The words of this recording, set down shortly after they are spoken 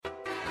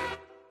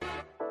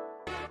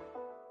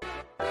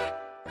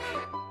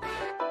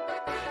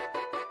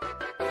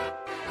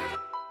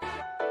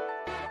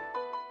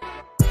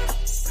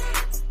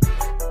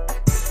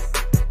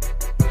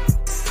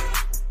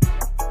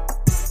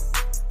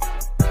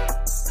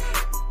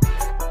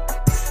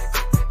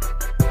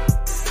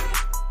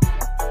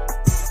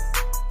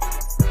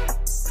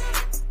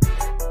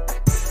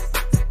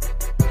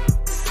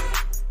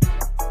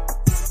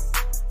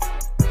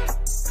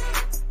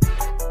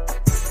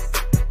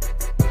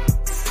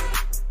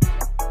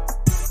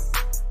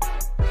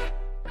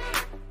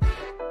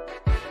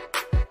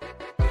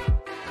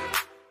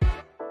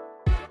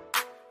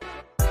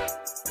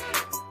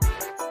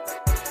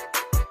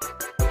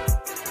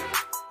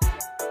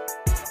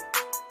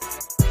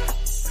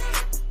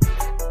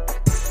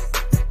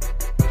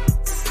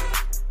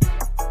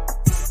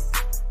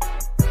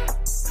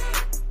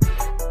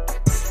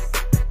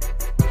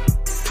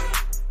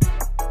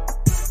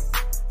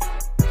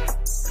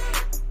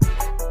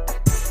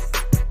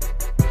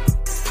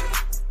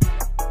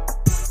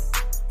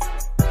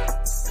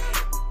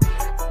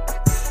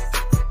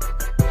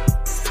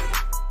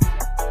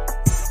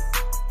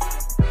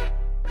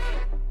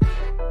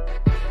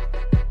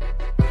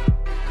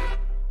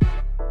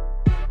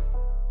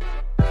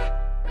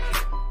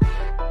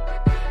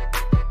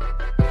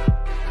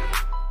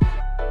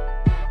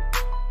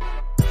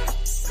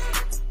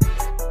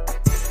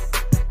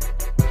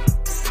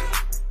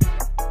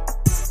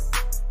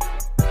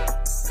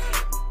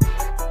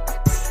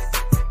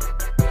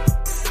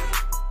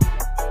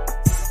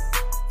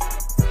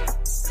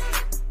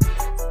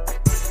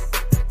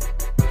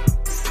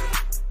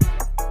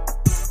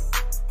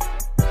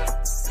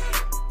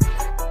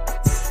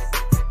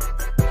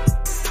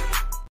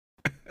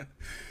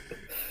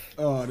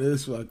Oh,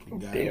 this fucking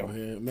guy over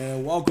here.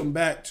 Man, welcome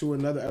back to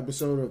another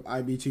episode of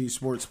IBT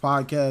Sports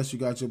Podcast. You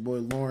got your boy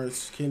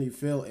Lawrence, Kenny,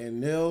 Phil, and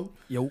Neil.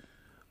 Yo.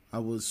 I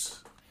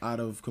was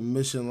out of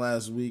commission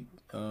last week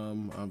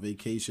on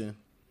vacation.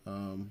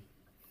 Man,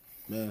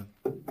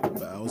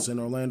 I was in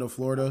Orlando,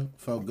 Florida.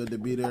 Felt good to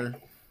be there.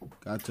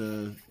 Got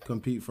to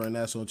compete for a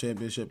national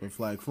championship in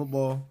flag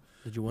football.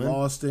 Did you win?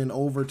 Lost in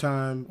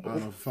overtime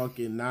on a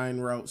fucking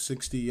 9-route,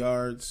 60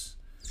 yards.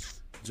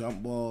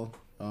 Jump ball.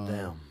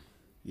 Damn.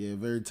 Yeah,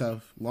 very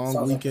tough. Long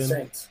Sounds weekend.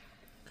 Like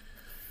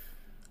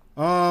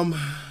Down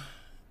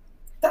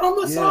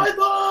the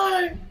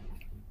sideline.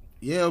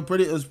 Yeah, it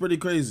was pretty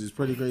crazy. It's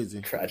pretty crazy.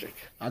 Tragic.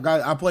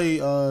 I play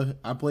for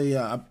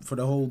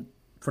the whole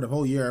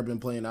year I've been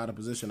playing out of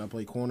position. I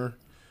play corner.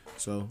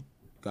 So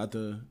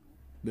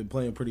been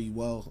playing pretty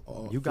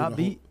well. You got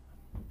beat?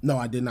 No,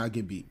 I did not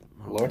get beat.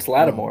 Lawrence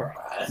Lattimore.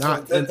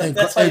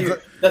 That's how you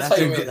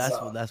made it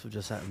sound. That's what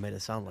just made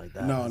it sound like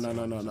that.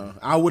 No.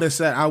 I would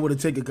have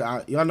taken.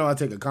 Y'all know I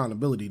take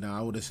accountability now.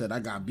 I would have said I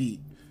got beat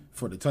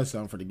for the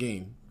touchdown for the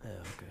game. Yeah,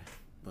 okay.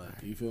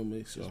 But you feel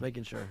me? So. Just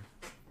making sure.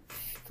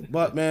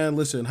 But man,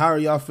 listen. How are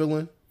y'all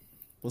feeling?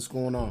 What's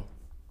going on?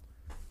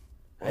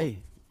 Hey,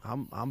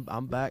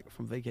 I'm back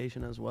from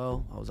vacation as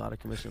well. I was out of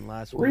commission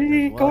last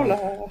week as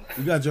well.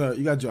 You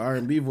got your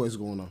R&B voice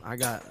going on. I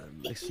got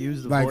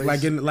excuse the like voice.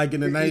 like in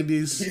the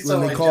 90s when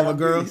they like call a John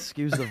girl.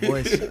 Excuse the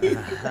voice.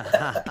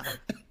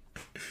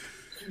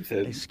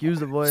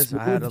 Excuse the voice.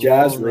 I had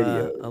Jazz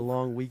radio. a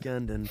long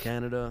weekend in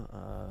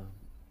Canada.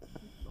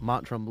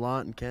 Mont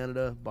Tremblant in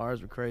Canada.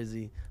 Bars were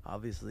crazy,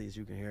 obviously, as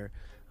you can hear.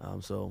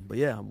 But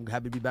yeah, I'm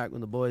happy to be back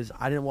with the boys.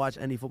 I didn't watch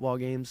any football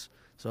games,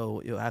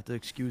 so you'll have to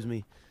excuse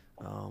me.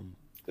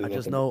 I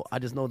just know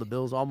the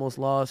Bills almost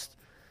lost,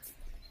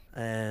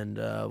 and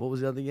what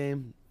was the other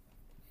game?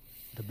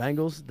 The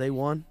Bengals, they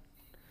won.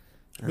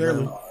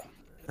 Barely.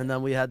 And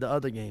then we had the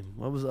other game.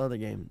 What was the other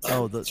game?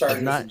 Oh, the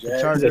Chargers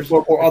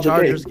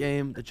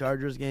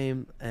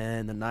game,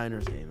 and the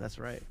Niners game. That's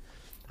right.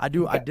 I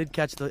did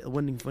catch the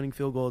winning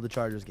field goal of the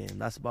Chargers game.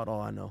 That's about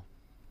all I know.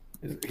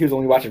 He was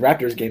only watching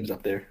Raptors games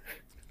up there.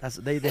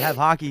 They have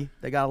hockey.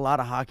 They got a lot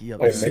of hockey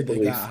up Oh, there.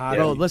 They got hockey.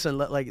 Bro, listen,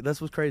 this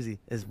was crazy.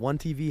 Is one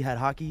TV had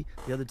hockey,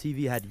 the other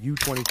TV had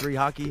U23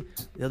 hockey,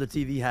 the other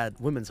TV had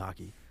women's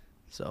hockey.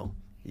 So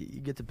you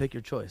get to pick your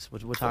choice,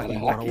 which hockey you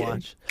want to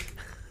watch,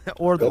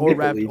 or the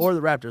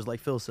Raptors, like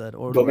Phil said,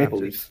 or Go the Maple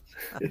Raptors. Leafs.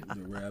 The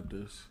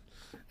Raptors.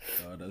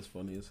 Oh, that's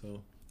funny as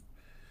hell.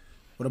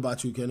 What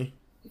about you, Kenny?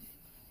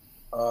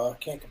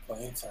 Can't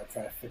complain. So I'm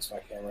trying to fix my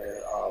camera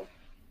here.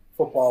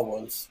 Football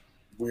was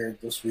weird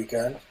this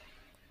weekend.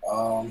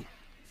 Looking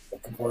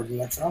forward to the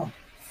next round.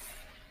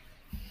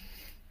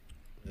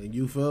 And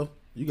you, Phil?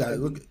 You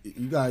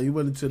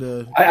went into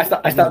the. I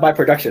stopped by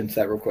production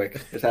set real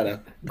quick. Just had to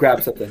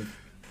grab something,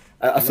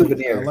 a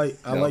souvenir.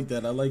 I like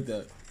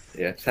that.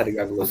 Yeah, just had to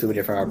grab a little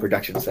souvenir from our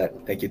production set.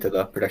 Thank you to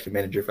the production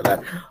manager for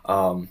that.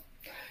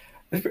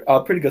 It's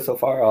pretty good so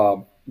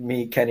far.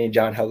 Me, Kenny, and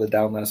John held it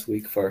down last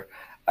week for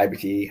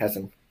IBT. Had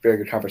some very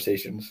good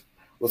conversations.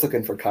 Was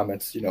looking for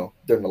comments,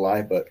 during the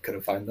live, but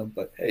couldn't find them.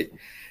 But hey,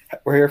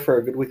 we're here for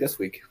a good week this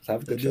week. Let's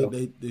have a good show.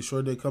 They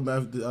sure did come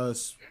after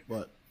us,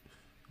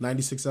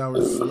 96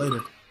 hours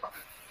later.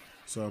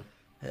 So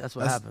Hey, that's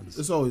what happens.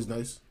 It's always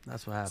nice.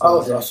 That's what happens.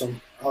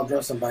 I'll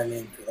dress them by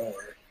name. Don't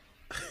worry.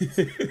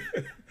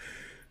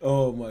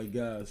 Oh my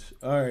gosh!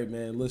 All right,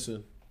 man.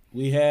 Listen,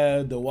 we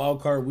had the wild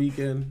card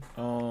weekend.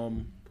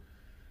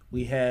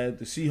 We had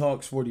the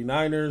Seahawks,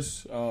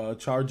 49ers,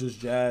 Chargers,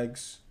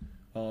 Jags.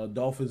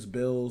 Dolphins,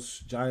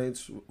 Bills,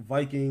 Giants,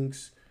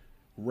 Vikings,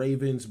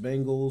 Ravens,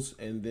 Bengals,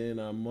 and then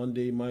on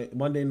Monday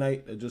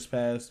night that just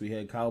passed, we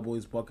had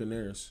Cowboys,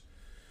 Buccaneers.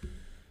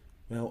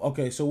 Now,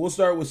 okay, so we'll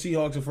start with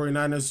Seahawks and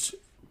 49ers.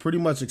 Pretty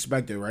much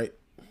expected, right?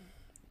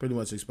 Pretty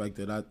much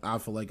expected. I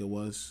feel like it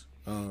was.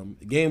 The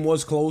game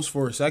was close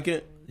for a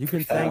second. You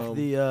can thank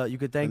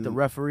the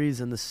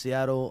referees in the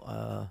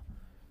Seattle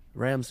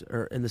Rams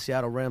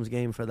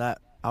game for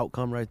that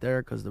outcome right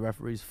there, because the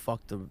referees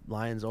fucked the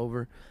Lions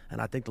over, and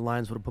I think the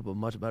Lions would have put up a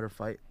much better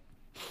fight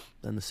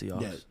than the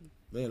Seahawks.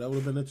 Yeah, that would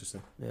have been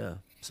interesting. Yeah,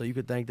 so you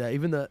could thank that.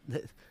 Even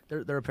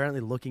they're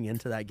apparently looking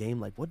into that game.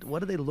 Like,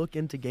 what do they look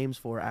into games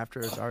for after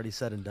it's already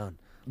said and done?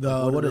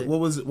 What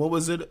was it?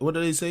 What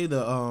did they say?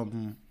 What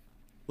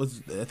do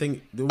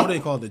they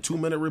call it? The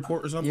 2-minute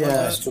report or something? Yeah, like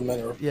that? It's 2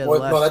 minute. Yeah,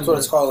 that's what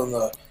it's called in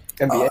the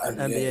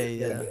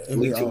NBA.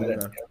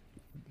 NBA.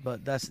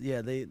 But that's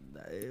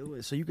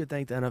so you could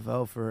thank the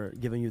NFL for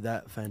giving you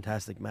that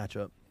fantastic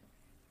matchup.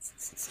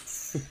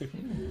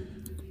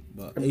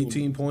 But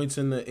 18 points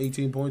in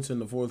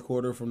the fourth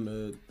quarter from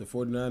the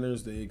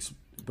 49ers. They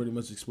pretty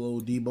much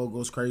explode. Debo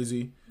goes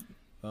crazy.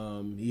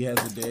 He has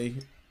a day,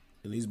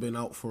 and he's been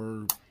out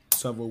for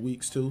several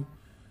weeks too.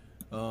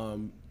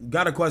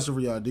 Got a question for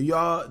y'all. Do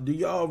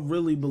y'all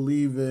really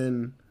believe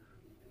in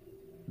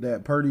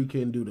that Purdy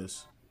can do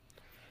this?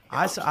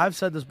 I've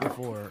said this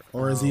before.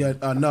 Or is he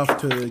enough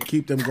to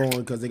keep them going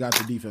because they got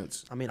the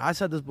defense? I mean, I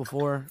said this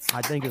before.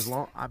 I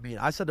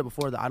said it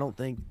before that I don't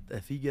think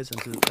if he gets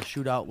into a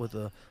shootout with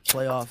a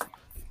playoff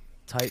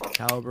type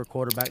caliber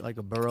quarterback like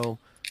a Burrow,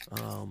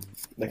 Like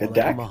or a like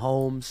Dak? a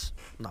Mahomes.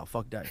 No,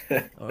 fuck Dak.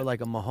 Or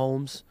like a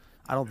Mahomes.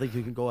 I don't think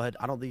you can go ahead.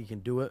 I don't think you can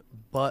do it.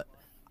 But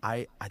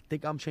I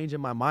think I'm changing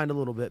my mind a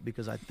little bit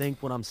because I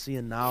think what I'm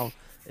seeing now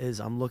is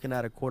I'm looking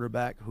at a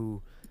quarterback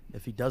who,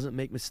 if he doesn't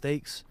make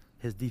mistakes,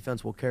 his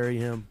defense will carry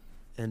him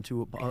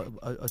into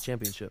a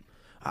championship.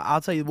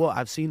 I'll tell you what,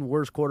 I've seen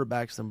worse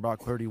quarterbacks than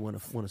Brock Purdy win a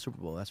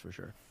Super Bowl. That's for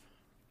sure.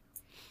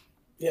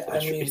 Yeah, I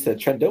He mean, said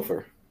Trent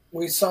Dilfer.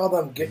 we saw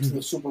them get to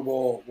the Super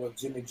Bowl with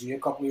Jimmy G a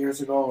couple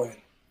years ago, and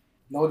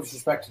no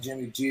disrespect to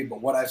Jimmy G,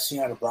 but what I've seen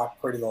out of Brock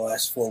Purdy the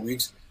last 4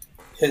 weeks,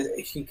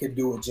 he could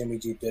do what Jimmy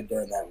G did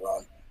during that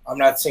run. I'm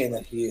not saying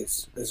that he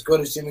is as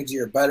good as Jimmy G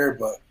or better,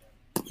 but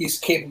he's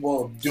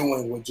capable of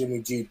doing what Jimmy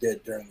G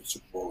did during the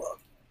Super Bowl run.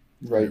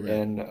 Right,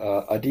 and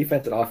a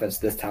defense and offense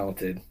this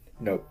talented,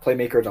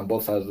 playmakers on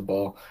both sides of the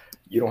ball.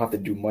 You don't have to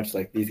do much,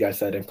 like these guys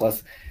said, and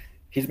plus,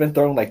 he's been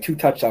throwing like 2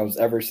 touchdowns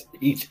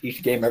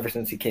each game ever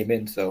since he came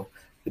in. So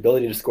the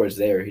ability to score is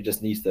there. He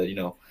just needs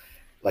to,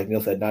 like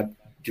Neil said, not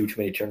do too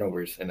many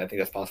turnovers, and I think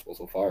that's possible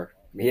so far.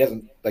 I mean, he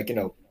hasn't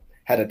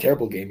had a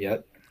terrible game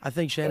yet. I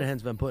think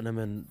Shanahan's been putting him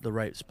in the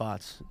right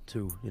spots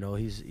too.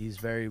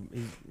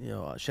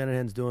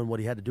 Shanahan's doing what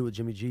he had to do with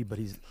Jimmy G, but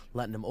he's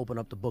letting him open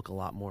up the book a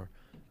lot more.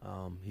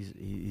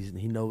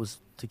 He knows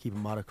to keep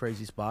him out of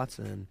crazy spots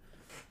and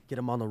get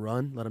him on the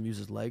run, let him use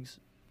his legs.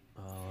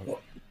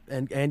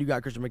 And you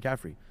got Christian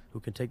McCaffrey, who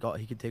can take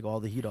all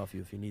the heat off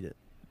you if you need it.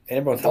 And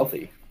everyone's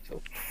healthy.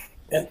 So.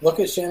 And look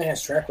at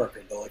Shanahan's track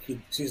record, though. Like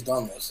he's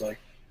done this. Like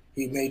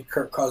he made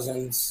Kirk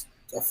Cousins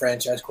a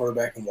franchise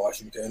quarterback in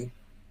Washington.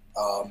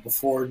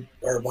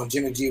 When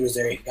Jimmy G was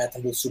there, he got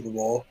them to the Super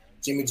Bowl.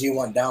 Jimmy G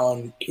went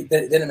down. He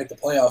didn't make the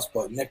playoffs,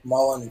 but Nick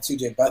Mullen and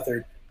C.J.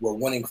 Beathard were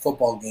winning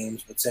football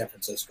games with San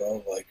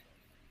Francisco. Like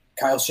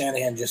Kyle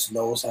Shanahan just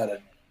knows how to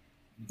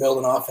build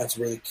an offense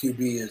where the QB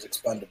is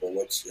expendable,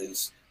 which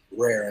is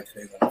rare in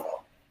today's NFL.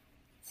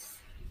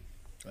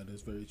 That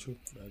is very true.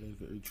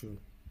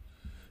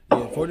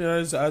 Yeah,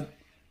 49ers,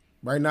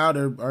 right now,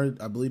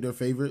 I believe they're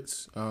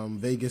favorites.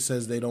 Vegas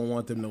says they don't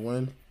want them to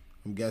win.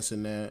 I'm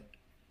guessing that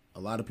a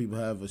lot of people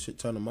have a shit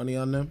ton of money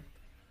on them.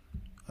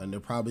 And they'll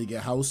probably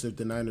get housed if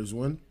the Niners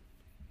win,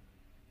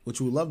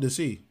 which we'd love to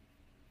see.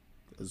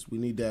 Because we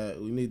need that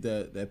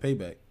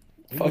payback.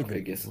 Fuck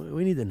Vegas.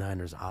 We need the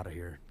Niners out of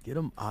here. Get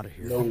them out of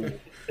here. No.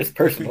 It's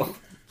personal.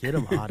 Get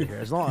them out of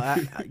here.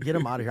 Get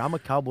them out of here. I'm a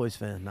Cowboys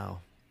fan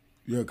now.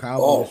 You're a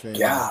Cowboys fan. Oh,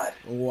 God.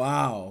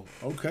 Wow.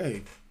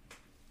 Okay.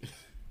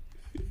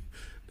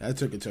 That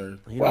took a turn.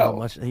 You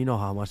know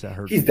how much that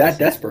hurts. He's that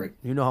desperate.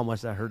 You know how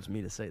much that hurts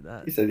me to say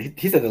that.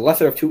 He said the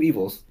lesser of two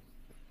evils.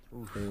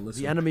 Okay,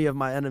 the enemy of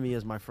my enemy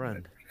is my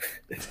friend.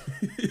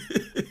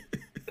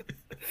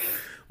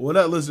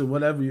 Whatever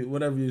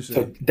you say.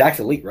 So Dak's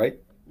elite, right?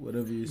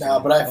 Whatever you say.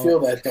 No, but I feel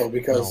that though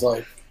because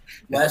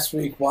last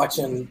week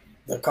watching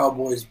the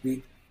Cowboys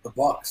beat the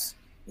Bucks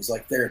was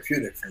like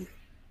therapeutic for me,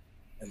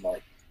 and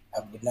I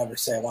would never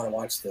say I want to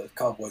watch the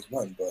Cowboys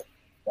win, but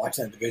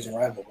watching a division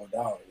rival go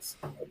down is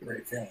a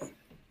great feeling.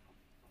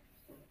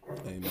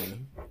 Hey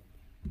man.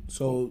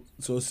 So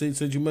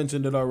since you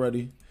mentioned it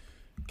already,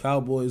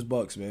 Cowboys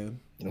Bucks, man.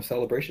 No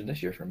celebration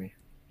this year for me.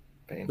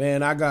 Pain.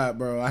 Man, I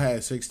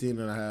had 16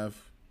 and a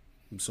half.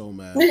 I'm so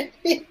mad.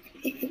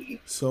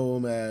 So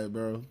mad,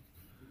 bro.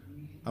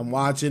 I'm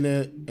watching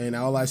it, and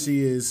all I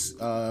see is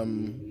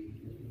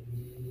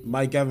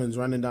Mike Evans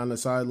running down the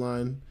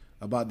sideline,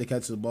 about to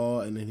catch the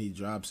ball, and then he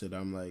drops it.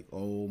 I'm like,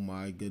 oh,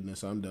 my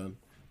goodness, I'm done.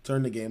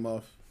 Turn the game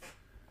off.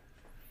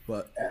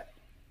 But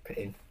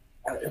pain.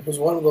 It was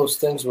one of those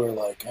things where,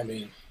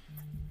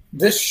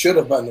 this should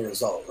have been the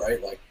result, right?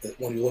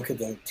 When you look at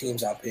the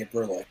teams on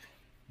paper,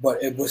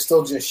 but it was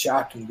still just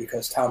shocking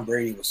because Tom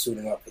Brady was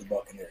suiting up for the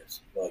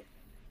Buccaneers.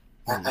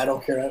 I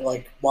don't care.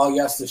 While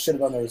yes, this should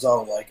have been the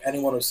result.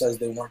 Anyone who says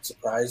they weren't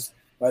surprised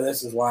by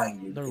this is lying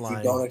to you. They're if lying.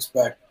 You don't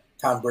expect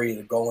Tom Brady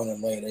to go in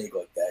and lay an egg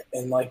like that.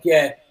 And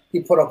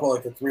he put up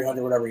the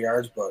 300 whatever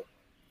yards, but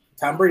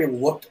Tom Brady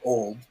looked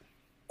old.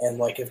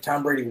 And if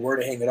Tom Brady were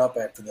to hang it up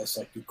after this,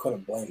 you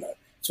couldn't blame that.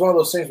 It's one of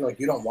those things where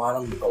you don't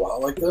want him to go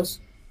out like this,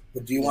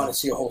 but do you want to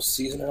see a whole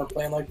season of him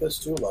playing like this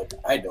too?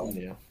 I don't.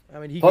 Yeah. I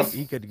mean, he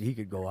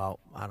could go out.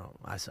 I don't.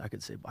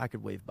 I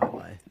could wave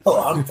bye.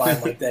 Oh, I'm fine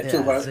like that too.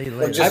 Yeah, But see you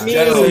later. just I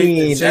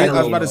mean, generally,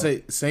 I was about to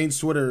say Saints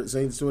Twitter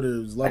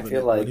was loving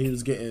it, like but he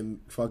was getting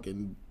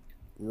fucking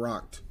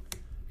rocked.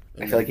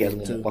 I feel like he has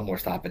one more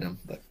stop in him,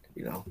 but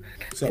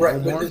So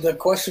right. But the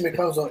question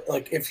becomes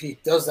if he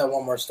does that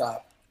one more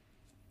stop,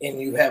 and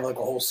you have a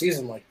whole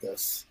season like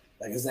this,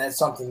 is that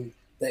something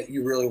that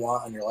you really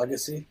want on your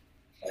legacy?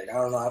 I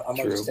don't know. I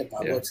might just take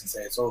my books and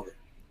say it's over.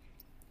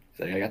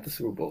 I got the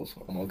Super Bowl,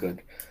 so I'm all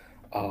good.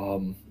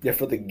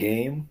 For the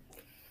game,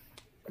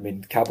 I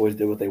mean, the Cowboys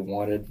did what they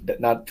wanted.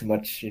 Not too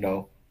much,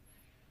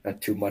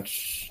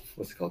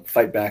 what's it called?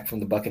 Fight back from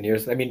the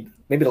Buccaneers. I mean,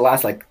 maybe the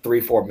last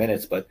 3-4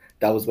 minutes, but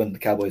that was when the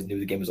Cowboys knew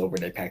the game was over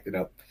and they packed it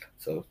up.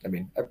 So, I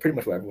mean, pretty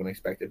much what everyone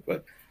expected.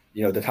 But,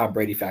 the Tom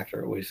Brady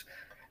factor always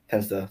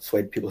tends to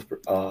sway people's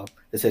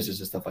decisions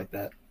and stuff like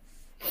that.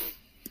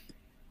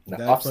 in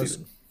the Dak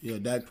offseason.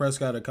 Dak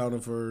Prescott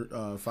accounted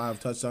for 5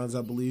 touchdowns,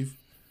 I believe.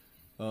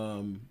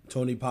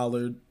 Tony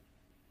Pollard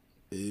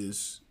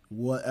is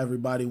what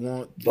everybody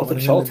wants. Dalton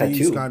Schultz had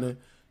 2.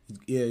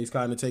 He's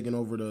kind of taking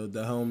over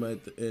the helm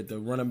at the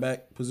running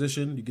back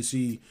position. You can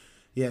see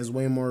he has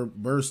way more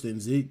burst than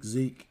Zeke.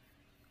 Zeke,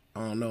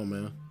 I don't know,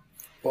 man.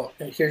 Well,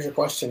 here's your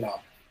question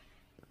now.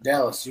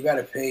 Dallas, you got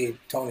to pay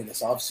Tony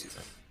this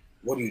offseason.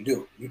 What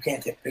do? You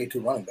can't pay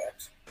 2 running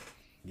backs.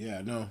 Yeah,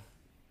 I know.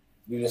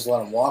 You just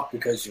let him walk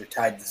because you're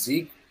tied to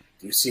Zeke?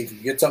 Do you see if you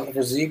get something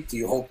for Zeke? Do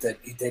you hope that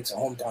he takes a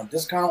hometown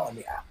discount? I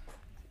mean,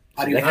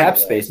 how do you the cap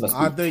space must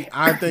be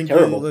I think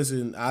terrible.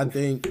 Listen, I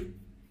think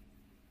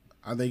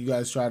you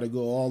guys try to go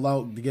all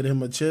out to get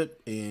him a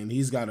chip, and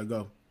he's got to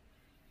go.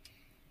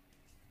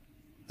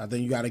 I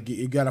think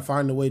you got to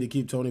find a way to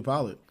keep Tony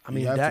Pollard. I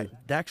mean,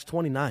 Dak's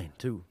 29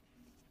 too.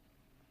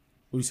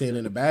 What are you saying,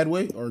 in a bad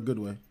way or a good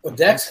way? Well,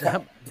 Dak's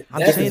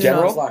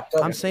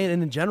I'm saying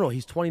in general,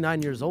 he's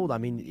 29 years old. I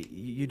mean,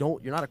 you're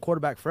not a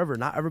quarterback forever.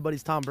 Not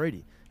everybody's Tom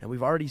Brady, and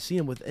we've already seen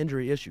him with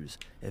injury issues.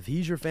 If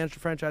he's your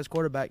franchise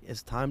quarterback,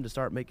 it's time to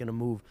start making a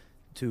move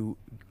to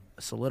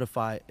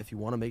solidify. If you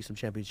want to make some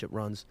championship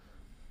runs,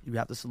 you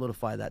have to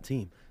solidify that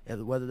team.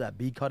 And whether that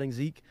be cutting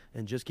Zeke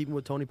and just keeping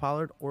with Tony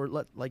Pollard, or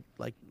like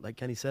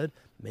Kenny said,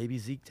 maybe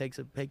Zeke takes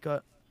a pay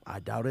cut. I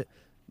doubt it,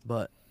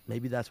 but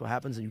maybe that's what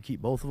happens, and you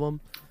keep both of them.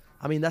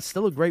 I mean, that's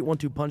still a great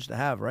 1-2 punch to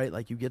have, right?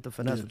 Like, you get the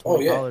finesse with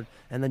Tony Pollard,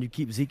 and then you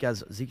keep Zeke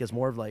as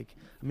more of like,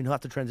 I mean, he'll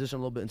have to transition a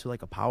little bit into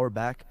like a power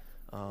back.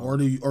 Or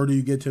do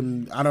you get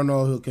him? I don't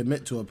know if he'll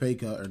commit to a pay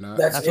cut or not.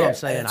 That's what I'm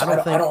saying. I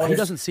don't think he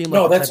doesn't seem like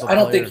no. the That's type of I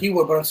don't player. think he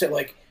would. But I'm saying,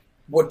 like,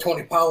 would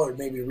Tony Pollard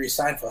maybe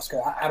re-sign for us?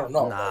 Cause I don't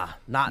know. Nah,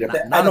 not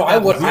I know. I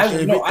would.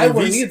 I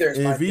wouldn't either.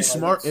 If he's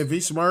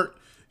smart,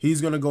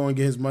 he's gonna go and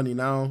get his money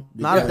now.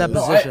 Not at that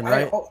position,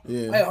 right? I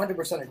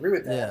 100% agree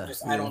with that.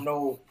 Yeah. I don't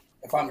know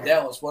if I'm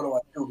Dallas. What do I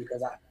do?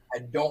 Because I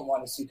don't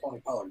want to see Tony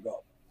Pollard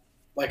go.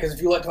 Like, because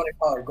if you let Tony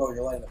Pollard go,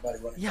 you're letting the better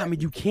running. Yeah, I mean,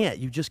 you can't.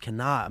 You just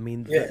cannot. I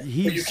mean,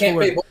 he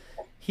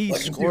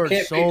scored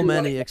so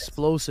many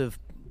explosive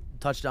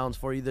touchdowns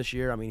for you this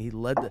year. I mean, he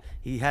led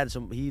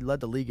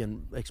the league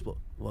in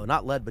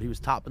not led, but he was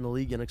top in the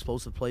league in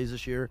explosive plays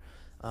this year.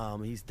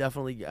 He's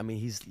definitely. I mean,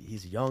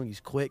 he's young. He's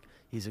quick.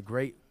 He's a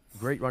great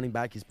running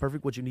back. He's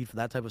perfect what you need for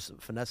that type of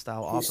finesse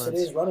style offense. He's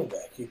today's running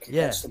back. He can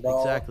catch the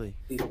ball. Exactly.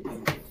 He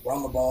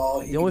run the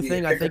ball. The only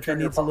thing I think he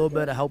needs a little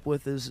bit of help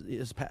with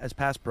is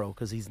pass pro,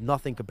 because he's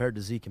nothing compared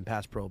to Zeke in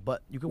pass pro.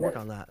 But you can work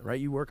on that, right?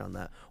 You work on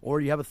that, or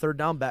you have a third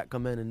down back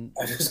come in and.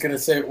 I was just gonna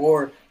say,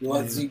 or you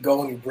let Zeke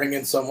go and you bring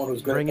in someone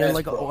who's good.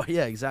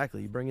 Yeah,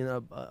 exactly. You bring in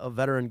a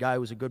veteran guy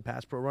who's a good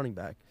pass pro running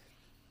back.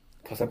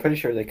 Plus, I'm pretty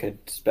sure they could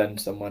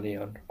spend some money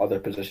on other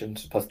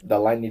positions. Plus, the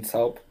line needs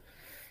help,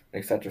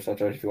 et cetera,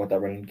 if you want that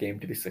running game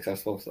to be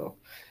successful. So,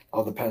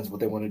 all depends what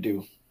they want to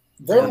do.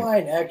 Their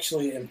line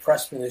actually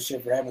impressed me this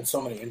year for having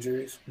so many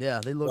injuries. Yeah,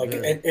 they look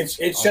good.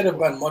 It should have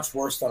been much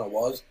worse than it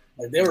was.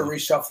 Like, they were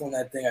reshuffling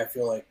that thing, I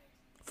feel like.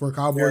 For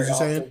Cowboys, you're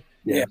saying?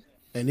 Yeah.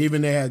 And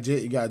even they had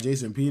you got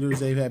Jason Peters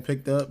they've had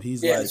picked up.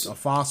 He's like a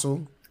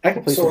fossil. I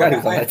completely forgot he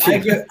was on that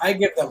team. I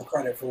give them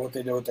credit for what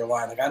they do with their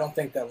line. Like, I don't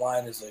think that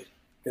line is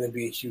going to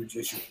be a huge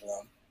issue for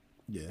them.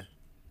 Yeah,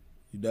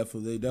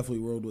 they definitely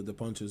rolled with the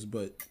punches.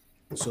 But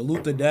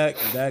salute to Dak.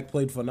 Dak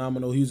played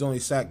phenomenal. He was only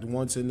sacked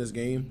once in this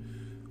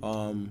game,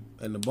 and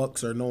the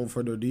Bucs are known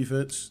for their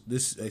defense.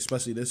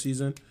 Especially this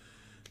season.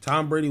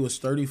 Tom Brady was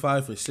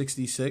 35 for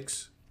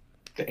 66.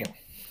 Damn.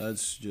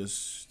 That's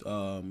just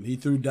he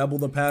threw double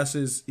the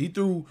passes. He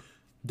threw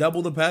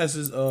double the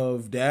passes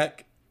of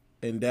Dak,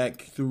 and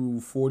Dak threw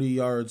 40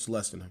 yards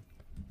less than him.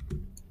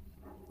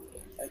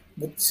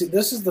 But see,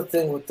 this is the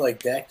thing with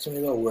like Dak to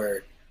me though,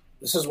 where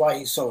this is why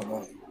he's so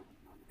annoying,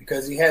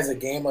 because he has a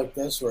game like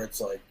this where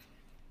it's like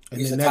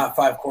he's a top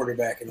 5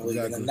 quarterback in the league,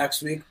 and then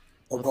next week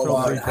he'll go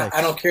out.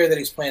 I don't care that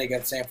he's playing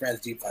against San Fran's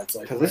defense.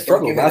 Like, because they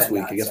struggled last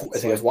week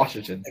against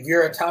Washington. If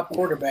you're a top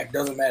quarterback,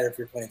 doesn't matter if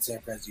you're playing San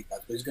Fran's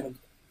defense, but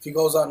if he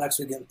goes out next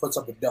week and puts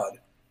up a dud,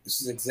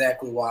 this is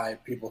exactly why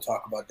people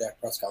talk about Dak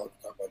Prescott.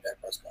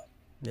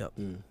 Yep.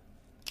 And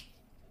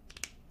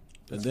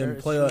then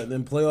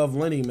playoff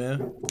Lenny,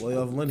 man.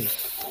 Playoff Lenny.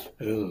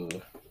 Ugh.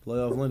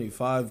 Playoff Lenny,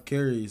 5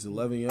 carries,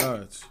 11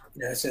 yards.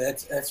 Yeah, so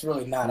that's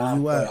really not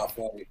on playoff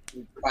Lenny.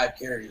 5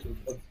 carries,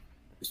 what you're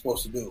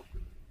supposed to do.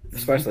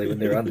 Especially when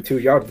they're on the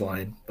 2-yard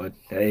line. But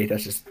hey,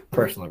 that's just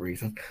personal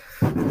reason.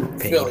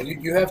 Phil,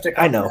 you have to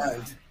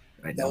comprehend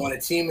that when a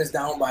team is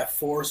down by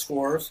 4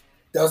 scores,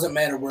 doesn't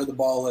matter where the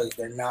ball is,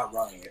 they're not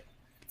running it.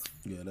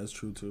 Yeah, that's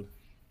true too.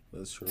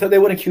 That's true. So they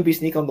wouldn't QB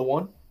sneak on the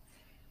 1?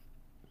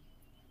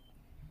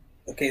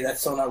 Okay, that's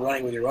still not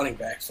running with your running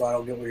back, so I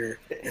don't get where you're.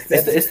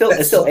 It's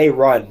still a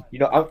run. You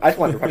know, I just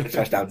wanted to rush a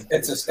touchdown.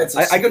 It's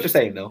I get what you're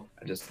saying, though.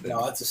 It's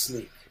a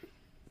sneak.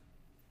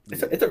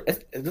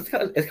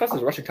 It's cost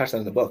us a rushing touchdown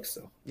in the books.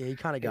 So yeah, he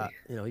kind of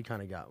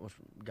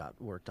got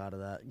worked out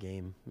of that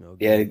game.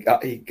 Yeah,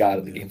 he got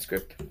in the game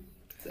script.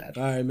 Sad.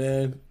 All right,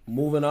 man.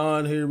 Moving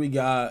on here, we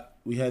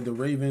had the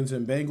Ravens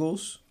and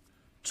Bengals,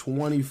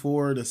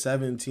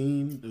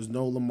 24-17. There's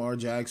no Lamar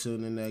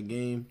Jackson in that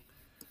game.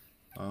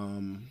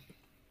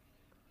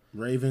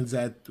 Ravens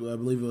at, I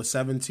believe it was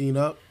 17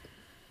 up.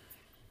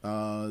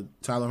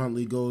 Tyler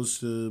Huntley goes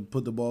to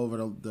put the ball over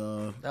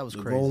the That was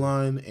the crazy. goal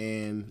line,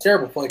 and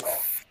Terrible play call.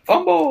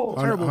 Fumble.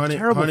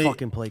 Terrible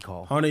fucking play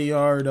call.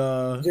 100-yard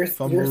You're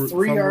fumble, 3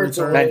 fumble yards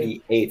return. away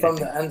 98. from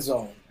the end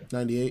zone.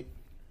 98.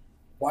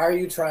 Why are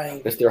you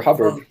trying Mr.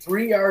 Hubbard. from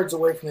 3 yards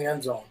away from the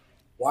end zone?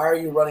 Why are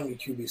you running a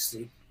QB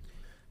sneak?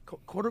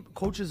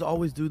 Coaches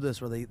always do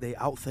this where they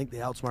outthink, they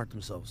outsmart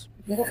themselves.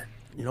 Yeah.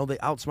 You know, they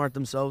outsmart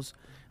themselves.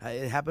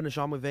 It happened to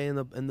Sean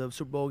McVay in the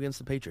Super Bowl against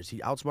the Patriots.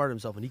 He outsmarted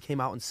himself, and he came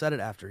out and said it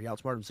after. He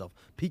outsmarted himself.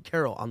 Pete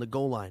Carroll on the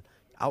goal line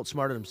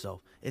outsmarted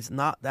himself. It's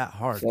not that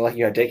hard. It's not like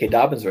you got J.K.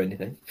 Dobbins or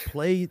anything.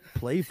 Play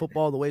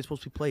football the way it's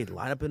supposed to be played.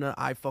 Line up in an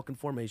I fucking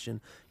formation.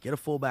 Get a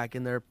fullback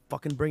in there.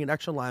 Fucking bring an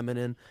extra lineman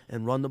in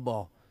and run the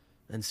ball,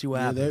 and see what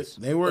Yeah, happens.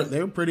 they were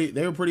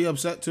pretty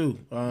upset too.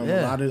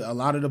 Yeah. A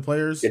lot of the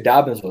players. Yeah,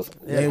 Dobbins was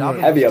They Dobbins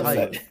were heavy was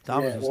upset. tight.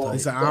 Dobbins Yeah, was well, They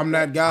tight. said, "I'm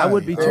that guy. I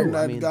would be too. I'm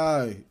I that mean-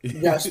 guy."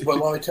 Yes, but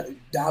let me tell you,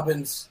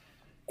 Dobbins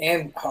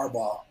and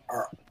Harbaugh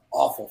are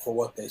awful for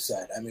what they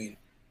said. I mean,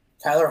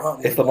 Tyler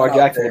Huntley. If Lamar went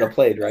out Jackson would there have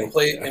played, right?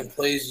 and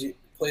plays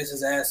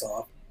his ass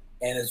off,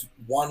 and is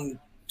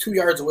 2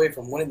 yards away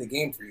from winning the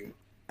game for you.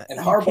 And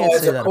You Harbaugh can't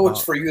is say a that coach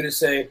about- for you to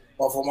say,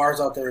 well, if Lamar's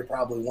out there, we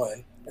probably win.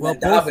 And Well,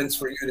 then both- Dobbins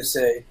for you to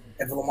say,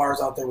 if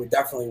Lamar's out there, we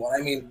definitely win.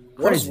 I mean,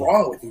 what is Crazy.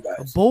 wrong with you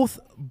guys?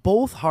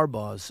 Both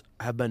Harbaughs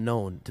have been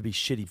known to be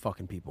shitty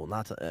fucking people.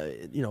 Not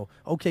to,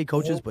 okay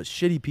coaches, but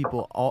shitty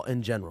people all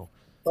in general.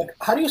 Like,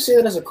 how do you say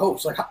that as a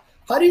coach? Like,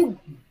 how do you,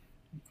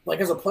 like,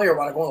 as a player,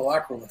 want to go in the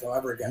locker room with him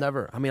ever again?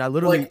 Never. I mean, I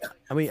literally. Like-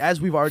 I mean,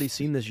 as we've already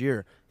seen this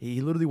year,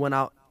 he literally went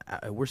out.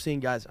 We're seeing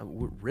guys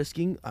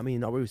risking. I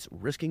mean, are we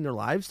risking their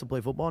lives to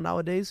play football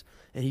nowadays?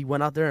 And he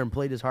went out there and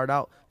played his heart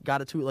out.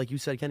 Got it to, like you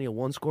said, Kenny, a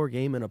one-score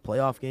game in a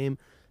playoff game,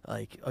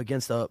 like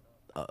against a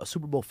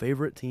Super Bowl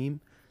favorite team,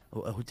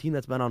 a team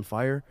that's been on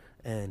fire.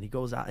 And he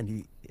goes out and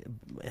he.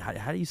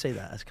 How do you say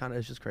that?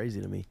 It's just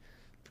crazy to me.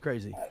 It's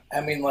crazy.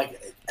 I mean,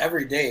 like,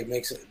 every day it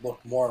makes it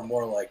look more and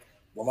more like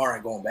Lamar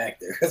ain't going back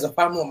there. Because if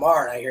I'm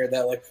Lamar and I hear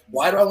that, like,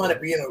 why do I want to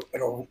be in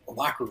a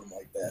locker room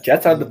like that?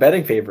 Jets are the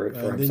betting favorite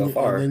for him then so you,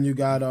 far. and then you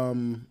got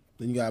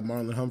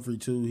Marlon Humphrey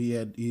too. He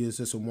had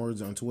said some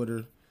words on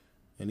Twitter,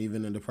 and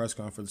even in the press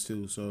conference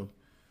too. So,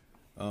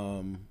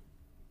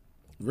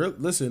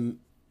 listen,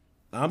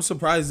 I'm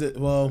surprised that.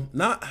 Well,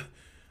 not.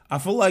 I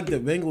feel like the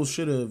Bengals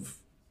should have.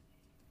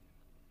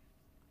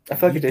 I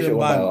feel like beat they should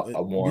them have by won by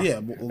a more. Yeah,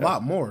 a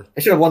lot more.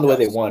 They should have won the way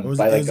they won Or is,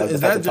 by like is, a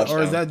is that defensive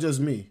or is touchdown. that just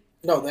me?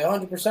 No, they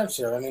 100%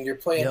 should. I mean, you're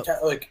playing, Yep.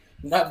 like,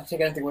 not to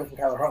take anything away from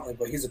Tyler Huntley,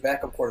 but he's a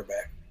backup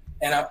quarterback.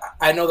 And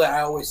I know that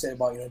I always say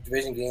about,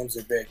 division games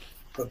are big.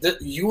 But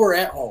you were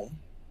at home.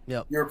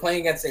 Yep. You were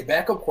playing against a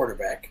backup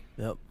quarterback.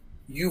 Yep.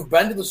 You've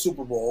been to the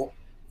Super Bowl.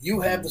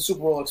 You have the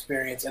Super Bowl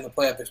experience and the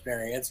playoff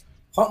experience.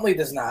 Huntley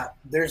does not.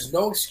 There's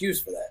no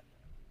excuse for that.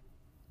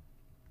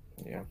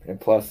 Yeah, and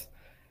plus,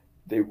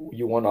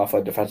 you won off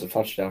a defensive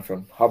touchdown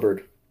from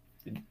Hubbard.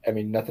 I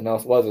mean, nothing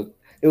else was it?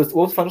 It was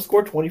what was the final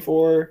score?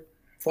 24.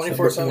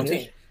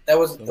 24-17. It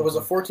was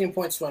a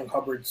 14-point swing,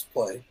 Hubbard's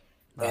play,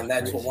 and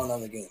that's what crazy. won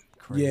on the game.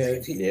 Crazy. Yeah,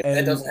 If Yeah. that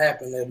and doesn't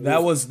happen, they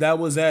that lose.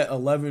 was at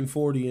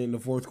 11:40 in the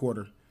fourth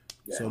quarter.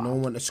 So no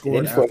one They scored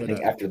didn't score after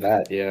anything that. after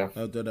that. Yeah,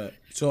 After that,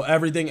 so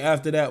everything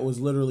after that was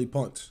literally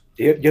punts.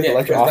 you have to let your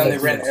because then they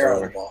offense. ran air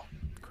on the ball.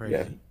 Crazy.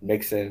 Yeah,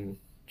 Mixon,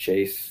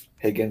 Chase,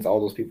 Higgins, all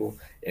those people,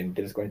 and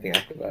didn't score anything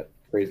after that.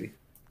 Crazy.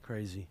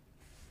 Crazy.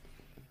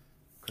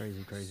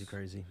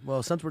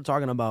 Well, since we're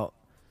talking about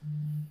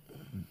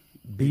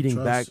beating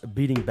trust.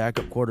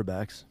 backup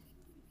quarterbacks,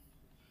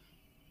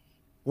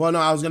 Well, no,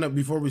 I was gonna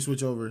before we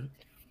switch over.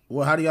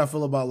 Well, how do y'all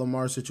feel about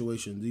Lamar's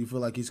situation? Do you feel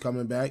like he's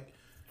coming back?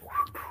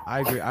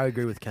 I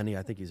agree with Kenny.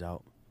 I think he's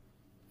out.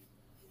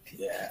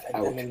 Yeah,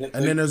 Out. I mean, And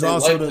then there's they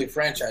also likely the-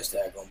 franchise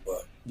tag him,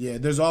 but Yeah,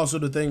 there's also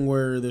the thing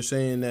where they're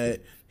saying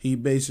that he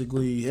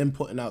basically him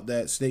putting out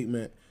that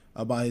statement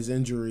about his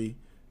injury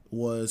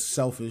was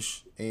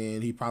selfish,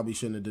 and he probably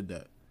shouldn't have did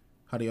that.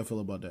 How do y'all feel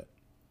about that?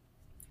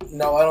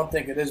 no, I don't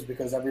think it is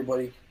because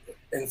everybody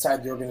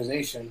inside the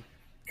organization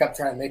kept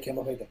trying to make him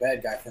look like the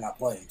bad guy for not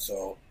playing.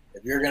 So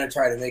if you're going to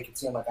try to make it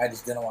seem like I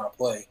just didn't want to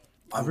play,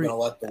 I'm going to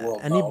let the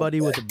world know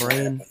Anybody with that a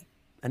brain, happened.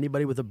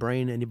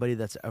 anybody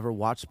that's ever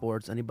watched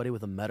sports, anybody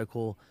with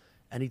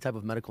any type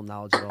of medical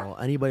knowledge at all,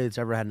 anybody that's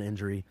ever had an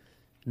injury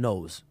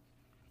knows,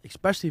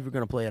 especially if you're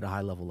going to play at a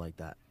high level like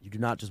that, you do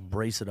not just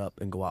brace it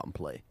up and go out and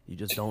play. You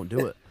just don't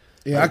do it.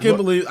 Yeah, Like, I can't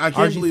look, believe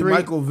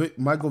RG3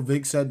 Michael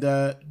Vick said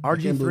that. I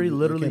can't RG3 believe- I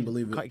literally can't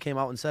believe it. came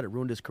out and said it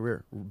ruined his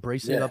career.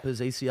 Bracing Yeah. up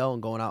his ACL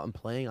and going out and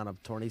playing on a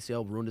torn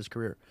ACL ruined his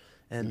career.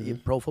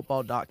 And Pro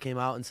Football Doc came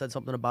out and said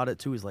something about it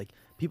too. He's like,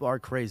 people are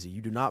crazy.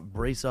 You do not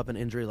brace up an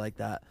injury like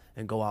that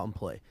and go out and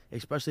play,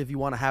 especially if you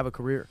want to have a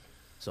career.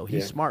 So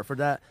he's Yeah. smart for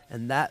that.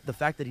 And the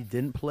fact that he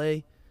didn't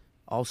play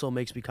also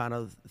makes me kind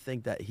of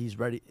think that he's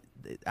ready.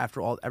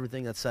 After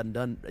everything that's said and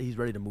done, he's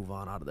ready to move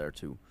on out of there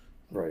too.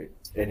 Right.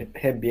 And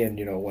him being,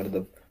 one of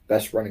the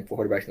best running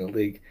quarterbacks in the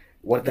league,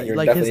 one thing you're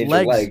Like definitely his in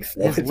your legs, legs.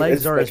 So his it's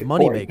legs are his fucking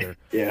money boring. maker.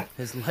 Yeah.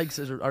 His legs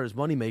are his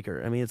money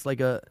maker. I mean, it's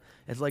like a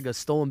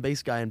stolen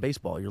base guy in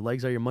baseball. Your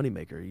legs are your money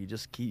maker. You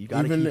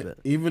gotta keep it.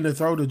 Even to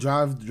throw to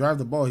drive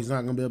the ball, he's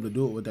not gonna be able to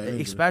do it with that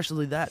injury.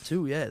 Especially that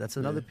too. Yeah, that's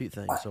another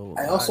thing. So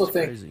I also it's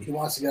think crazy. he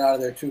wants to get out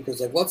of there too,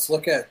 because like let's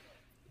look at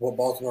what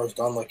Baltimore's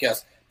done. Like,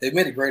 yes, they've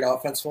made a great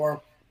offense for him,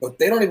 but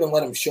they don't even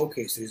let him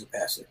showcase that he's a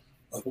passer.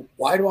 Like,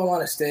 why do I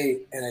want to stay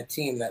in a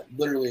team that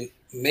literally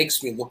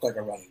makes me look like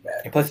a running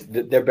back? And plus,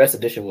 their best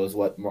addition was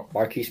what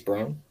Marquise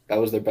Brown. That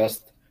was their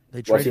best They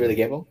receiver traded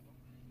they him. gave him.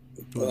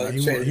 Well, He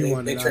they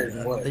wanted out traded of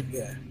him there. away.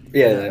 Yeah.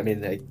 Yeah, I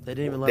mean They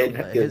didn't even let they him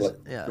didn't play.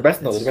 give the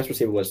best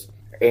receiver was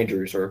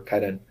Andrews or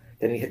tight end.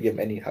 They didn't give him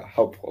any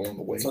help along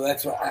the way. So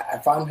that's why I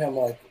found him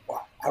like,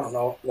 wow, I don't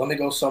know. Let me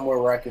go somewhere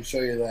where I can show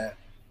you that.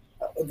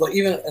 Like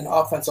even an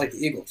offense like the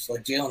Eagles,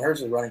 like Jalen Hurts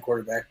is a running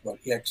quarterback, but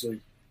he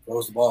actually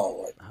throws the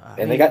ball. Like,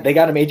 and they got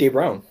him AJ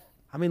Brown.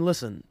 I mean,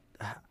 listen,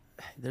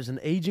 there's an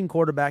aging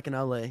quarterback in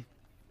LA,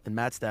 and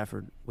Matt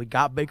Stafford. We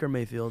got Baker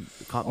Mayfield.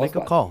 Make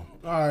a call.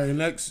 All right,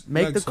 next.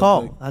 Make next the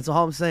call. subject. That's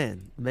all I'm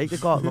saying. Make the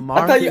call.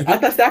 Lamar. I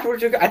thought Stafford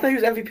was your guy. I thought he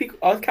was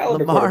MVP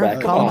caliber Lamar,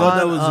 quarterback. come I on.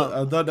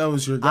 thought that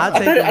was your guy. I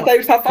thought he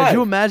was top five. Could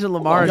you imagine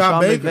Lamar and You got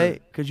Sean Baker. McVay?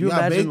 Could you got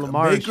imagine Baker.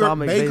 Lamar and Sean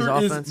McVay's Baker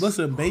offense?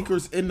 Listen,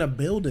 Baker's in the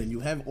building. You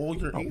have all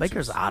your answers.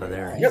 Baker's out of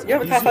there. You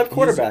have a top five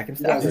quarterback in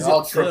you guys Stafford. are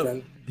all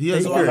tripping. He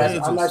has all your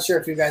answers. I'm not sure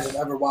if you guys have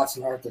ever watched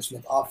an Arthur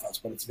Smith offense,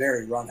 but it's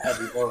very run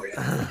heavy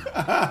oriented.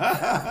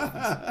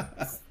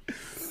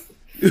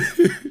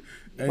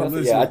 Hey, Well,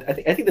 listen, yeah,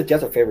 I think the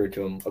Jets are favored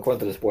to him according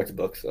to the sports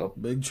book. So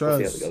big we'll see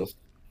trust. how it goes.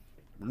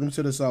 Bring him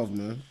to the south,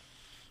 man.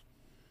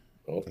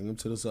 Oh. Bring him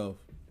to the south.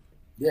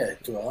 Yeah,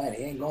 to Atlanta.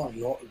 He ain't going.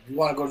 You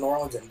want to go to New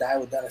Orleans and die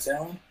with Dennis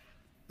Allen?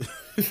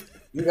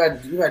 you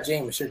got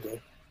James. You're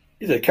good.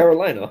 He's at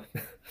Carolina.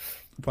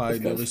 Probably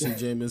Let's go. never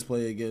see Jameis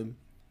play again.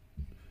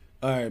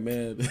 All right,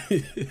 man.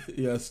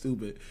 Yeah,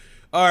 stupid.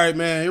 All right,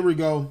 man. Here we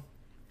go.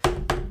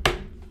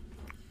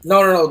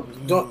 No.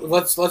 Don't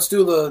let's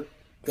do the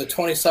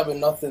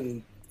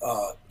 27-0.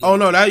 Oh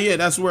no,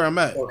 that's where I'm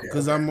at. Okay,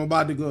 Because I'm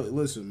about to go.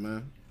 Listen,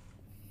 man.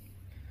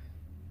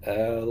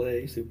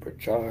 LA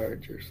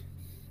Superchargers.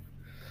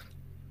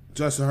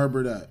 Justin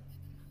Herbert that.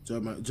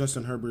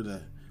 Justin Herbert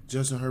that.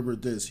 Justin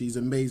Herbert this. He's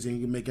amazing.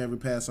 He can make every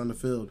pass on the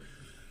field.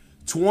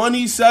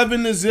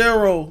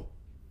 27-0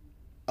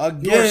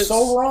 against You're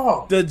so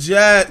wrong. the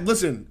Jags.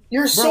 Listen,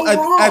 You're bro, so at,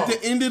 wrong. at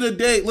the end of the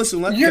day, listen.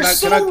 You're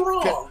so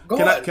wrong. Go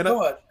ahead.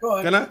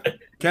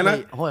 Can I?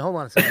 Wait, hold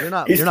on a second.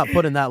 You're not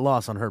putting that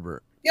loss on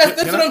Herbert. Yes,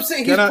 that's Can what I- I'm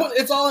saying. can I-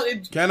 It's all.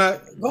 Can I?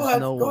 Go ahead.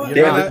 No, go ahead.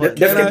 you're Damn, not putting-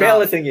 they're can I-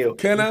 balancing you.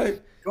 Can I?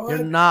 Go You're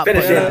ahead. not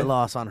Finish putting it. that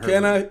loss on Herbert.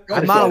 Can I?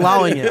 I'm not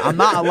allowing it. I'm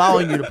not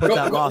allowing you to put Go-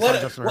 that go- loss let on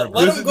it- Justin let- Herbert.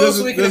 let him go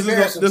so he can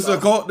embarrass this is a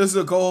himself. this is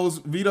a Cole's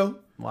veto.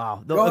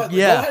 Wow. Go ahead.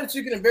 Yeah. Go ahead so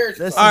you can embarrass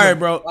This yourself. All right,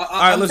 bro. All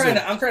right, I'm listen.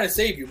 trying to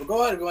save you, but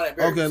go ahead and embarrass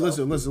Okay,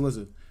 yourself.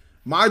 listen.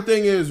 My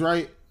thing is,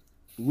 right,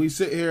 we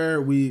sit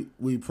here, we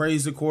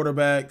praise the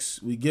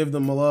quarterbacks, we give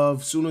them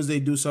love. As soon as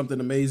they do something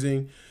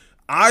amazing,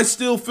 I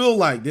still feel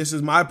like, this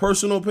is my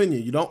personal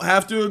opinion. You don't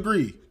have to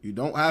agree.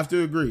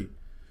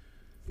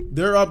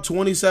 They're up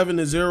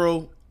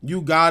 27-0.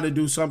 You got to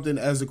do something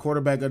as the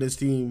quarterback of this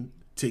team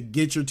to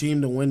get your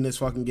team to win this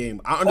fucking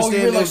game. I Oh, understand.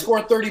 you mean like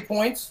score 30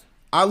 points?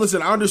 I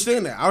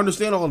understand that. I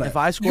understand all that. If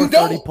I score You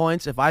don't. 30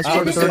 points, if I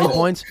score You 30 don't.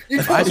 points, You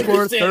if I don't score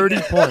understand 30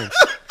 that. points,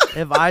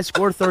 if I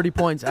score 30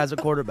 points as a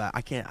quarterback,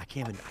 I can't.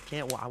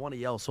 I want to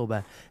yell so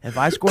bad. If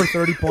I score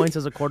 30 points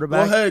as a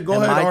quarterback, Go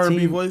and ahead, my R&B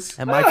team, voice.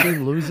 and my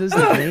team loses the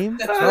game,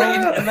 That's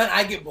right. And then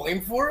I get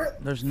blamed for it?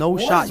 there's no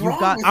What shot. is You've wrong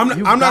got. with I'm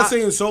you? not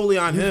saying solely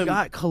on You've him.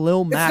 got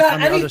Khalil Mack not on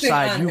the other anything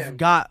side. on You've him.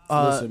 got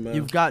Listen, man.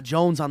 you've got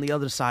Jones on the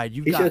other side.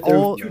 You've He got should've threw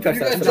all 2 You got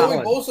touchdowns. Joey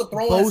to Bosa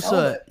throwing his Bosa.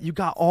 helmet. You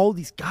got all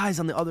these guys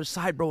on the other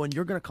side, bro, and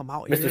you're gonna come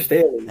out Mr. here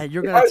Staley. and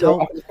you're He's gonna probably tell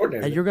the offensive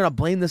coordinator. and you're gonna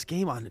blame this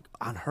game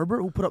on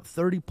Herbert, who put up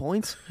 30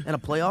 points in a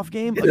playoff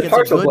game He's a against a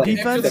partial good blame.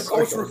 Because defense. the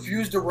coach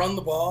refused to run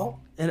the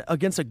ball. And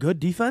against a good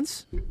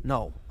defense?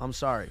 No, I'm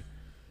sorry.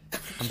 I'm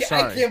I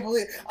sorry. can't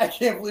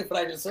believe what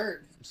I just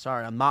heard. I'm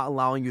sorry. I'm not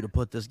allowing you to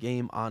put this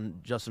game on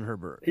Justin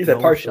Herbert. He said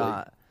partially.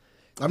 shot.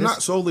 I'm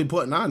not solely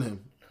putting on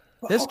him.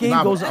 This How game can you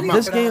I'm goes. not- put I'm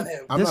This it game. on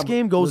him? I'm This not-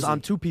 game goes listen.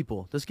 on two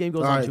people. This game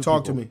goes All on right, two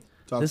talk people. to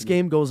me. This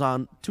game goes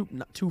on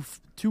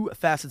two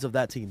facets of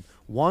that team.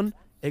 One,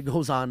 it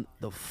goes on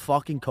the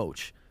fucking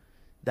coach.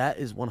 That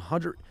is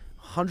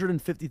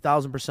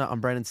 150,000% on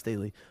Brandon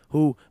Staley,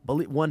 who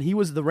when he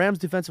was the Rams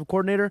defensive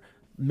coordinator,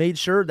 made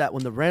sure that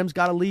when the Rams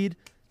got a lead,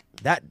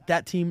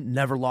 that team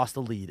never lost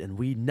the lead, and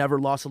we never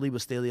lost the lead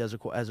with Staley as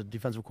a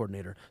defensive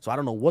coordinator. So I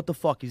don't know what the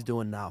fuck he's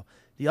doing now.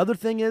 The other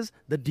thing is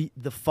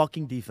the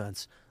fucking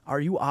defense. Are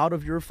you out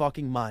of your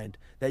fucking mind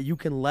that you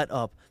can let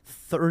up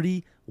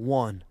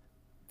 31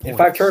 And points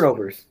 5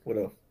 turnovers.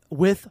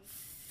 with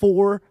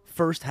 4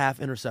 first half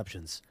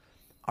interceptions?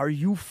 Are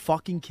you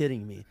fucking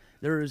kidding me?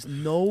 There is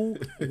no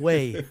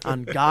way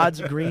on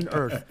God's green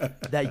earth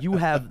that you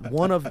have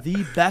one of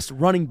the best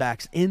running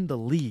backs in the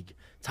league.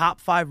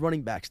 Top 5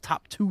 running backs,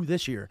 top 2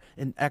 this year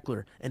in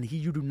Eckler, and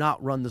you do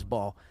not run this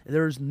ball.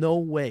 There is no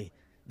way.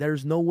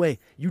 There's no way.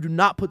 You do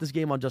not put this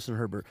game on Justin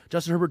Herbert.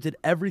 Justin Herbert did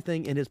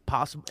everything in his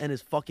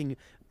fucking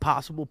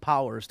possible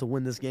powers to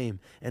win this game,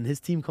 and his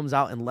team comes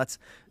out and lets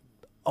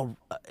a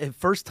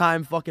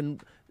first-time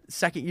fucking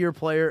second-year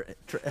player,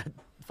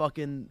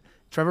 fucking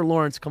Trevor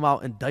Lawrence, come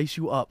out and dice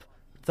you up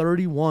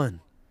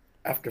 31.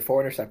 After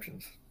 4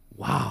 interceptions.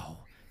 Wow.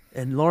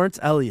 And Lawrence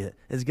Elliott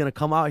is going to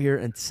come out here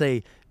and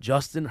say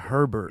Justin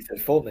Herbert. He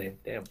said full name.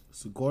 Damn.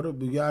 It's the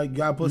quarterback. You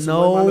gotta put some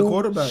blame on the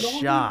quarterback.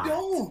 Shot. No,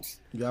 you don't.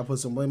 You gotta put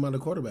some blame on the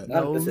quarterback.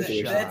 No Not this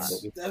situation.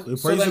 shot. We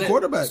praise the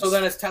quarterbacks. So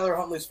then it's Tyler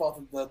Huntley's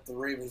fault that the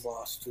Ravens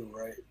lost too,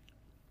 right?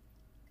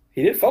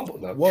 He did fumble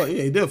though. Well,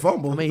 yeah, he did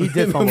fumble. I mean, he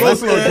did fumble.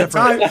 That's a little different.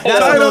 Tied That's a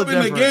up little in the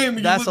different. game,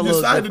 and That's a you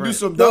little decided to do different.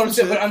 some No, dumb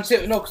shit. I'm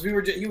saying no, because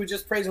he was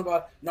just praising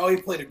about. No, he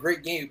played a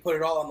great game. He put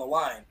it all on the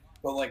line.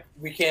 But like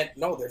we can't.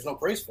 No, there's no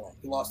praise for him.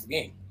 He lost the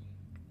game.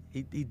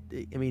 He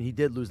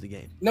did lose the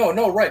game.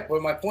 No, right.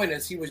 But my point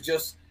is, he was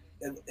just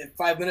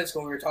 5 minutes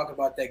ago. We were talking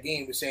about that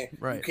game. We're saying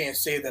Right. you can't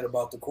say that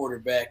about the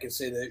quarterback and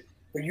say that.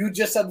 But you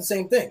just said the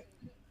same thing.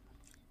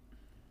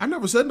 I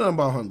never said nothing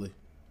about Huntley.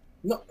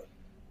 No,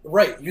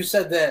 right. You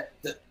said that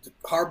the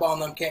Harbaugh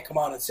and them can't come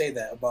out and say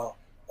that about.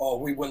 Oh,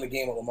 we win the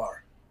game with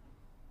Lamar.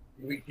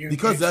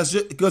 Because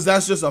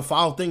that's just a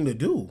foul thing to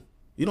do.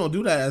 You don't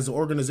do that as an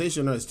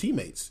organization or as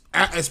teammates,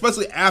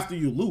 especially after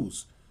you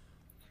lose.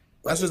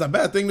 That's just a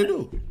bad thing to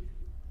do.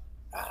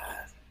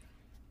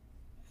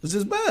 It's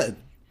just bad.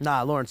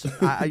 Nah, Lawrence,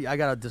 I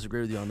gotta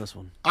disagree with you on this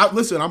one.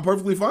 Listen, I'm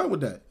perfectly fine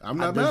with that. I'm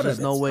not mad at it. There's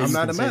no way I'm you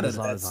not can say mad this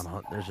at on it. his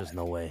Hunt. There's just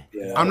no way.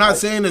 Yeah, I'm not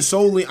saying it's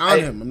solely on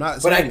him. I'm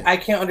not saying But I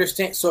can't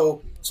understand.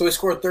 So he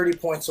scored 30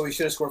 points. So he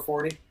should have scored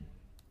 40.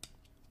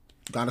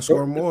 Gotta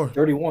score more.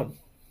 31.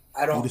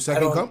 I don't. You the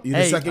second coming. You the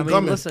Hey, second I mean,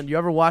 coming. listen. You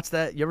ever watch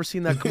that? You ever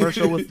seen that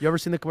commercial with? You ever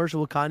seen the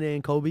commercial with Kanye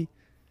and Kobe?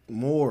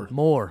 More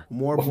More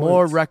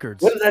points.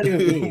 records. What does that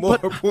even mean? More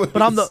points.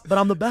 But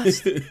I'm the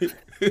best.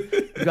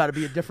 You got to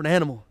be a different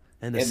animal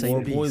and the And same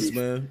more beast. points,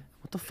 man.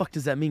 What the fuck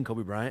does that mean,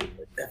 Kobe Bryant?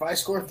 If I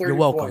score 30 You're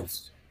welcome.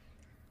 points,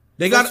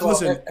 They got first of all,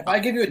 listen. If I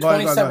give you a Go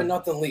ahead, go ahead.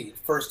 27-0 lead,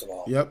 first of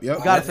all, Yep.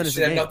 gotta I finish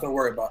should the have game. nothing to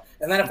worry about.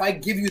 And then if I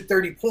give you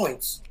 30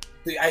 points,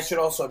 I should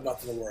also have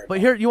nothing to worry But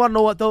about. here, you want to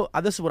know what though?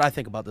 This is what I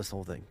think about this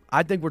whole thing.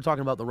 I think we're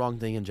talking about the wrong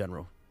thing in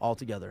general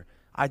altogether.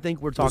 I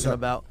think we're talking up?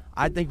 about.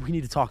 I think we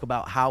need to talk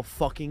about how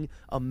fucking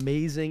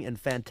amazing and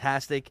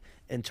fantastic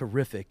and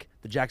terrific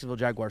the Jacksonville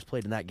Jaguars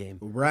played in that game.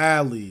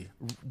 Rally.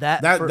 For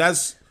that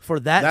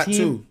that team.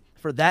 too.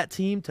 For that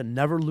team to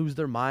never lose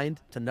their mind,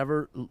 to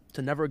never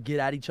get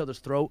at each other's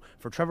throat,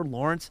 for Trevor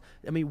Lawrence,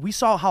 I mean, we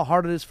saw how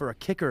hard it is for a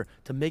kicker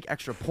to make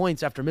extra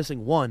points after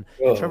missing one.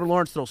 Oh. Trevor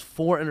Lawrence throws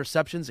 4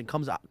 interceptions and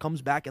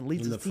comes back and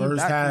leads In his the team first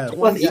back half. from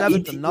Well,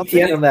 27 to he nothing.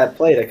 had on that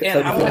play. That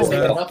And I want to take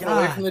Oh, nothing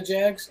away God. from the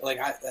Jags.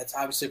 That's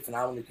obviously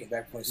phenomenal. You came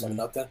back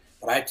 27-0.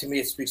 But to me,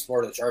 it speaks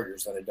more to the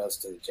Chargers than it does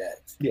to the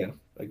Jags. Yeah,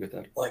 I get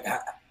that.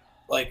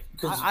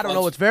 I don't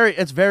know. It's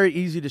very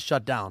easy to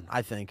shut down.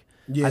 I think.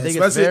 Yeah, I think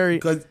it's very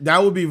because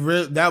that would be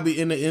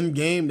in the end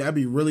game. That'd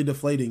be really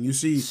deflating. You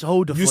see,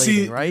 So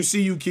deflating, right? You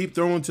see, you keep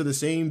throwing to the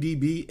same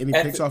DB and he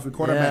At picks the- off your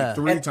quarterback Yeah.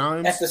 3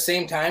 times. At the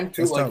same time,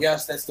 too, That's like, tough.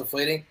 yes, that's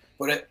deflating.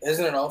 But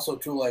isn't it also,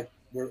 too, like,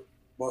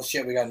 well,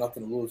 shit, we got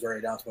nothing to lose. We're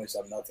already down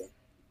 27-0.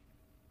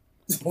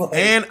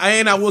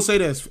 And I will say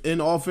this,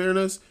 in all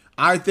fairness,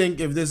 I think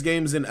if this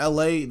game's in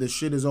LA, the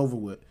shit is over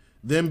with.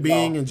 Them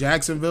being in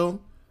Jacksonville,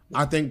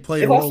 I think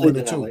played They a lost role in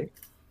in it too. LA.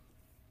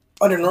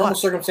 Under normal What?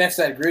 circumstances,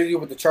 I agree with you,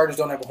 but the Chargers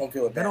don't have a home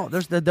field They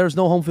advantage. don't. There's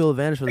no home field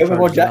advantage for the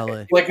Everyone Chargers in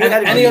Jack- LA. Like They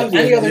had any it-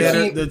 other Yeah,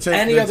 team, the other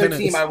tenants-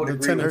 team, I would the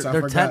agree tenants, with. I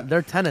forgot.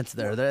 They're tenants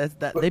there.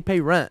 They pay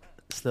rent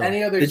still.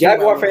 Any other The team, I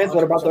Jaguar would fans,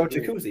 what about their 100%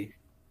 agree.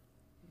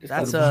 jacuzzi?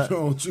 That's Their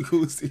own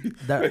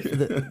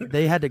jacuzzi.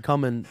 they had to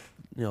come and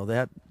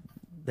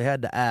they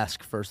had to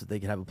ask first if they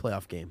could have a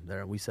playoff game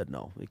there, and we said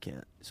no, we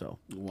can't. So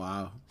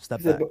Wow. step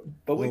He said, back.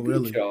 but we Oh, beat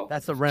really? y'all.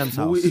 That's the Rams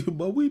But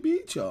house. we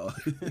beat y'all.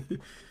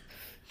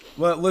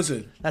 Well,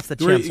 listen. That's the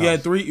three. Champs You had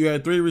house. three. You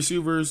had 3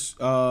 receivers.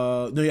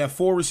 No, you had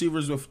 4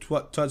 receivers with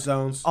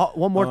touchdowns. Oh,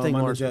 one more thing, on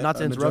the Lawrence, not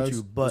to on the interrupt Jets.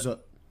 you, What's but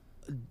up?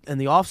 in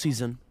the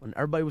offseason, when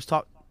everybody was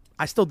talking,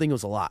 I still think it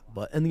was a lot,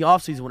 but in the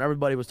offseason, when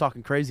everybody was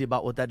talking crazy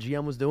about what that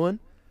GM was doing,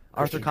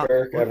 Arthur Christian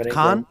Kirk, Evan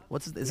Khan, Ingram.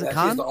 what's it? Is it He's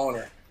Khan? the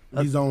owner.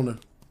 He's the owner.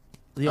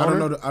 The I owner?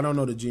 don't know. I don't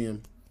know the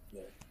GM.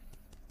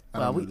 I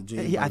Well, don't know the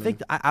GM. I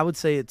think I would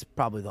say it's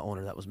probably the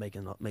owner that was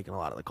making a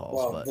lot of the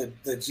calls. Well,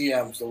 but the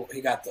GM's,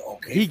 he got the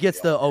okay. he for gets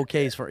the owner.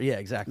 okays for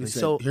exactly. He said,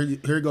 So here you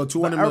go,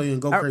 200 but million,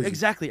 go crazy.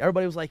 Exactly.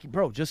 Everybody was like,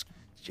 bro, just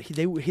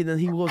then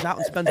he goes out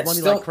and spends It's money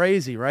still- like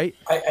crazy, right?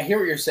 I hear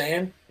what you're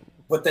saying,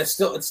 but it's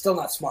still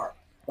not smart.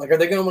 Like, are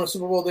they going to win a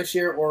Super Bowl this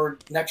year or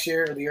next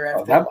year or the year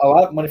after? A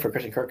lot of money for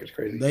Christian Kirk is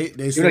crazy. They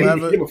You still know, have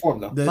he it. did perform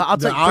though. The, But I'll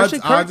the tell odds, you,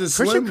 odds is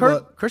slim,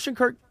 but Christian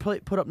Kirk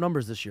put up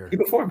numbers this year. He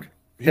performed.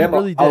 He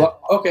really did.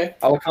 Okay.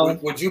 Alacon.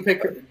 Would you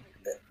pick?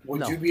 Would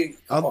No. you be?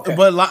 Okay.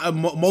 but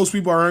most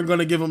people aren't going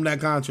to give him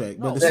that contract.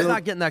 But No, it's he's still,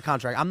 not getting that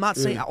contract. I'm not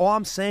saying. All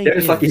I'm saying They're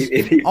is. just lucky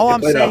if he all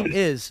I'm played saying out.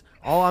 is.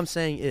 All I'm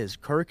saying is.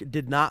 Kirk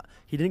did not.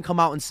 He didn't come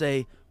out and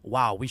say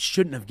wow, we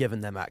shouldn't have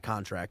given them that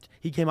contract.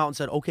 He came out and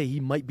said, okay, he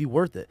might be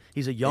worth it.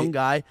 He's a young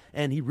guy,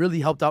 and he really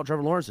helped out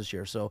Trevor Lawrence this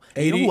year. So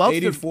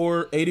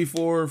 84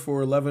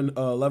 for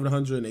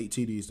 1,108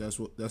 TDs.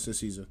 That's the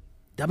season.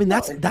 I mean,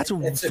 that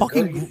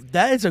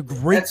is a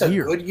great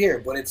year. Good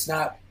year, but it's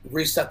not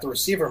reset the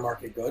receiver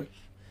market good.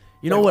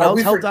 You know what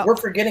else helped out? We're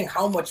forgetting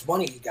how much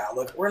money he got.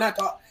 Look, we're not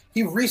talking.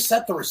 He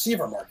reset the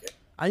receiver market.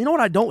 You know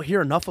what I don't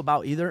hear enough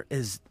about either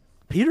is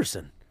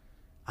Peterson.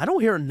 I don't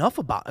hear enough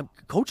about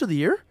Coach of the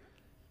Year.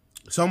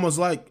 It's almost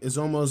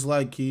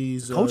like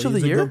he's Coach of the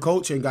Year, good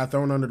coach, and got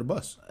thrown under the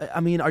bus. I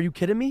mean, are you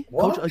kidding me?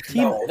 What? Coach, a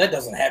team? No, that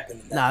doesn't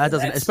happen. That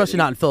doesn't, especially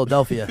not in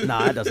Philadelphia.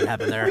 That doesn't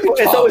happen there.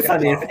 It's always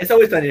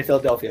funny in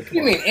Philadelphia.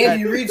 You mean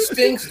Andy Reid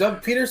stinks?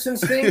 Doug Peterson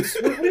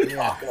stinks? What are you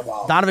talking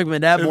about? Donovan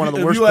McNabb, one of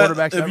the worst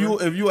quarterbacks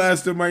ever. If you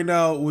asked him right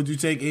now, would you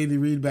take Andy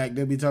Reid back?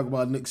 They'd be talking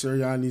about Nick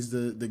Sirianni's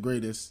the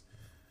greatest.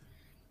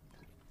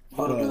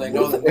 How do they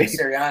know that Nick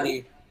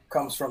Sirianni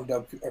comes from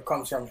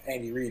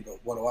Andy Reid? But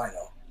what do I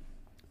know?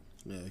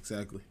 Yeah,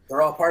 exactly.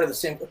 They're all part of the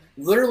same.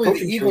 Literally,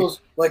 the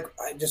Eagles. Like,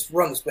 I just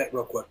run this back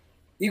real quick.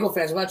 Eagle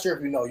fans, I'm not sure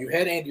if you know. You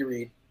had Andy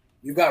Reid,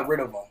 you got rid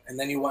of him, and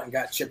then you went and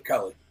got Chip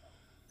Kelly.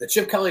 The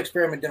Chip Kelly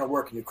experiment didn't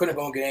work, and you couldn't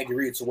go and get Andy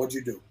Reid. So what'd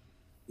you do?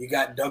 You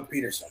got Doug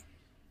Peterson.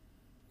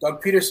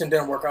 Doug Peterson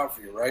didn't work out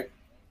for you, right?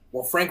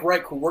 Well, Frank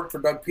Reich, who worked for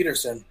Doug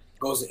Peterson,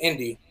 goes to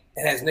Indy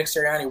and has Nick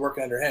Sirianni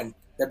working under him.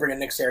 They bring in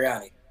Nick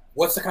Sirianni.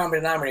 What's the common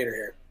denominator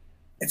here?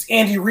 It's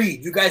Andy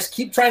Reid. You guys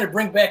keep trying to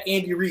bring back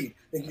Andy Reid,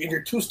 and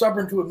you're too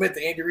stubborn to admit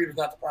that Andy Reid was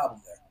not the problem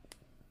there.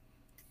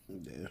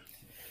 Yeah, there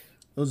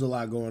was a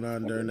lot going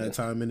on during that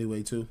time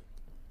anyway, too.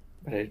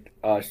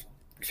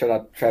 Shout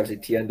out Travis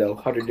Etienne, though,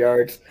 100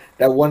 yards.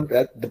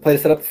 The play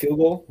to set up the field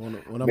goal.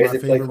 One of my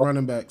favorite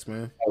running backs,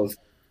 man.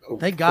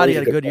 Thank God he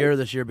had a good year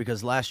this year,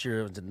 because last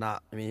year it did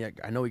not. I mean,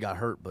 I know he got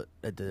hurt, but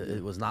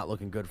it was not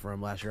looking good for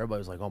him last year. Everybody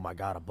was like, "Oh my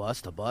God, a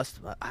bust."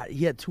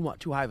 He had too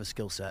high of a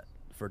skill set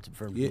for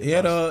him. He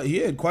had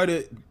quite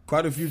a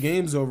few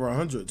games over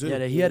 100 too.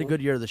 Yeah, he had a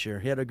good year this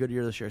year.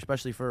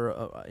 Especially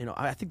for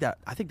I think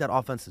that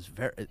offense is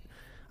very.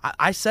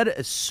 I said it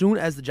as soon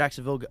as the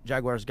Jacksonville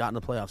Jaguars got in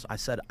the playoffs. I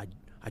said I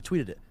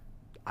tweeted it.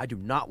 I do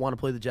not want to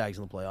play the Jags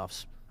in the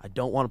playoffs. I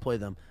don't want to play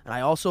them. And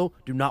I also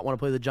do not want to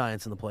play the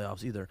Giants in the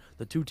playoffs either.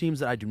 The two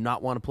teams that I do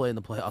not want to play in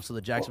the playoffs are the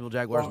Jacksonville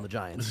Jaguars and the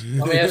Giants.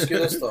 Let me ask you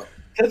this, though.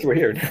 That's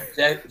weird.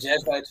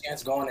 Jags by a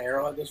chance going to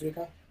Arrowhead this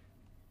weekend?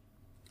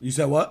 You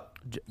said what?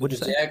 What'd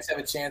you say? Jags have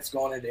a chance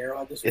going into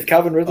Arrowhead this weekend? Is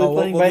Calvin Ridley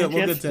playing by we'll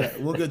chance? get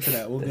to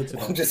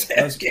that. I'm just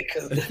asking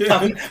because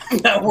I'm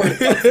not worried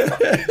about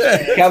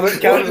that.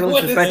 Calvin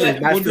Ridley's suspension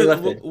is match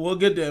lifted. We'll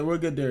get there.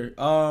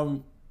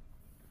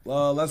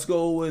 Let's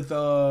go with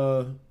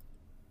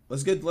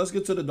let's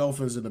get to the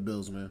Dolphins and the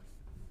Bills, man.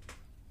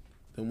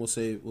 Then we'll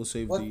save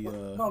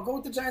No, go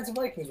with the Giants and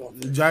Vikings one.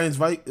 Giants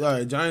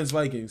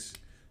Vikings.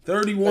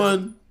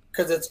 31.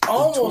 Because it's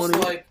almost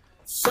like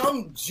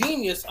some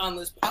genius on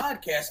this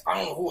podcast, I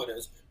don't know who it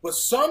is, but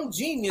some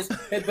genius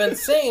had been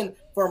saying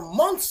for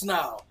months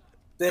now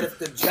that if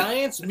the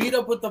Giants meet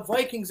up with the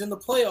Vikings in the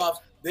playoffs,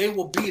 they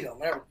will beat them.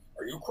 Are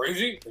you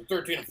crazy?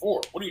 They're 13-4.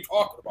 What are you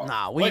talking about?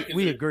 Nah,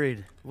 we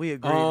agreed. We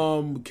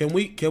agreed.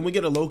 Can we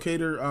get a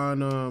locator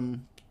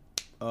on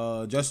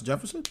Justin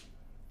Jefferson?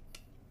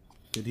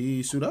 Did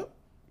he suit up?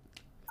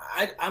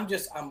 He's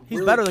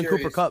really better than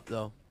curious. Cooper Kupp,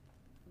 though.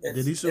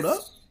 Did he suit up?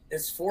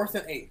 It's 4th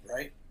and 8,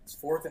 right? It's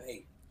 4th and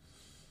 8.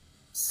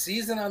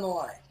 Season on the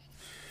line.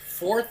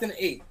 4th and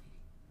 8.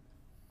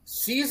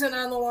 Season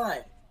on the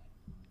line.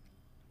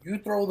 You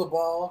throw the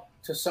ball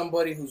to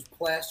somebody who's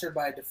plastered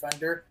by a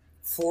defender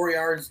 4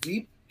 yards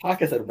deep.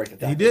 Hawkins had to break the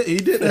tackle. He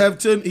did have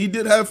 10. He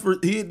did have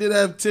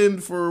 10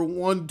 for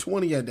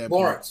 120 at that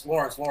point.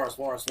 Lawrence.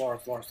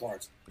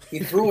 He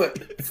threw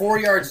it 4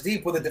 yards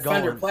deep with a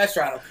defender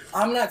plastered on him.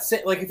 I'm not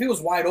saying if he was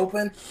wide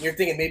open, and you're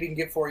thinking maybe he can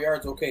get 4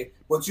 yards, okay.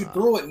 But you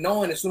threw it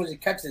knowing as soon as he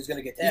catches it, he's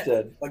gonna get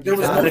tackled. There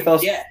was no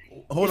yet.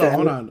 Hold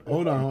on.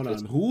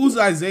 Who's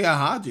Isaiah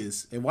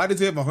Hodgins, and why does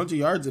he have 100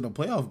 yards in a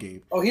playoff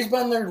game? Oh, he's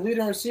been their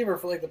leading receiver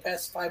for the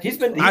past 5 years.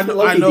 I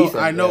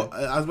know.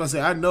 I was about to say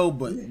I know,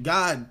 but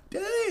god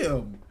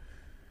damn.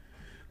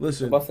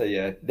 Listen, I'll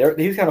say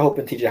he's kind of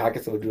hoping T.J.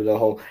 Hawkinson would do the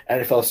whole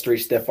NFL street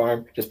stiff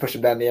arm, just push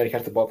him down the air and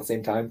catch the ball at the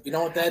same time. You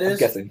know what that is? I'm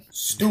guessing.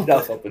 Stupid. That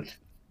was hoping.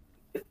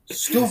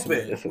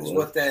 Stupid is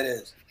what that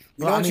is.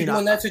 You know what you do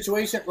in that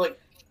situation?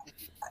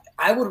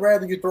 I would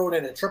rather you throw it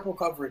in a triple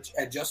coverage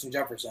at Justin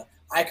Jefferson.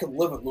 I could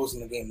live with losing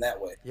the game that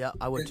way. Yeah,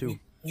 I would too.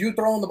 You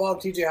throwing the ball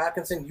to T.J.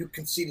 Hawkinson, you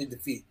conceded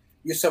defeat.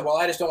 You said, well,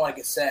 I just don't want to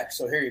get sacked,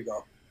 so here you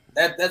go.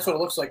 That's what it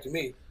looks like to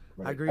me.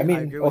 Right. I agree. I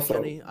agree with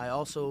Kenny.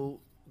 I'm sorry.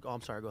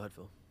 Go ahead,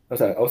 Phil.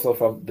 Also,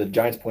 from the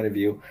Giants' point of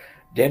view,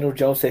 Daniel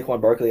Jones,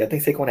 Saquon Barkley. I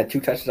think Saquon had 2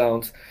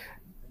 touchdowns.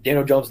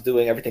 Daniel Jones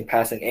doing everything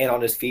passing and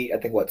on his feet. I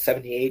think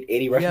 78,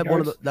 80 rushing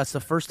yards. That's the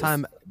first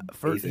time.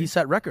 He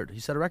set record. He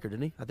set a record,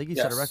 didn't he? I think he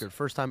set a record.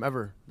 First time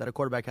ever that a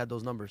quarterback had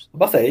those numbers. I'm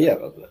about to say,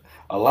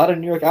 a lot of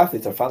New York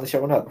athletes are finally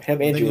showing up.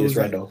 Him and Julius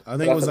Randle. I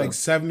think it was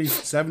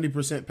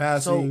 70%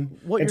 passing. So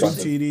what you're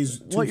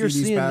TDs,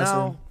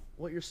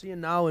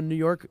 seeing now in New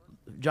York,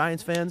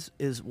 Giants fans,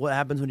 is what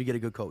happens when you get a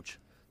good coach.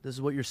 This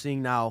is what you're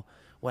seeing now.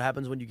 What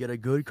happens when you get a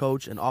good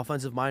coach, an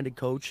offensive-minded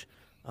coach,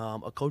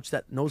 a coach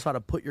that knows how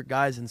to put your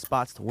guys in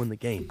spots to win the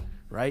game,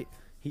 right?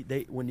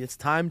 When it's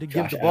time to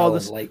give the ball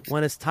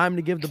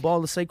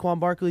to Saquon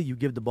Barkley, you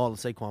give the ball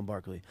to Saquon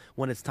Barkley.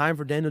 When it's time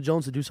for Daniel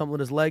Jones to do something with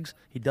his legs,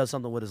 he does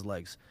something with his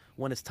legs.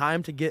 When it's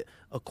time to get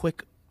a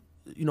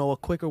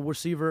quicker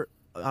receiver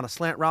on a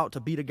slant route to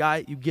beat a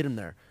guy, you get him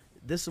there.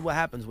 This is what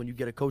happens when you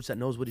get a coach that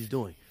knows what he's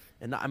doing.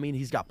 And I mean,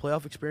 he's got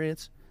playoff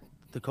experience.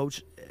 The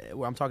coach,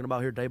 where I'm talking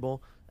about here, Daboll,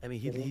 I mean,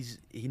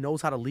 he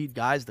knows how to lead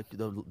guys.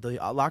 The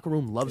locker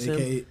room loves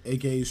him.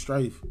 AKA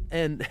Strife.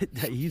 And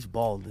he's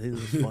bald.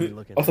 He's funny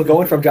looking. Also,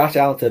 going from Josh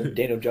Allen to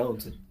Daniel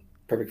Jones,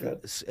 perfect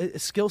fit.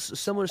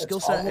 Similar skill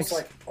set. Almost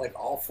like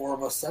all four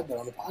of us said that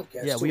on the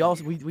podcast. Yeah,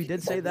 we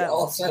did say that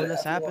when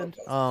this happened.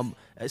 A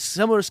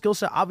similar skill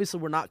set.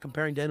 Obviously, we're not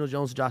comparing Daniel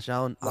Jones to Josh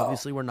Allen. No.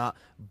 Obviously, we're not.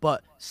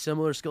 But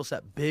similar skill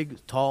set.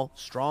 Big, tall,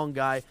 strong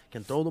guy.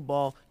 Can throw the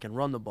ball. Can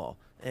run the ball.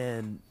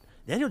 And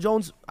Daniel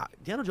Jones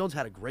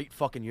had a great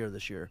fucking year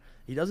this year.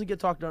 He doesn't get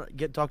talked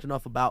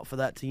enough about for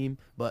that team,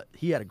 but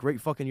he had a great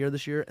fucking year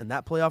this year, and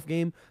that playoff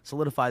game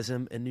solidifies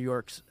him in New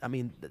York's. I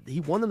mean, he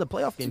won in the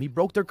playoff game. He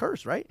broke their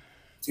curse, right?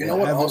 Do you know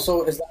what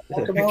also is that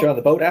talk picture on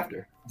the boat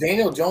after?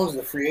 Daniel Jones is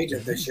a free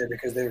agent this year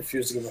because they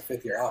refused to give him a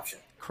fifth-year option.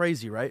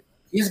 Crazy, right?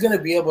 He's going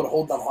to be able to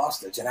hold them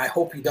hostage, and I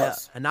hope he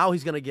does. Yeah, and now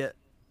he's going to get.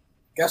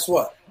 Guess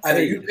what?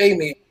 Either you pay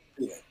me.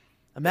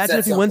 Imagine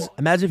if he wins.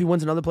 Imagine if he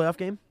wins another playoff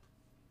game.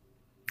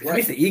 He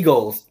beats the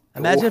Eagles.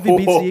 Imagine if he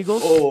beats the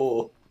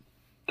Eagles.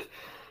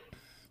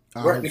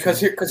 Because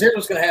here's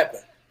what's going to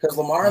happen. Because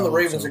Lamar and the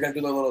Ravens are going to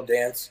do their little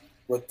dance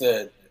with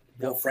the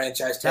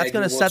franchise tag. That's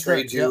going to set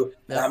you.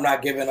 And I'm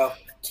not giving up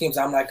teams.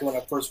 I'm not giving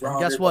up first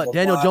round. Guess what?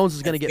 Daniel Jones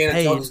is going to get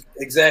paid.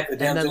 Exactly.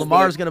 And then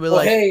Lamar is going to be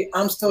like, "Hey,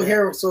 I'm still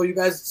here. So you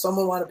guys,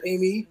 someone want to pay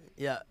me?"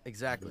 Yeah,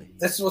 exactly.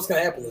 This is what's going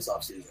to happen this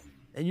offseason.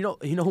 And you know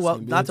who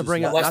else? Not to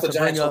bring up, not to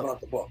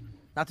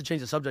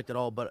change the subject at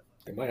all, but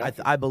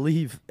I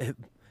believe.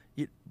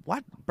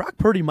 Brock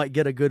Purdy might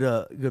get a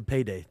good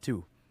payday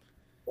too.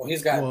 Well,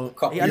 he's got a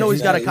couple. I know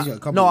he's got a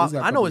couple. No,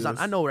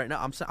 I know right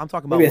now. I'm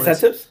talking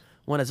about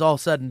when it's all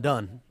said and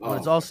done. When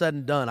it's all said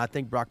and done, I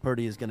think Brock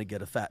Purdy is going to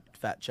get a fat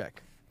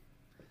check.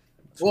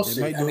 We'll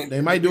see.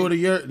 They might do it a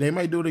year. They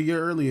might do it a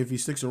year early if he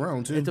sticks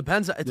around too. It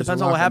depends. It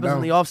depends on what happens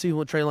in the offseason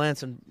with Trey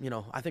Lance, and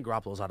I think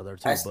Garoppolo's out of there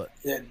too.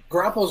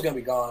 Garoppolo's going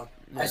to be gone.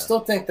 Yeah. I still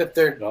think that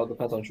it all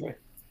depends on Trey.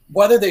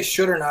 Whether they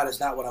should or not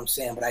is not what I'm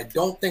saying, but I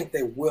don't think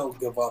they will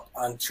give up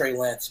on Trey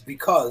Lance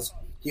because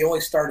he only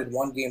started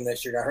one game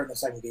this year, got hurt in the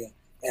second game,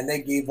 and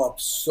they gave up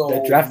so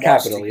much draft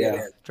capital,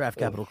 Draft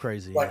capital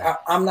crazy. Like, yeah.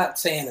 I'm not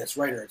saying it's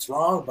right or it's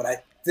wrong, but I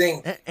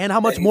think and how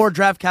much more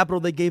draft capital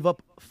they gave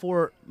up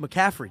for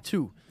McCaffrey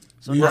too.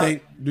 So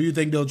do you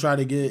think they'll try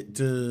to get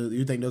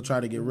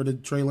rid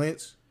of Trey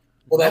Lance?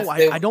 Well, no,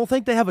 I don't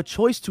think they have a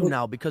choice to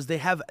now because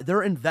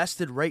they're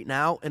invested right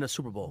now in a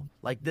Super Bowl.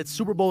 Like, that's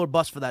Super Bowl or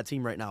bust for that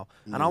team right now.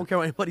 And I don't care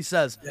what anybody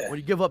says. Yeah. When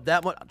you give up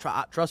that much,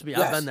 trust me,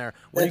 I've been there.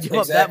 When you give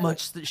up that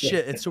much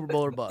shit, it's Super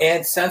Bowl or bust.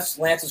 And since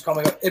Lance is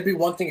coming up, it'd be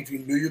one thing if you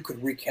knew you could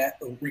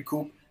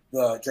recoup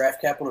the draft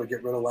capital to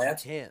get rid of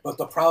Lance. But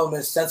the problem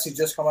is, since he's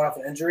just coming off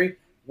an injury,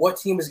 what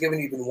team is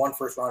giving even one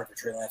first rounder for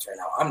Trey Lance right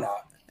now? I'm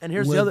not. And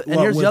here's the other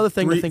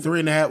thing to think.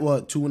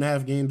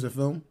 2.5 games of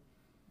film.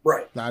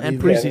 Right. And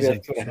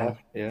preseason.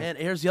 And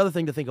here's the other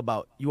thing to think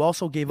about. You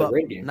also gave up.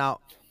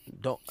 Now,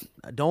 don't.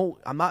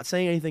 I'm not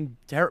saying anything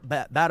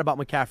bad about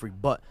McCaffrey,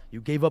 but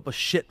you gave up a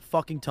shit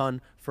fucking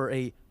ton for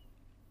a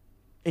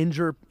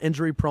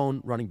injury-prone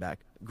running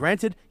back.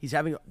 Granted, he's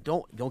having.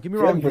 Don't get me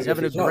wrong. He's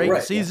having a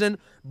great season,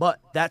 but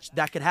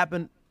that could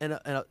happen in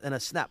a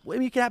snap. I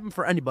mean, it could happen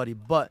for anybody,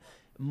 but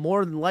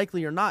more than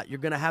likely or not, you're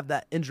going to have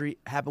that injury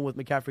happen with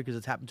McCaffrey because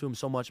it's happened to him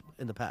so much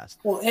in the past.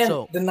 Well,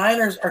 and the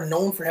Niners are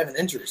known for having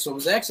injuries, so it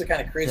was actually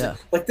kind of crazy. Yeah.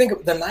 Like, think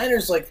of the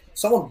Niners, like,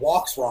 someone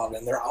walks wrong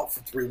and they're out for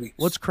 3 weeks.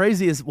 What's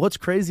crazy is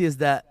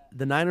that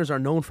the Niners are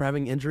known for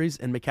having injuries,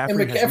 and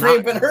McCaffrey has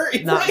ain't been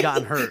hurt, not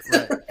gotten hurt.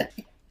 Right.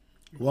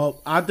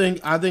 Well, I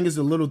think it's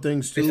the little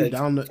things too.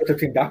 Down the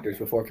 13 doctors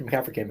before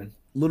McCaffrey came in.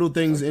 Little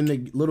things in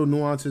the little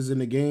nuances in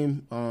the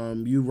game.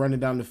 You running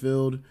down the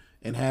field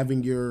and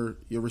having your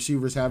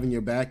receivers having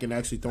your back and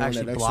actually throwing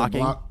that extra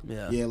block.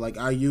 Yeah, like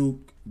Ayuk,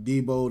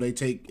 Debo, they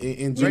take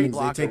in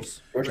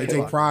Jennings, they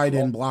take pride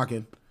in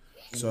blocking.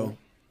 So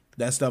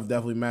that stuff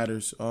definitely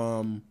matters.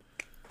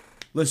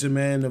 Listen,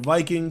 man, the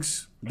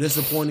Vikings,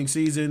 disappointing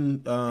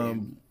season.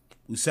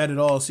 We said it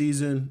all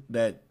season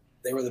that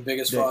they were the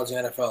biggest frauds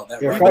in the NFL.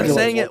 We've been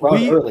saying it.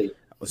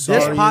 This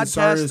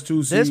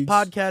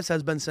podcast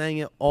has been saying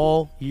it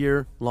all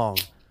year long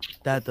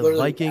that the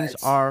Vikings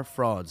are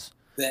frauds.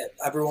 That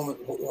everyone,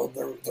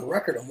 the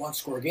record of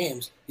one-score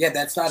games,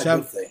 that's not a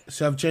good thing.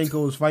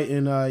 Shevchenko is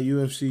fighting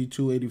UFC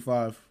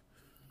 285.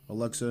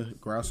 Alexa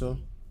Grasso.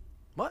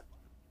 What?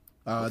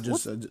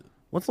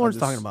 What's Lawrence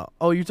talking about?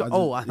 Oh,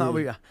 I thought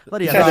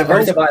he had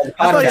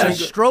a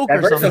stroke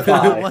or something.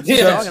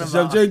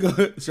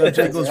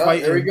 Shevchenko's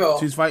fighting. There we go.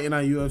 She's fighting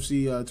on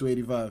UFC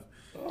 285.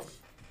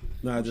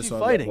 No, I just saw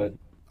fighting. that.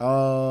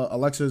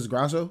 Alexis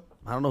Grasso.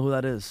 I don't know who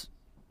that is.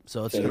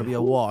 So it's gonna be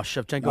a wash.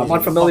 Shevchenko. I'm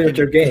unfamiliar with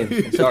your game.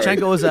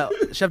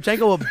 Shevchenko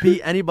will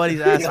beat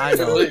anybody's ass I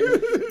know.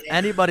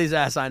 Anybody's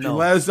ass I know.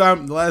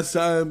 The last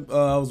time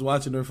I was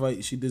watching her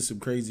fight, she did some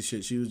crazy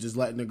shit. She was just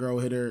letting the girl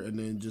hit her and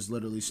then just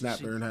literally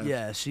snapped her in half.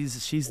 Yeah,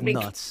 she's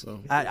nuts.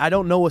 So. I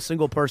don't know a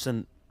single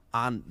person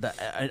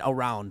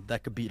around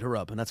that could beat her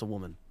up, and that's a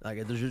woman.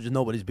 Like there's just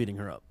nobody's beating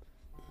her up.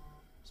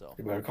 So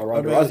you better call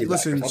Ronda Rousey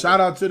listen, shout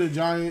out to the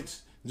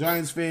Giants.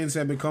 Giants fans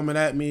have been coming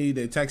at me.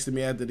 They texted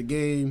me after the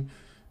game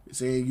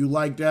saying you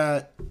like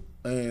that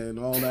and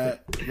all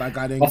that. Like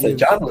I didn't.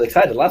 John was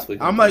excited last week.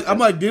 I'm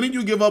like, didn't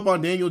you give up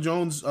on Daniel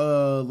Jones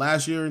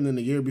last year and then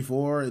the year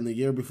before and the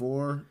year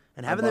before?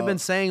 And haven't they been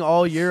saying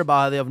all year about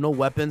how they have no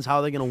weapons? How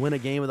are they going to win a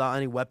game without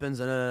any weapons?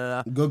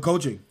 Good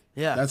coaching.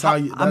 Yeah, that's how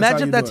you.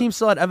 Imagine if that team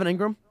still had Evan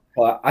Ingram.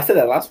 Well, I said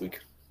that last week.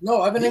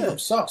 No, Evan Ingram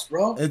sucks,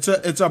 bro. It's a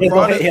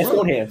product. His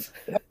own hands.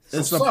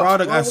 It's a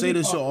product. I say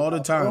this shit all the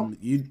time.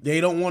 They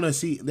don't want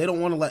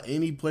to let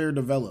any player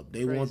develop.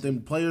 They want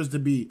them players to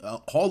be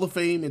Hall of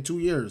Fame in 2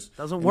 years.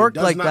 Doesn't work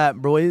like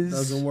that, boys.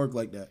 Doesn't work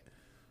like that.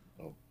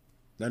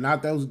 They're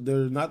not those.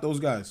 They're not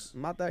those guys.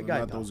 I'm not that guy.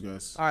 Not those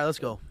guys. All right, let's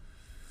go.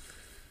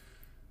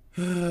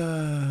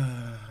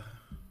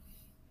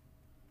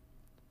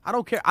 I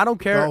don't care.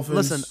 Dolphins.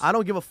 Listen, I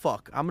don't give a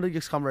fuck. I'm gonna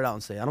just come right out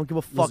and say I don't give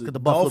a fuck that the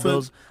Buffalo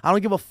Bills. I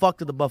don't give a fuck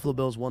that the Buffalo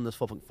Bills won this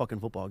fucking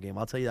football game.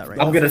 I'll tell you that right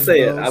now. I'm gonna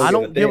say it. I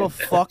don't give a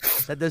fuck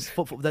that this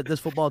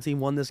football team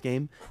won this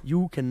game.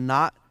 You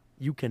cannot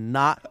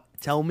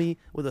tell me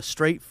with a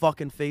straight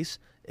fucking face.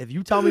 If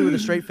you tell me with a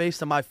straight face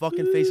to my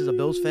fucking face as a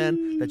Bills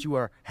fan that you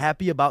are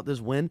happy about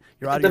this win,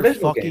 you're out of your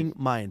fucking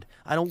mind.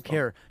 I don't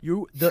care.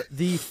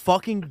 The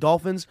fucking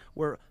Dolphins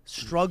were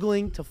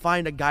struggling to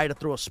find a guy to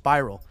throw a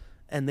spiral.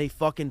 And they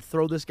fucking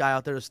throw this guy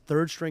out there as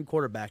third-string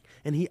quarterback,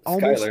 and he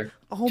almost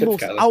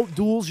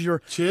outduels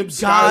your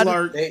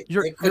God. They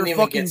couldn't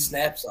even get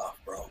snaps off,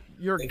 bro.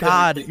 Your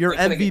God, your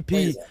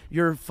MVP,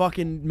 your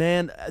fucking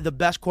man, the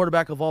best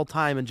quarterback of all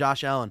time, and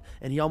Josh Allen,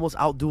 and he almost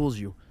outduels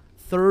you.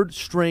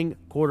 Third-string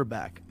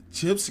quarterback.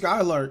 Chip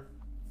Skylark,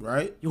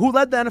 right? Who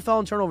led the NFL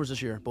in turnovers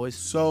this year, boys?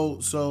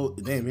 So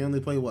damn, he only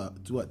played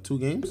what 2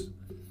 games?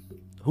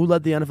 Who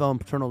led the NFL in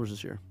turnovers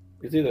this year?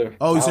 It's either.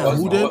 Oh, you said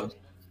who did?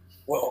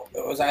 Well,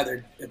 it was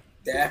either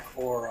Dak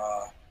or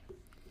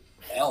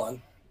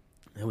Allen.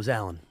 It was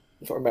Allen.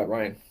 I'm talking about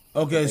Ryan.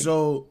 Okay,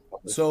 so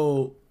this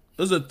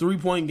is a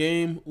 3-point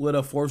game with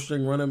a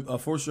fourth-string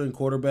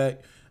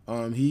quarterback.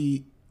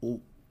 He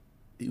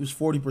was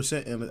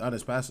 40% on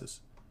his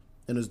passes,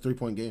 and it was a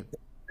 3-point game.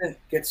 Didn't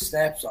get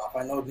snaps off.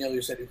 I know, Neil,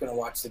 you said you couldn't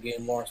watch the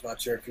game. Lawrence, not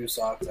sure if you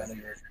saw it because I know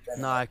you were.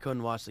 No, I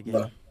couldn't watch the game.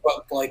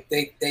 But like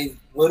they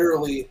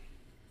literally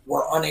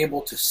were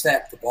unable to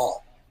snap the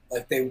ball.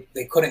 Like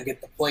they couldn't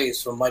get the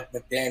plays from Mike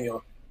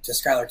McDaniel to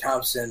Skylar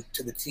Thompson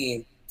to the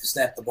team to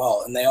snap the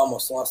ball, and they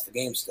almost lost the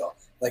game still.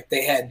 Like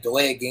they had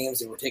delayed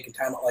games, they were taking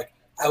time out. Like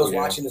I was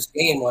watching this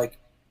game, like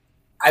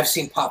I've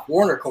seen Pop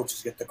Warner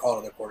coaches get the call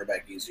to their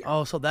quarterback easier.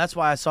 Oh, so that's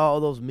why I saw all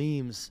those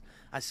memes.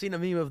 I seen a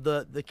meme of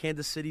the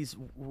Kansas City's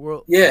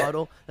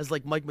huddle as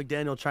like Mike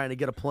McDaniel trying to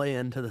get a play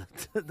into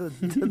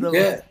the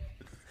yeah.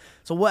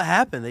 So what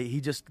happened?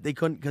 They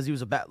couldn't because he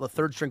was a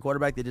third-string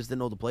quarterback. They just didn't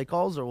know the play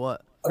calls or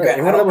what? Okay, I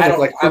don't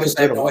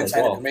obviously have no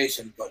inside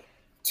information, but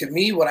to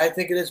me, what I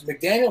think it is,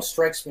 McDaniel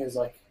strikes me as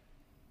like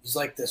he's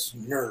like this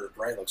nerd,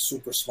 right? Like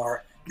super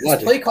smart.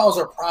 His play calls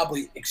are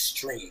probably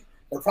extreme.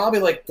 They're probably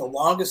like the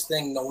longest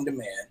thing known to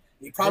man.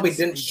 He probably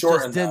didn't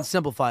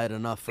simplify it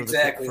enough for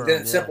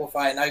didn't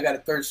simplify it. Now you got a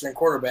third-string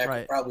quarterback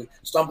who's probably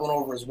stumbling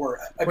over his word.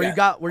 Again, where you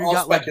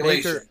got like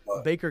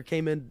Baker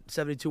came in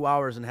 72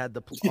 hours and had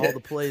all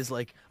the plays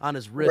like on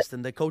his wrist,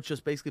 and the coach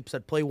just basically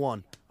said, "Play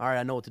one. All right,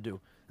 I know what to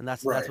do." And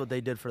that's what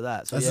they did for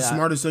that. So that's the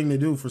smartest thing to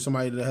do for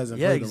somebody that hasn't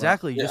played. Yeah,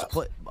 exactly. Just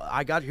play.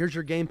 Here's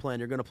your game plan.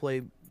 You're gonna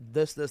play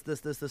this.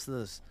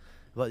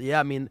 But yeah,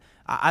 I mean,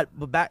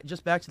 back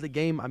to the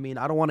game. I mean,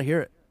 I don't want to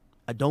hear it.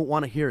 I don't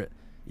want to hear it.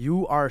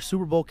 You are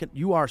Super Bowl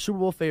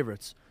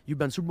favorites. You've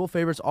been Super Bowl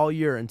favorites all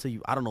year until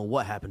I don't know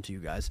what happened to you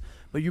guys,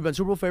 but you've been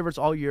Super Bowl favorites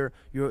all year.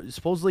 You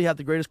supposedly have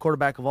the greatest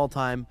quarterback of all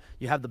time.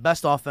 You have the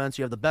best offense.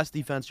 You have the best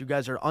defense. You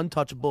guys are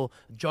untouchable,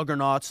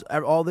 juggernauts,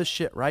 all this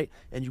shit, right?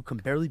 And you can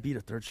barely beat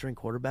a third-string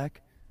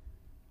quarterback.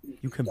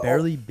 You can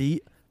barely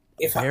beat.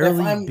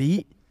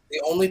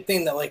 The only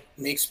thing that like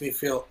makes me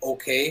feel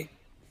okay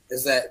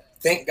is that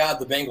thank God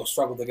the Bengals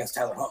struggled against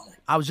Tyler Huntley.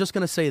 I was just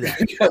gonna say that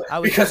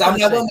because I'm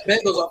not on the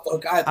Bengals off the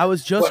hook either. I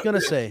was just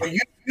gonna say you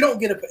don't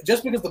get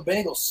just because the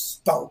Bengals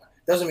stunk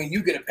doesn't mean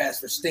you get a pass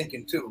for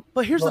stinking too.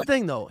 But here's the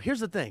thing, though.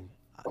 Here's the thing.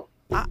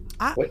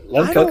 I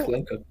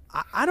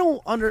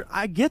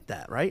get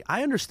that, right?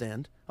 I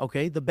understand.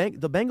 Okay, the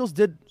Bengals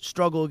did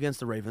struggle against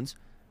the Ravens,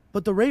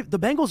 but the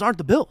Bengals aren't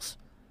the Bills.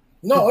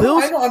 No,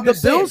 the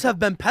Bills have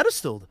been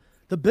pedestaled.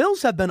 The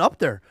Bills have been up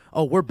there.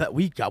 Oh, we're better.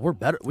 We're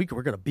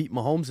gonna beat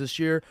Mahomes this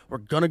year. We're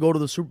gonna go to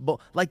the Super Bowl.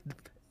 Like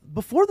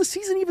before the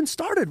season even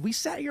started. We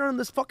sat here on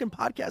this fucking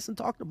podcast and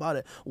talked about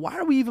it. Why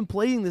are we even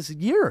playing this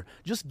year?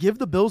 Just give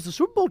the Bills the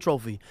Super Bowl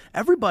trophy.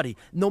 Everybody,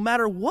 no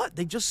matter what,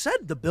 they just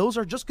said the Bills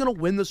are just going to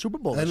win the Super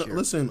Bowl this year.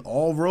 Listen,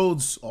 all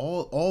roads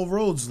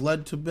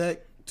led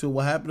back to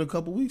what happened a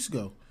couple weeks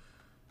ago.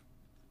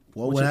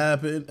 What would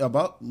happen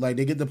about they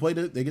get to play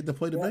the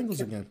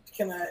Bengals again?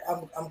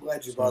 I'm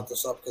glad you brought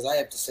this up because I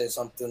have to say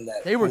something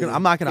that they were gonna.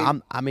 I'm not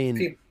gonna.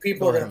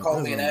 People are gonna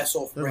call me an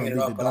asshole for bringing it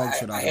up, but I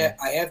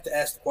have to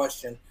ask the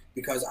question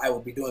because I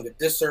will be doing a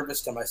disservice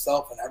to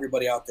myself and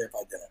everybody out there if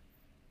I didn't.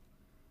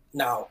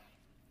 Now,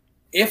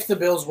 if the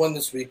Bills win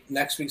this week,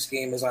 next week's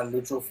game is on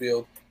neutral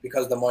field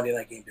because the Monday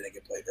night game didn't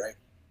get played, right?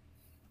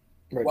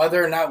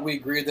 Whether or not we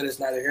agree that it's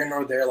neither here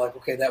nor there, like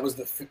okay, that was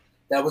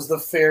the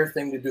fair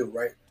thing to do,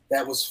 right?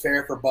 That was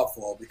fair for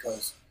Buffalo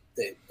because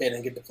they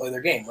didn't get to play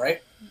their game,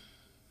 right?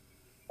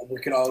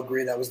 We could all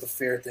agree that was the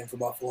fair thing for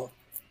Buffalo.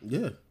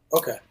 Yeah.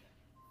 Okay.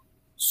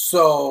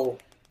 So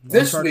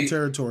this week,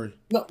 territory.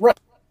 No, right.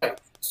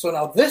 So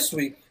now this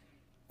week,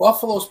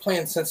 Buffalo's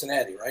playing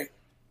Cincinnati, right?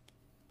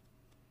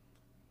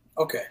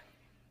 Okay.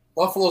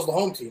 Buffalo's the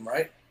home team,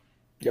 right?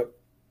 Yep.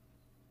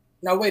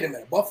 Now wait a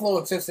minute. Buffalo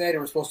and Cincinnati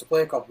were supposed to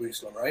play a couple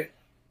weeks ago, right?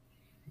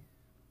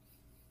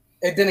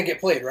 It didn't get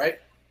played, right?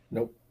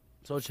 Nope.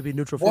 So it should be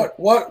neutral field.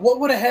 What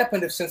would have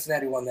happened if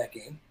Cincinnati won that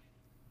game?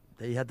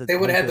 They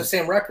would have had the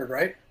same record,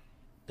 right?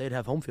 They'd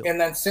have home field. And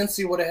then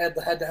Cincy would have had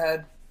the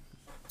head-to-head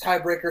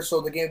tiebreaker,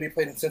 so the game would be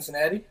played in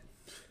Cincinnati.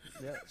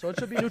 Yeah. So it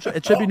should be neutral.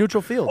 It should be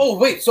neutral field. Oh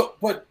wait,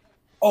 but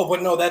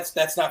no,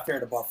 that's not fair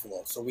to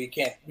Buffalo. So we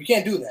can't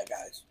do that,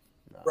 guys.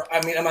 No.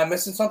 I mean, am I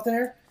missing something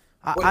here?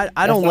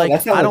 I don't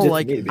like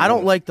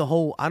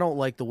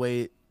the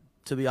way.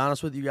 To be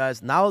honest with you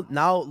guys, now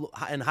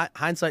in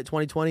hindsight,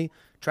 2020,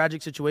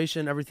 tragic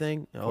situation,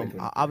 everything. You know,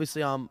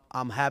 obviously,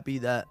 I'm happy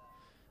that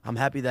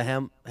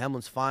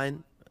Hamlin's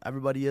fine.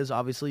 Everybody is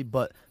obviously,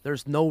 but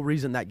there's no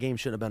reason that game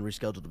shouldn't have been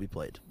rescheduled to be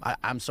played.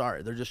 I'm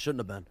sorry, there just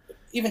shouldn't have been.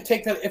 Even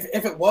take that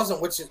if it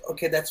wasn't, which is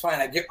okay, that's fine.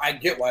 I get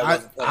why it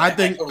wasn't played. I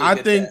get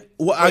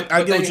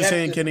what you're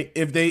saying, Kenny.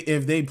 If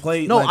they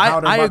play, no,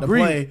 I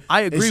agree.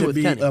 I agree with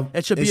Kenny.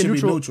 It should be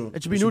neutral.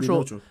 It should be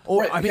neutral.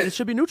 Or right, it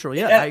should be neutral.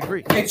 Yeah, I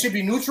agree. It should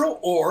be neutral,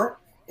 or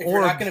if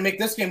you're not going to make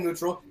this game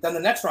neutral, then the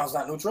next round's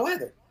not neutral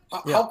either.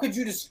 How could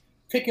you just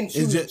pick and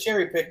choose and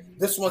cherry pick?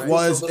 This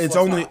one's it's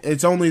only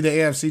the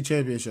AFC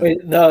Championship.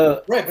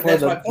 Right, but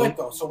that's my point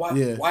though. So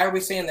why are we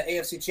saying the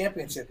AFC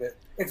Championship?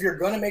 If you're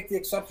going to make the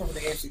exception for the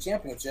AFC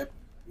Championship,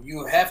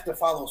 you have to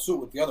follow suit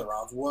with the other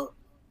rounds. The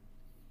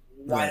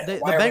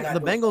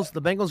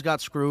Bengals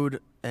got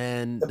screwed,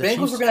 and the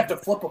Bengals were going to have to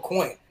flip a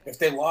coin if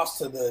they lost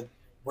to the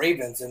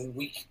Ravens in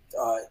week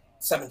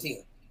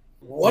 17.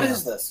 What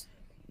is this?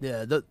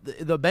 Yeah, the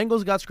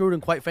Bengals got screwed,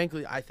 and quite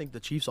frankly, I think the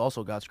Chiefs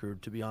also got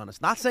screwed, to be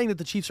honest. Not saying that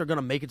the Chiefs are going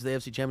to make it to the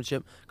AFC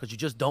Championship because you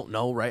just don't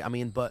know, right? I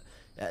mean, but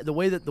the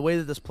way that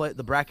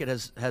the bracket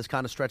has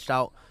kind of stretched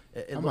out,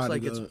 it looks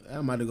like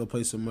I might go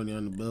play some money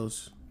on the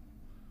Bills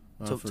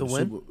to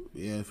win.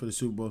 For the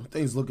Super Bowl.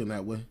 Things looking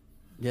that way.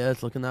 Yeah,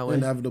 it's looking that way.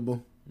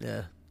 Inevitable.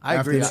 Yeah, I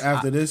agree.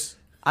 After this.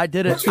 I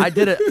did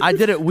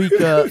it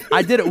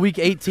week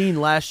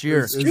 18 last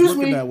year. It's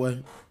looking that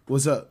way.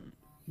 What's up?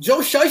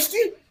 Joe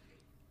Shiesty?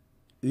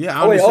 Yeah,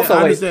 I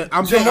understand.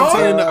 I'm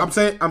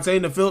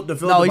saying the field. No,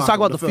 debacle. He's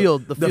talking about the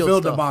field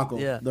debacle.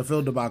 Yeah. The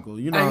field debacle.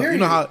 You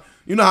know how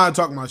I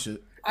talk my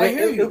shit.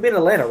 It'll be in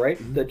Atlanta, right?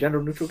 The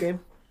gender neutral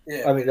game.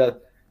 Yeah. I mean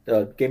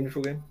the game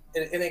neutral game.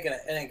 It ain't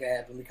gonna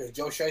happen because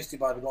Joe Shiesty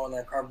about to go in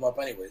there and carve him up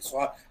anyway.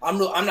 So I'm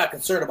not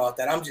concerned about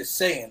that. I'm just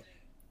saying,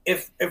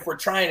 if we're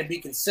trying to be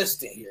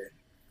consistent here,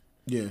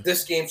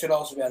 this game should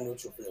also be on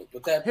neutral field.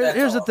 But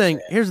here's the thing.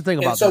 Here's the thing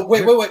about that. So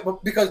wait,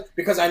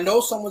 because I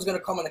know someone's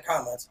gonna come in the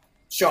comments.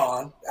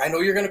 Sean, I know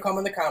you're going to come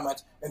in the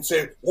comments and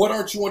say, what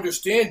aren't you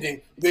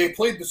understanding? They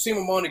played the same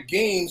amount of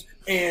games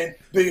and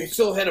they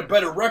still had a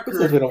better record.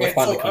 And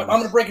so I'm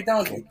going to break it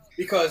down to you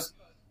because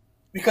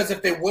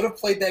if they would have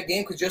played that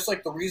game, because just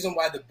like the reason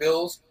why the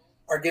Bills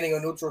are getting a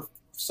neutral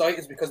site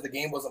is because the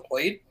game wasn't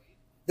played.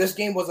 This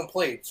game wasn't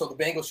played, so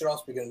the Bengals should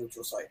also be getting a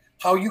neutral site.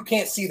 How you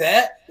can't see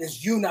that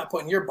is you not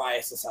putting your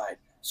bias aside.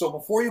 So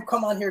before you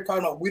come on here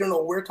talking about we don't know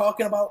what we're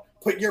talking about,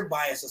 put your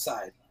bias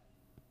aside.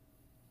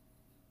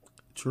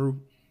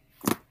 True.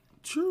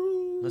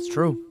 That's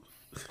true.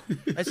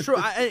 It's true.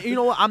 You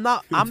know what? I'm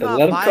not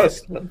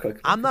biased.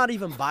 I'm not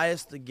even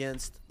biased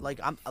against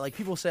like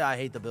people say I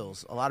hate the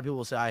Bills. A lot of people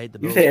will say I hate the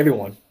Bills. You say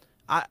everyone.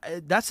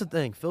 That's the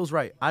thing. Phil's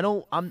right. I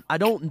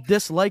don't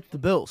dislike the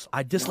Bills.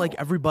 I dislike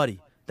everybody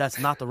that's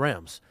not the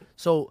Rams.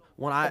 So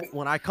when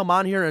I come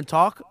on here and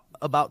talk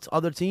about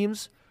other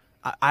teams,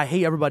 I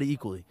hate everybody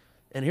equally.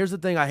 And here's the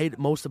thing I hate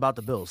most about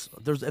the Bills.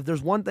 If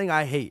there's one thing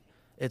I hate,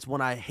 it's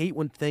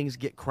when things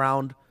get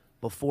crowned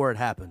before it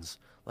happens.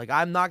 Like,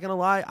 I'm not going to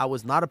lie, I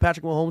was not a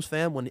Patrick Mahomes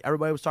fan when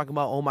everybody was talking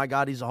about, oh, my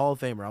God, he's a Hall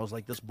of Famer. I was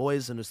like, this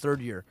boy's in his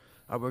third year.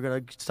 We're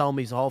going to tell him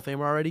he's a Hall of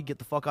Famer already? Get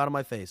the fuck out of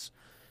my face.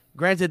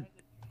 Granted,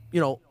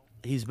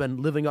 he's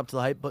been living up to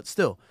the hype, but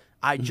still,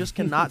 I just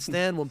cannot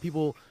stand when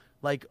people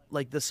like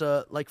this.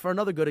 Like, for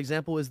another good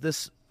example is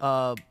this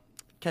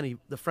Kenny,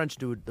 the French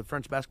dude, the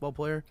French basketball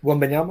player.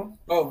 Wembanyama?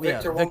 Oh,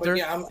 Victor. Victor.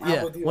 I'm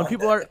with you When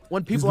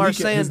on people that. are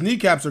saying his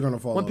kneecaps are gonna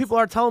fall. when off. people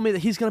are telling me that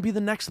he's going to be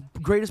the next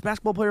greatest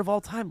basketball player of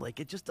all time, like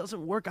it just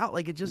doesn't work out.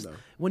 Like it just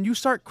when you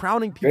start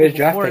crowning people Greatest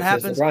draft before it pick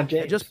is happens, LeBron it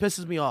James. just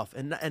pisses me off.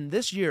 And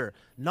this year,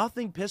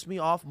 nothing pissed me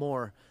off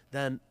more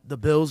than the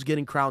Bills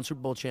getting crowned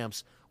Super Bowl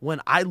champs.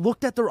 When I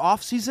looked at their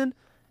offseason,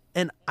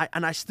 and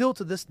I still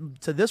to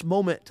this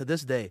moment, to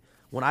this day,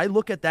 when I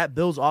look at that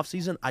Bills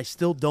offseason, I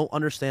still don't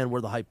understand where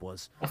the hype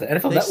was. The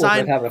NFL Network was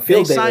having a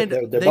field day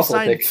with their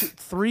Buffalo picks.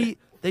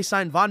 They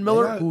signed Von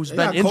Miller, who's They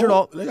been got injured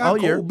Cole all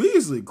year.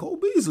 Cole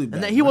Beasley,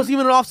 And he wasn't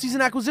even an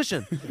off-season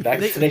acquisition.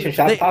 Vaccination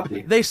shot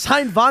poppy. They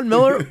signed Von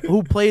Miller,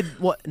 who played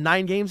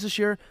 9 games this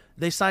year.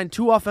 They signed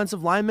 2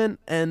 offensive linemen,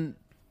 and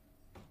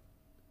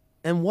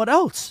what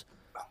else?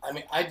 I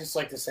mean, I just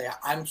like to say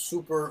I'm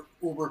super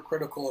uber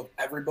critical of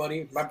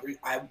everybody. Remember,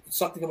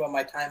 something about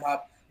my time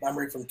hop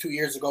memory from 2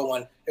 years ago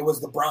when it was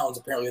the Browns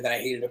apparently that I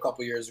hated a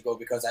couple years ago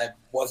because I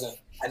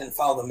didn't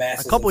follow the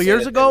masses. A couple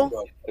years ago?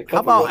 How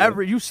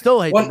about you still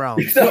hate the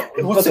Browns?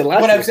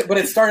 But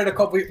it started a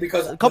couple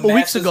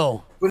weeks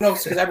ago. But no,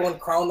 because everyone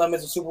crowned them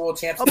as a Super Bowl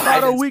champs.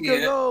 About a week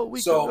ago.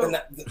 And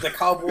the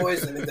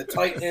Cowboys and the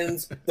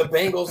Titans, the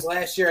Bengals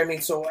last year. I mean,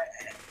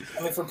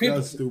 for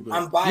people,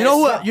 I'm biased.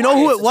 You know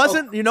who it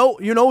wasn't? You know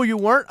who you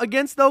weren't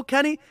against though,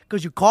 Kenny?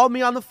 Because you called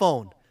me on the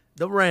phone.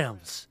 The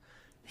Rams.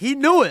 He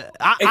knew it.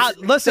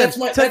 Listen,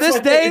 to this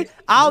day,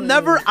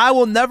 I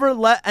will never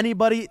let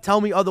anybody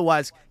tell me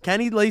otherwise.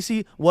 Kenny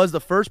Lacy was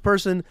the first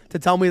person to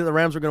tell me that the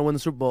Rams were going to win the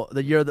Super Bowl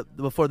the year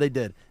before they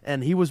did,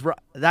 and he was.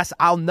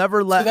 I'll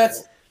never let.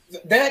 So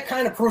that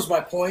kind of proves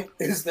my point.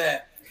 Is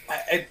that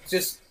I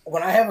just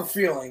when I have a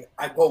feeling,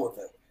 I go with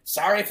it.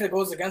 Sorry if it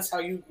goes against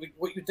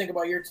what you think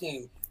about your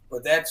team,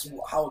 but that's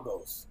how it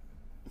goes.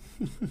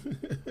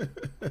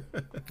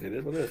 It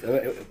is what it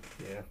is.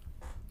 Yeah.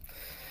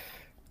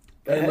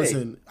 Hey,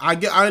 listen, I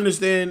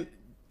understand.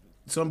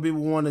 Some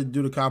people want to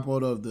do the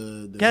cop-out of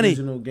the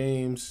divisional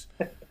games.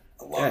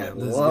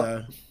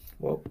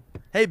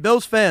 Hey,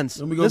 Bills fans,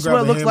 this is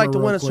what it looks like to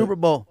win a Super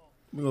Bowl.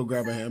 Let me go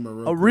grab a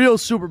hammer. A real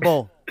Super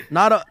Bowl,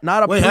 not a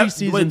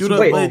preseason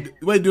Super Bowl.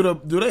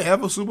 Do they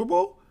have a Super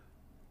Bowl?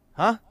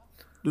 Huh?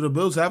 Do the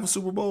Bills have a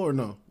Super Bowl or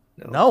no?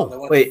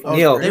 No. Wait,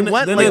 Neil. They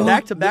went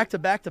back to back to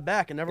back to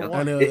back and never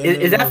won.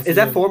 Is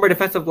that former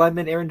defensive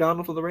lineman Aaron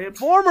Donald for the Rams?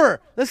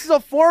 This is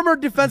a former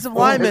defensive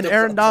lineman,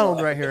 Aaron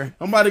Donald, right here.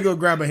 I'm about to go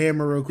grab a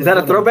hammer real quick. Is that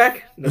a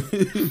throwback?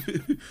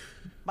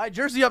 My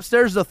jersey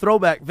upstairs is a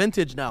throwback,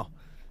 vintage now.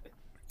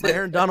 The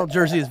Aaron Donald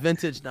jersey is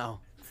vintage now.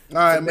 All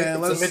right,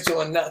 man. It's a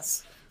Mitchell and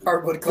Nuts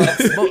hardwood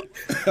classic.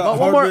 But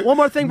one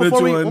more thing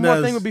before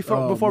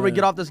we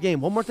get off this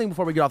game. One more thing.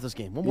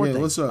 One more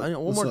thing. What's up?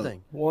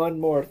 One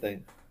more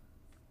thing.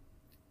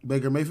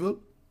 Baker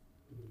Mayfield?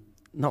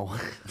 No.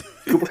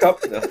 Cooper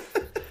Kupp? No.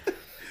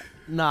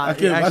 Nah,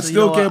 I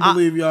still can't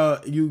believe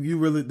y'all.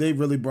 They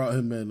really brought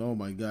him in. Oh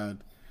my god.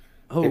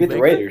 They beat the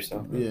Raiders.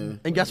 So. Yeah.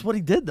 And guess what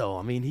he did though?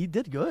 I mean, he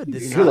did good. He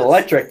was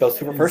electric those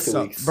first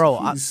 2 weeks. Bro,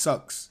 he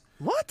sucks.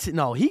 What?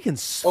 No, he can.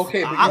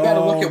 Okay, but you got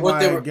to look at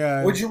what they were.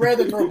 God. Would you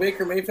rather throw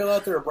Baker Mayfield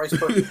out there or Bryce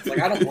Perkins? Like,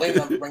 I don't blame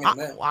them for bringing him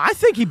in. I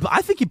think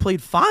he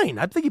played fine.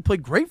 I think he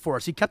played great for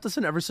us. He kept us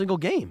in every single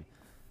game.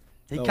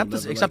 He kept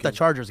us, except that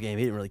Chargers game.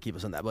 He didn't really keep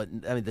us in that. But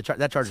I mean,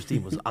 that Chargers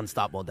team was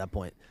unstoppable at that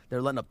point.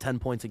 They're letting up 10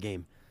 points a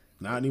game.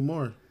 Not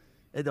anymore.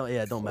 It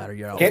don't matter.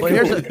 You're out. But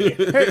here's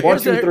 1,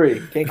 2,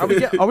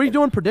 3. Are we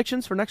doing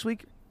predictions for next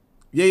week?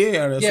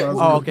 Yeah. That's what I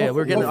was okay.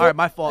 We're getting all right.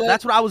 My fault.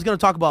 That's what I was going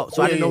to talk about.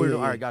 So I didn't know we were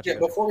doing. All right, gotcha. Yeah,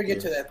 before we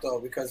get to that though,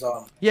 because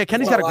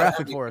Kenny's got a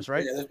graphic for us,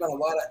 right? Yeah, there's been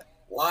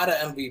a lot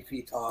of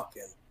MVP talk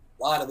and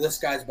a lot of this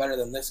guy's better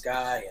than this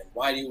guy and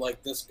why do you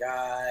like this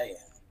guy?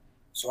 And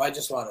so I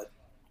just want to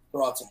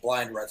throw out some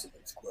blind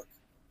resumes quick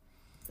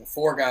for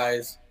 4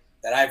 guys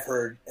that I've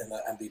heard in the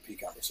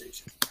MVP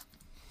conversation.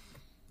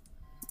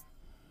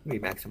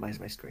 Let me maximize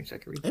my screen so I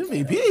can read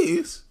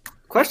MVPs?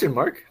 Question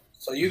mark.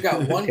 So you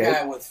got one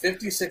guy with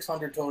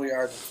 5,600 total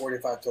yards and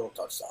 45 total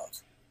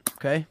touchdowns.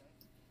 Okay.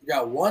 You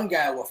got one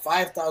guy with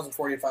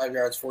 5,045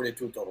 yards,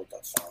 42 total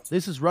touchdowns.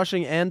 This is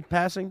rushing and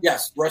passing?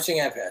 Yes, rushing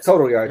and passing.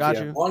 Total yards,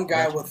 Gotcha. One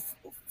guy with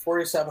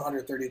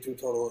 4,732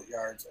 total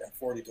yards and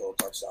 40 total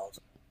touchdowns.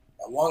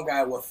 And one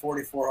guy with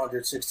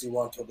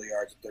 4,461 total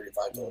yards and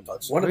 35 total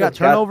touchdowns. We got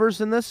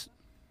turnovers in this?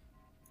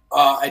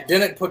 I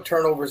didn't put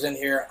turnovers in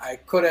here. I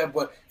could have,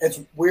 but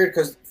it's weird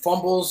because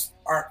fumbles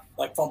aren't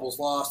like fumbles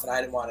lost, and I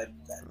didn't want to.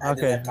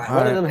 Okay.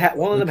 One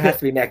of them has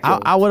to be Mac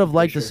Jones. I would have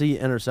liked to see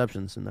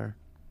interceptions in there.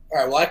 All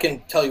right. Well, I can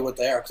tell you what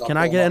they are. Can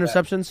I get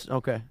interceptions? Back.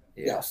 Okay.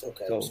 Yes.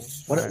 Okay. So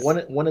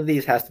one of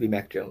these has to be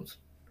Mac Jones.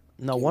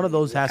 No, one of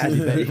those has to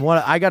be.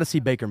 I got to see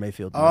Baker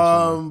Mayfield.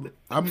 I'm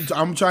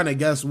trying to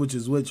guess which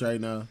is which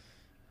right now.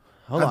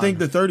 I think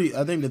the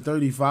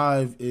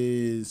 35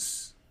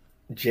 is.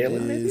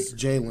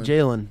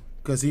 Jalen.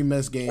 Because he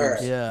missed games.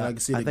 Right. Yeah, I can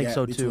see the think gap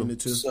so between too. the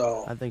two.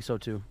 So I think so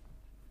too.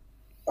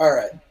 All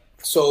right.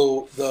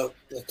 So the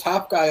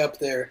top guy up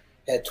there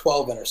had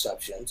 12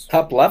 interceptions.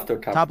 Top left or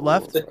top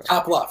left? The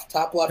top left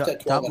had 12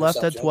 interceptions. Top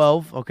left at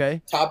 12.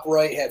 Okay. Top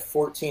right had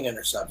 14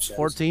 interceptions.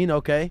 14.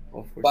 Okay.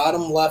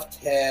 Bottom left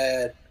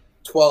had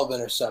 12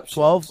 interceptions.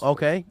 12.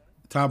 Okay.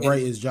 Top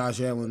right is Josh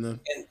Allen then.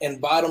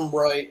 And bottom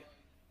right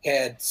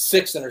had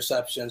 6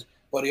 interceptions,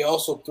 but he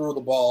also threw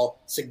the ball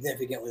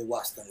significantly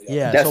less than the other.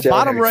 Yeah. That's So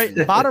Jalen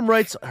Hurts. bottom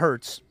right's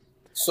Hurts.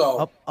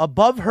 So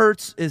Above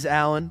Hurts is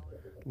Allen.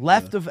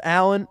 Left of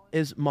Allen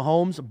is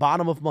Mahomes.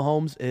 Bottom of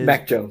Mahomes is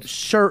Mac Jones.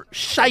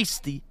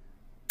 Shiesty.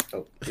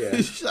 Oh, yeah.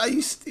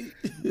 Shiesty.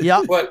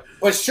 Yeah. But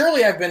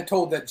surely I've been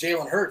told that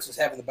Jalen Hurts is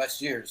having the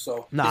best year.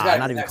 So he's Nah, gotta be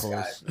not the even next close.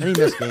 guy. And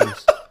he missed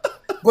games.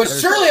 But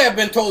surely I've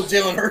been told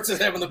Jalen Hurts is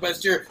having the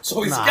best year,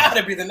 so he's Nah. got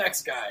to be the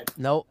next guy.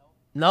 Nope.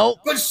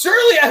 But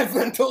surely I've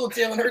been told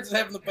Jalen Hurts is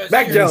having the best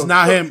Mac year. Jones. It's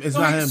not him. It's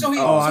So not he- him. so he-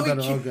 Oh, I so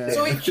thought he- okay.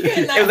 So he cannot It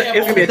was have gonna be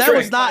only a If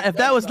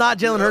that was not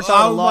Jalen Hurts,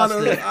 I would have lost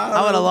it.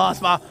 I would have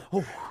lost my.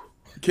 Oh,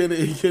 Kenny.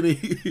 He's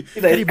like,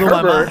 Kenny blew my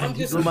Herbert. mind. I'm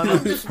just, Blew my I'm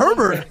mind. just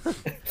Herbert.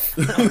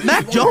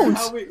 Mac Jones.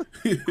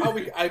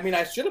 I mean,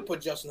 I should have put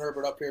Justin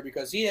Herbert up here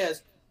because he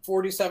has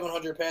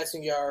 4,700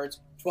 passing yards,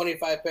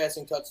 25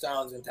 passing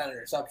touchdowns, and 10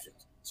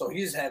 interceptions. So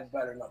he's had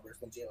better numbers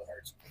than Jalen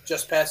Hurts,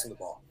 just passing the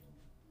ball.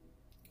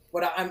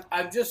 But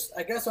I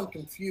guess I'm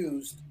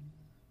confused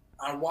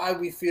on why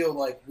we feel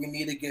like we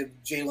need to give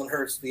Jalen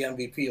Hurts the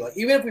MVP. Like,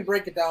 even if we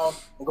break it down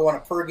and go on a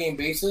per game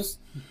basis,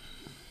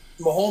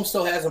 Mahomes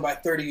still has him by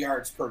 30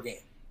 yards per game.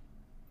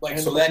 Like,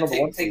 And so the that number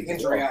one take seed as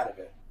injury well. out of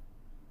it.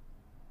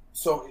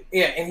 So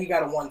yeah, and he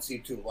got a 1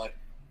 seed too. Like,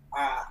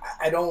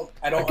 I don't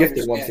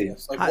gifted understand 1 seed.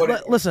 this.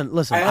 Like, Listen.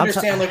 I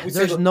understand. Like we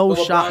there's said, no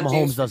the shot LeBron Mahomes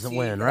James doesn't fatigue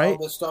win, and right?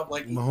 all this stuff,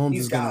 like Mahomes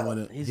he's is gonna got win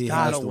it. He's He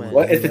gotta has to win.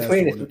 Well, He it's has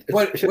between to win it.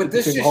 But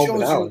this just Mahomes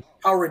shows and Allen. you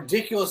how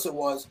ridiculous it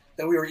was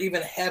that we were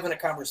even having a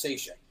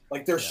conversation.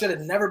 Like, there should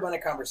have never been a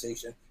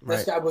conversation. This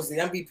Right. guy was the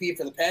MVP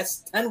for the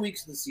past 10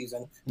 weeks of the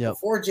season Yep.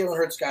 before Jalen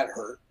Hurts got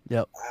hurt.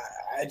 Yep.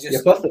 I just Yeah,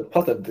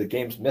 plus the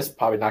games missed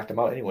probably knocked him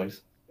out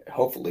anyways.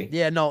 Hopefully.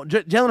 Yeah, no,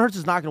 Jalen Hurts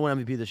is not going to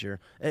win MVP this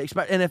year. And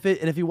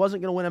if he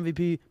wasn't going to win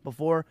MVP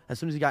before, as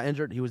soon as he got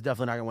injured, he was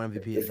definitely not going to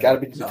win MVP. It's got to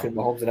be between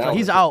Mahomes and So Allen.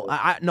 he's out.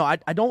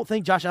 I don't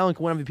think Josh Allen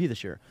can win MVP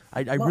this year.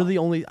 I really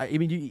only. I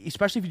mean,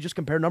 especially if you just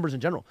compare numbers in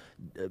general,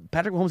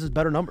 Patrick Mahomes has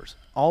better numbers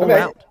all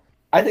around.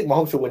 I think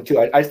Mahomes should win too.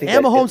 I think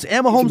And that Mahomes it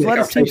should be led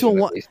a his team to a conversation,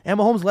 one. at least. And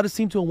Mahomes led his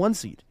team to a 1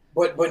 seed.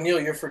 But Neil,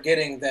 you're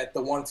forgetting that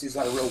the 1 seed's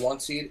not a real 1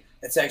 seed.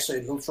 It's actually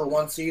a neutral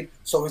 1 seed.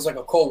 So he's like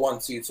a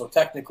co-1 seed. So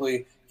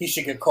technically, he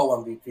should get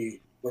co-MVP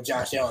with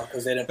Josh Allen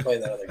because they didn't play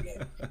that other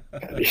game.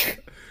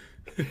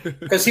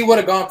 Because he would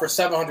have gone for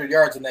 700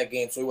 yards in that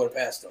game, so he would have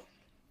passed him.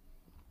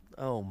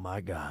 Oh my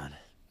God!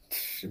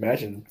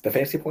 Imagine the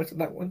fantasy points in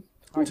that one.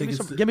 All right,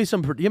 give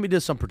me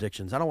just some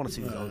predictions. I don't want to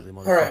see these ugly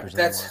motherfuckers All right,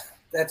 anymore.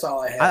 that's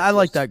all I have. I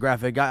like that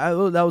graphic. That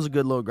was a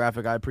good little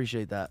graphic. I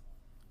appreciate that.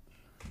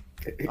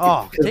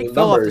 Oh, Because take the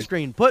Phil off the numbers-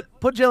 screen. Put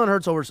Jalen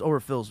Hurts over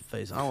Phil's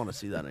face. I don't want to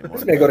see that anymore.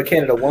 I'm gonna go to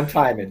Canada one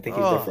time and think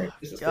he's Oh, different.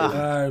 This is God.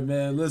 All right,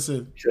 man.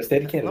 Listen, should have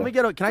stayed in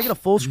Canada. Can I get a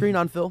full screen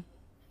on Phil?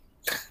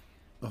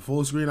 a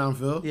full screen on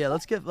Phil. Yeah,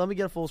 let me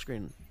get a full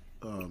screen.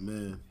 Oh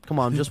man. Come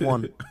on, just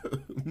one.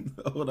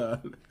 Hold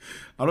on.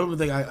 I don't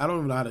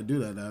even know how to do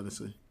that.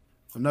 Honestly,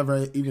 I've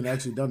never even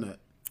actually done that.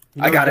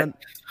 You I know got what it.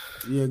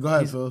 Yeah, go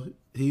ahead, Phil.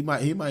 He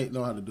might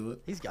know how to do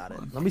it. He's got it.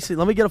 Let me see.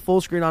 Let me get a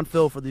full screen on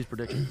Phil for these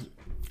predictions.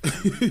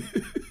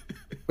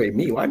 Wait,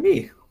 me? Why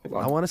me? Hold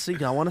on. I want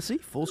to see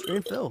full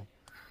screen Phil.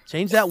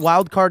 Change that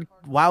wild card.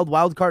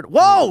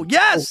 Whoa,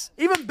 yes,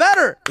 even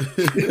better.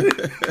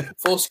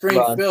 Full screen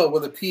Hold on. Phil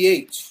with a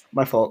PH.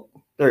 My fault.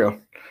 There you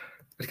go.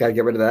 Just gotta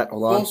get rid of that.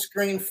 Hold Full on.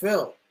 screen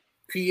Phil.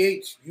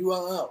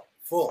 PHULL.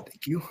 Full.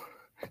 Thank you.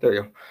 There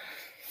you go.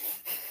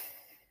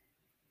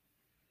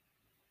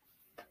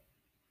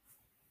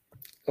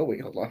 Oh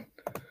wait, hold on.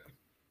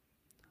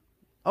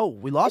 Oh,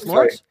 we lost Sorry.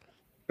 Lawrence.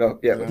 Oh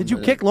yeah. Did you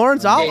kick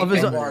Lawrence out Yeah, of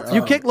his? kick Lawrence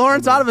You out. kicked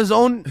Lawrence out of his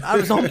own Kick him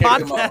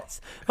podcast. out.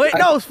 Wait,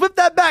 no, flip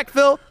that back,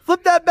 Phil.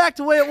 Flip that back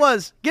to the way it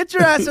was. Get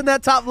your ass in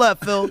that top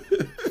left, Phil.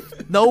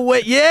 No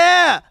way.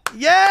 Yeah.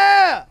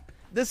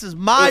 This is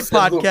my Listen,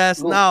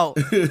 podcast look. now.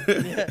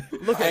 Yeah,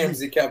 look I at am me.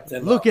 the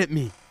captain. Look at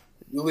me.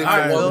 You leave All for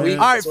right, 1 man. week.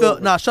 All right, it's Phil.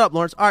 over. Nah, shut up,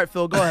 Lawrence. All right,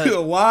 Phil. Go ahead.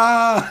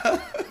 Wow.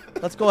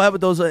 Let's go ahead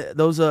with those.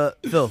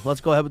 Phil.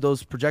 Let's go ahead with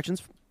those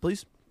projections,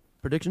 please.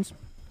 Predictions.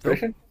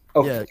 Prediction?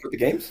 Oh, Yeah. for the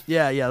games?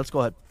 Yeah. Let's go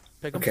ahead.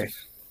 Pick 'em. Okay.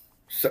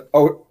 So,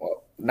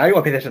 well, now you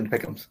want to pay attention to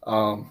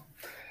pick'ems.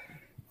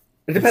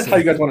 It depends how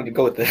you guys wanted to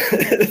go with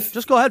this.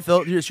 Just go ahead,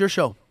 Phil. It's your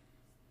show.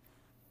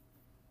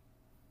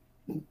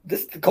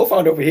 This the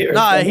co-founder over here.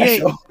 Nah, It's he my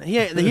ain't. show. He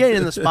ain't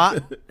in the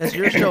spot. It's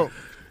your show.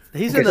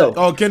 He's in Okay, the. so-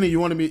 Oh, Kenny, you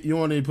want me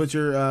to put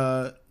your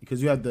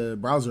because you have the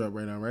browser up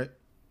right now, right?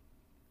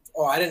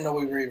 Oh, I didn't know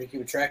we were even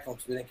keeping track of them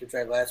because we didn't keep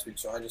track last week,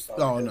 so I just thought.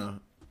 Oh we did. no.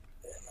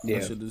 Yeah. I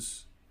should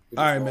just.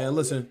 All right, man.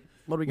 Listen,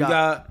 What do we we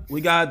got?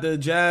 got the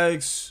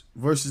Jags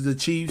versus the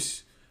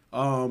Chiefs.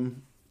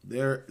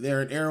 They're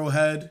in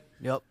Arrowhead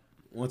Yep.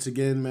 once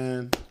again,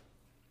 man.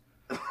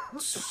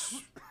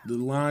 The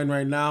line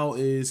right now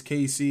is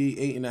KC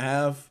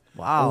 8.5.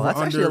 Wow, Over that's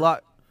actually under- a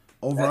lot.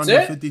 Over That's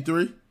under it?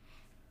 53.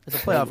 It's a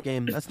playoff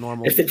game. That's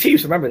normal. It's the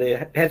Chiefs. Remember,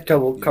 they had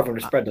trouble covering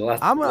the spread the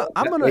last. I'm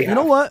gonna. You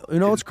know what? You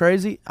know what's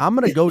crazy? I'm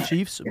gonna go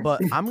Chiefs,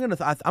 but I'm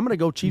gonna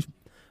go Chiefs.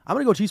 I'm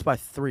gonna go Chiefs by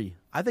 3.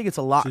 I think it's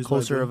a lot Chiefs by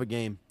closer 3? of a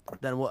game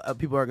than what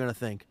people are gonna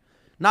think.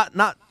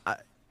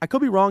 I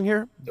could be wrong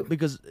here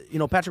because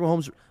Patrick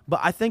Mahomes, but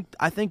I think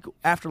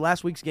after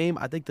last week's game,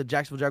 I think the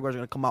Jacksonville Jaguars are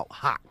gonna come out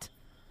hot.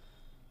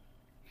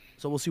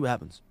 So we'll see what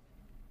happens.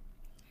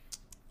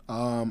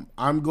 I'm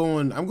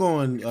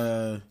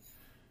going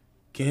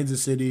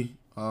Kansas City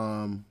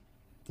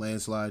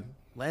landslide.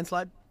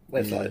 Landslide.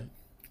 Landslide.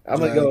 Yeah. I'm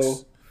gonna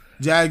go.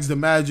 Jags. The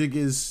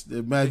Magic's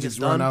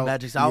run done. out.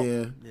 Magic's out.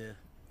 Yeah, Yeah.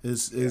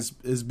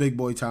 it's big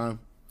boy time.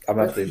 I'm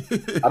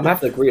gonna have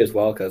to agree as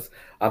well because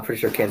I'm pretty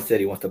sure Kansas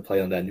City wants to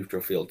play on that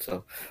neutral field,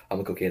 so I'm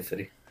gonna go Kansas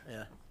City.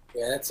 Yeah,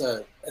 that's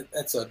a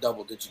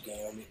double digit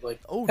game. I mean,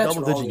 like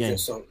double digit game.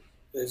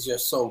 Is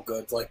just so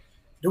good. Like,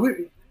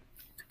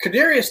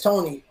 Kadarius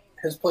Toney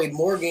has played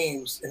more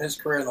games in his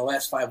career in the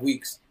last 5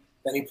 weeks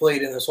than he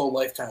played in his whole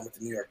lifetime with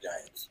the New York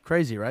Giants.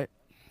 Crazy, right?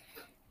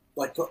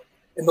 Like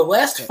in the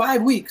last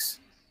 5 weeks,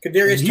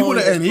 Kadarius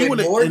Toney has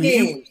played more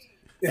games.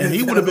 And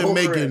he would have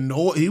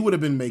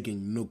been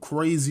making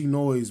crazy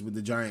noise with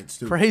the Giants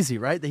too. Crazy,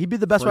 right? He'd be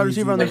the best wide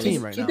receiver on their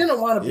team right now. He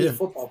didn't want to be a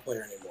football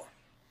player anymore.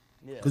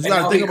 Because you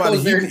got to think about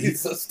it.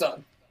 He's a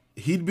stud.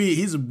 He's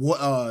probably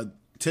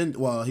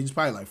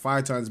like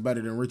 5 times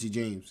better than Richie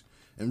James,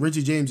 and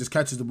Richie James just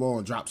catches the ball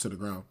and drops to the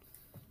ground.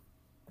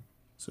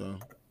 So,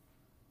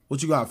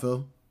 what you got,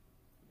 Phil?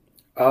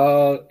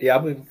 Yeah,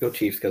 I'm gonna go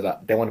Chiefs because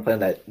they want to play on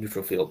that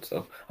neutral field,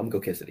 so I'm gonna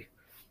go Kansas City.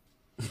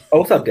 Oh,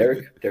 what's up,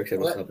 Derek? Derek said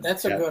what's up.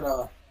 That's a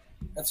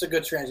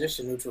good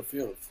transition, neutral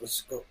field.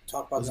 Let's go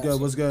talk about that.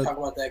 What's good? Talk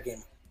about that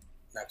game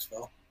next,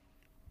 Phil.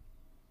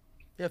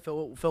 Yeah,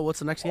 Phil, what's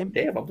the next game?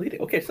 Damn, I'm bleeding.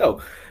 Okay,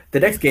 so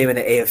the next game in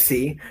the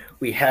AFC,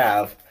 we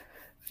have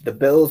the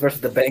Bills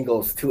versus the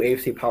Bengals, 2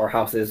 AFC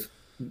powerhouses.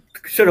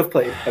 Should have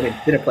played. I mean,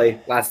 didn't play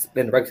last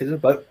in the regular season,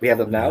 but we have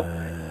them now.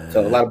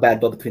 So a lot of bad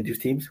blood between these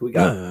teams. Who we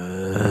got?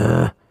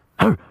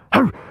 Give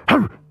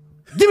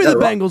me the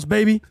Bengals,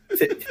 baby.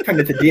 Turned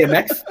into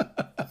DMX.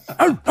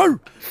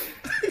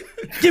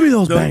 Give me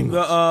those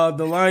Bengals.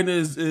 The line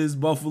is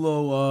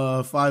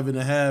Buffalo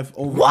 5.5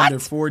 over What? under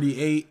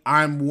 48.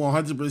 I'm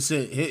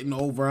 100% hitting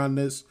over on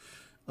this.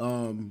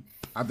 I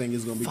think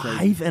it's gonna be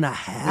crazy.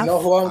 5.5. You know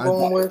who I'm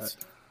going with?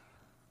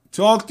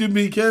 Talk to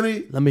me,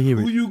 Kenny. Let me hear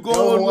Who it. you You know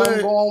going who with?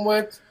 I'm going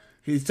with?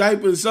 He's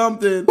typing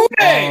something.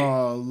 they?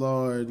 Oh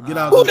Lord, get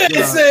out! Who Get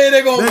they out. say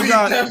they're gonna beat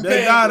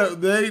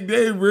them?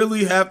 They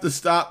really have to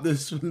stop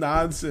this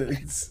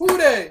nonsense. Who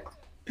they?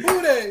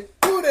 Who they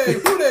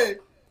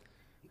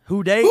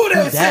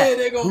say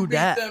they're gonna Who beat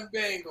dat? them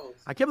Bengals?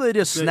 I can't believe they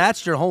just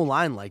snatched your whole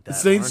line like that.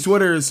 Saints Lawrence.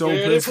 Twitter is so Yeah,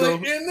 they pissed play though.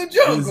 in the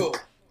jungle.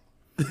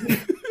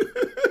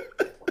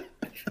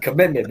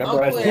 Commitment.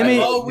 Memorize I'm the playing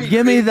line. all week,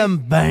 Give me baby.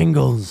 them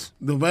Bengals.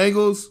 The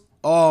Bengals.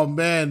 Oh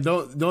man,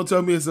 don't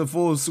tell me it's a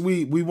full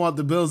sweep. We want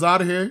the Bills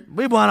out of here.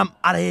 We want them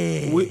out of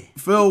here.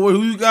 Phil,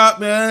 who you got,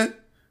 man?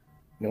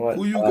 You know what?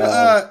 Who you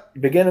got?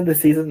 Beginning of the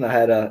season, I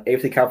had a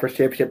AFC Conference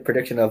Championship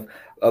prediction of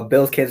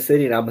Bills, Kansas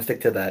City, and I'm gonna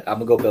stick to that. I'm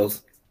gonna go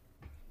Bills.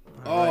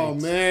 Oh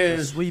man,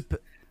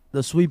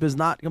 The sweep is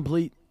not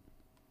complete.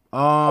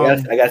 I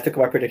gotta stick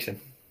with my prediction.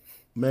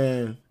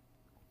 Man,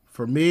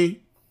 for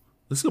me,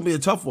 this is gonna be a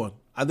tough one.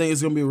 I think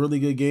it's gonna be a really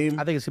good game.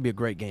 I think it's gonna be a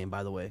great game.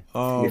 By the way, It's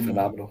gonna be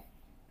phenomenal.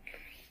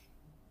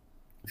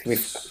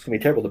 It's gonna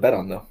be terrible to bet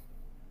on though.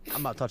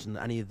 I'm not touching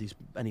any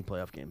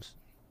playoff games.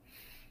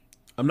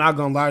 I'm not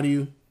gonna lie to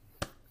you.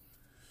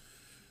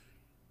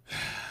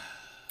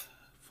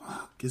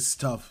 Fuck, it's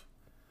tough.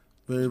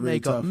 Very, very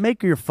tough.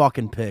 Make your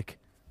fucking pick.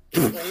 I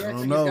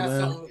don't know,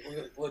 man.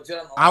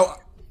 Legit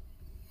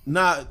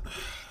Not.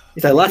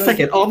 He's like last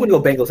second. Oh, I'm gonna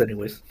go Bengals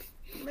anyways.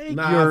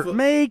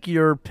 Make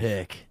your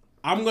pick.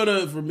 I'm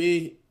gonna. For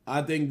me,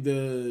 I think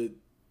the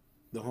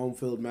home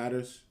field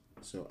matters.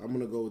 So I'm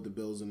gonna go with the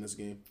Bills in this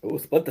game. Oh,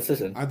 split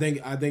decision. I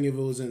think if it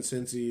was in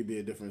Cincy, it'd be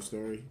a different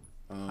story.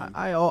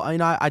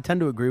 I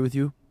tend to agree with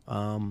you,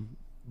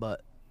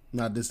 but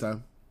Not this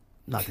time.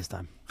 not this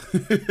time.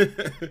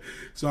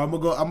 So I'm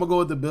gonna go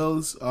with the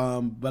Bills.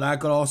 But I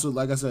could also,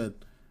 like I said,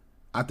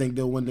 I think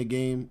they'll win the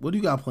game. What do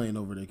you got playing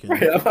over there, Ken?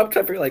 Right, I'm trying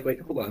to figure wait,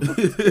 hold on.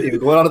 Even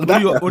going on in the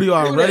background. What are you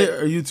on Who Reddit they?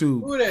 or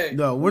YouTube? Who they?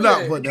 No, we're Who not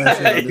they? putting that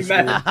shit on the Hey,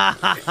 screen. man.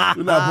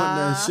 We're not putting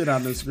that shit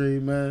on the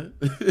screen, man.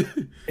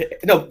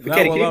 No, Not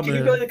Kenny, while I'm can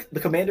you here. go to the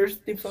Commanders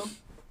theme song?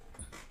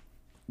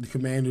 The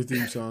Commander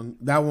theme song.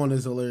 That one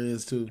is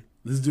hilarious too.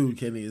 This dude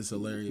Kenny is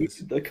hilarious.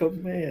 The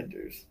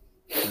Commanders.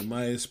 And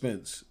my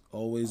expense,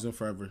 always and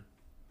forever.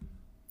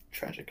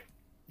 Tragic.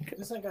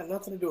 This ain't got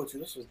nothing to do with you.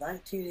 This was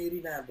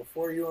 1989,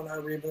 before you and I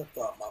were even a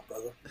thought, my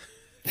brother.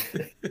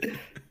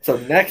 So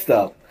next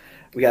up,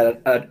 we got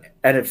an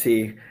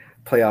NFC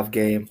playoff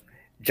game.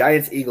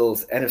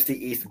 Giants-Eagles, NFC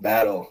East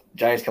battle.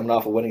 Giants coming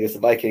off of winning against the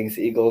Vikings.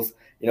 Eagles,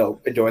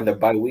 enjoying their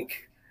bye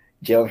week.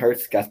 Jalen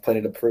Hurts got plenty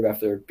to prove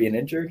after being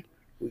injured.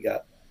 We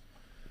got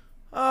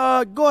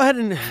Go ahead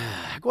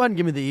Go ahead and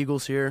give me the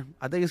Eagles here.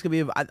 I think it's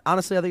gonna be.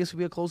 Honestly, I think it's gonna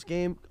be a close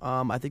game.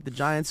 I think the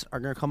Giants are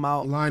gonna come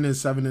out. Line is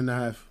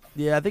 7.5.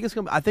 Yeah, I think it's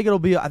gonna. I think it'll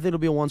be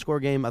a one-score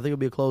game. I think it'll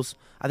be a close.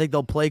 I think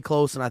they'll play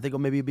close, and I think it'll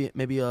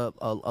maybe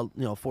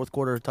a fourth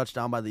quarter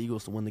touchdown by the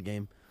Eagles to win the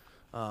game.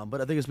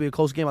 But I think it's gonna be a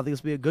close game. I think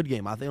it's gonna be a good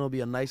game. I think it'll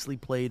be a nicely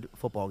played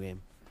football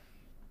game.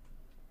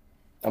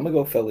 I'm gonna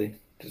go Philly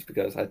just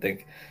because I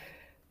think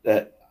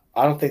that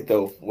I don't think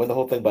they'll win the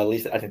whole thing, but at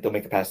least I think they'll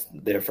make it past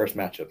their first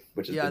matchup,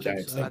 which is the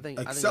Giants. I think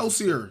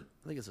Excelsior.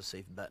 I think it's a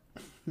safe bet.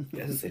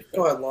 Yeah, it's a safe bet.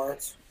 Go ahead,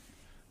 Lawrence.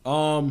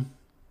 Go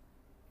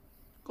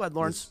ahead,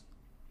 Lawrence.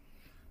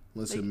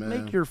 Listen,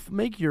 man.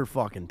 Make your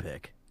fucking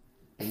pick.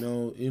 You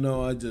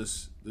know,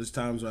 there's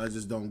times where I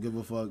just don't give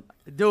a fuck.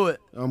 Do it.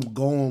 I'm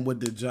going with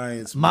the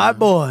Giants. My man.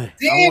 boy.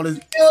 Damn, you're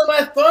stealing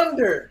my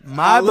thunder.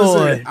 My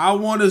Listen, boy. I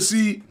want to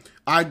see.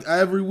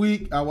 Every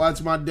week I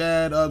watch my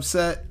dad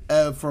upset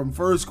from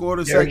first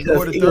quarter, second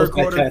quarter, third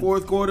quarter,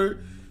 fourth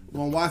quarter. I'm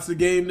gonna watch the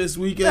game this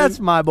weekend. That's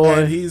my boy.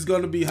 And he's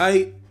gonna be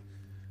hyped.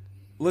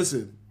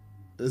 Listen,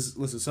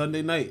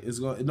 Sunday night is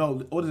going.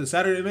 No, what is it?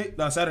 Saturday night?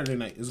 No, Saturday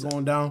night. It's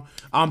going down.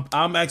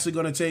 I'm actually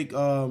gonna take.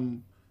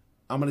 I'm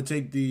gonna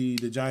take the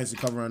Giants to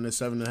cover on this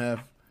 7.5.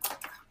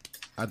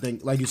 I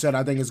think, like you said,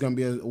 I think it's gonna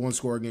be a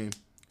one-score game.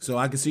 So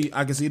I can see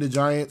the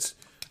Giants.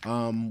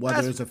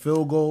 Whether it's a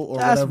field goal or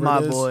that's whatever my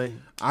it is, boy.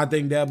 I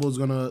think Dabo's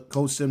gonna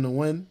coach them to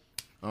win.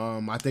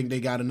 I think they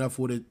got enough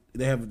with it.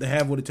 They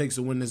have what it takes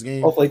to win this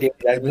game. Hopefully,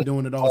 they've been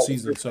doing it all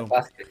season. So,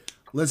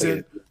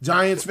 listen,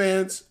 Giants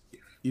fans,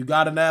 you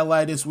got an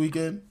ally this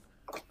weekend.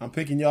 I'm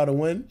picking y'all to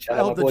win. I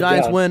hope the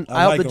Giants win.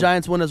 I hope the 'em.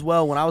 Giants win as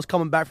well. When I was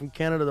coming back from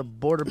Canada, the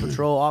Border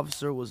Patrol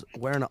officer was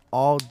wearing an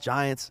all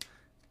Giants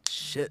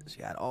shit.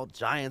 She had all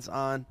Giants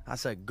on. I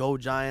said, "Go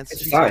Giants."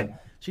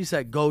 She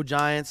said, "Go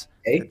Giants."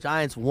 Hey. The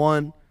Giants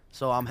won,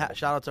 so I'm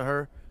shout out to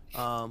her.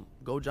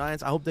 Go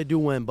Giants. I hope they do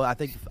win, but I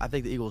think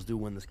the Eagles do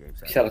win this game.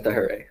 Saturday. Shout out to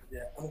her. Eh? Yeah,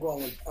 I'm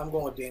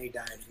going with Danny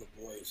Dimes and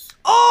the boys.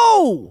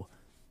 Oh,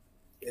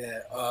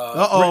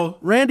 Yeah.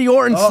 Randy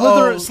Orton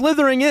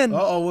slithering in.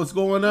 What's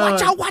going on?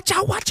 Watch out! Watch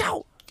out! Watch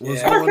out!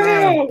 What's going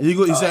on?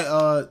 He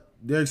said,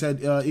 Derek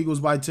said Eagles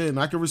by 10.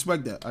 I can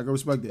respect that.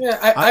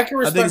 Yeah, I can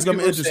respect. I think it's gonna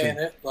be people interesting. saying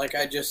it. Like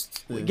I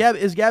just. Yeah. Gabby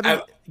is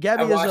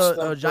watched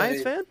a them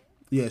Giants play. fan.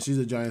 Yeah, she's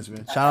a Giants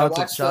fan. Shout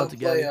out to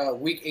play Gabby.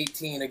 Week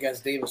 18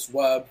 against Davis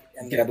Webb,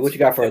 and Yeah, but what you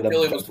got for them?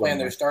 Philly was playing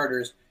their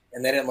starters,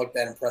 and they didn't look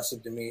that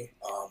impressive to me.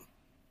 I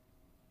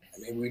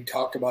mean, we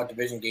talked about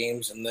division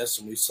games and this,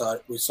 and we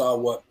saw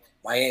what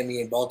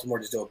Miami and Baltimore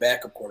just do with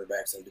backup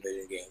quarterbacks in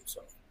division games.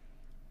 So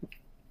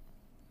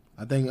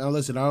I think.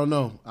 Listen, I don't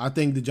know. I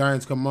think the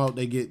Giants come out.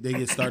 They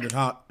get started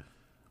hot.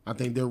 I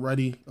think they're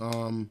ready.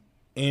 And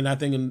I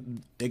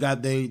think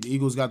the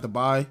Eagles got the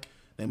bye.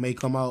 They may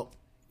come out.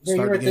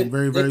 Start the game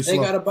very slow. They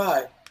got a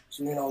bye.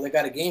 So, they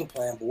got a game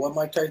plan. But what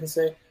Mike Tyson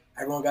say?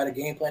 Everyone got a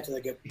game plan until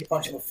they get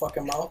punched in the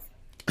fucking mouth.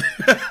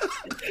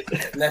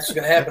 And that's what's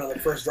going to happen on the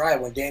first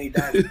drive when Danny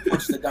Dimes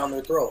punches it down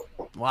their throat.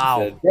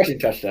 Wow. Rushing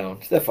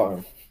touchdown. Stiff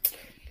arm.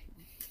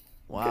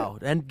 Wow.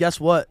 And guess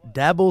what?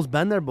 Dabo's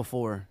been there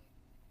before.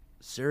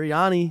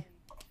 Sirianni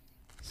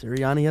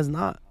has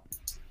not.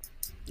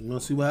 We're going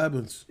to see what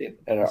happens.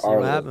 And See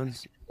what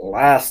happens.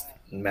 Last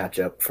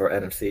matchup for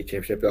NFC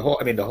Championship. The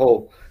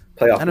whole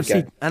playoff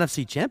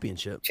NFC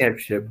Championship.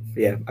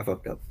 Yeah, I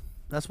fucked up.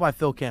 That's why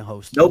Phil can't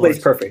host. Nobody's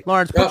Lawrence. perfect.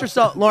 Lawrence, put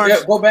yourself. Lawrence,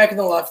 Yeah, go back in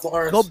the left,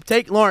 Lawrence. go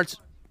take Lawrence.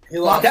 He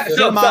lost. Get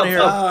him out of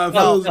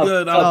here. Feels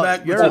good. I'm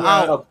back. You're with you.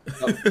 out.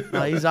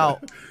 No, he's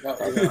out. No,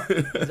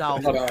 He's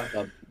out.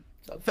 gone.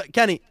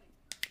 Kenny,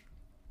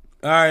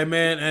 All right,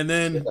 man. And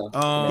then hit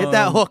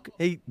that hook.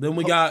 Hey, Then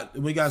we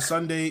got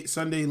Sunday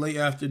late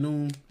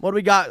afternoon. what do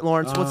we got,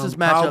 Lawrence? What's this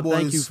matchup?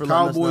 Thank you for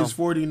letting us know. Cowboys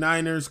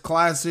 49ers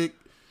classic.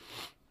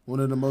 One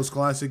of the most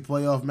classic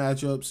playoff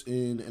matchups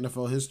in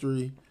NFL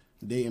history,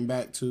 dating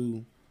back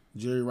to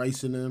Jerry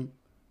Rice and them,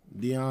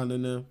 Deion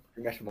and them.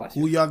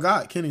 Who y'all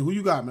got? Kenny, who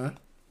you got, man?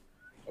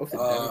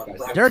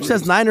 Derek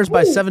says Niners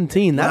by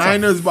 17.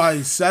 Niners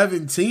by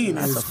 17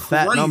 That's is a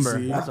fat crazy. number.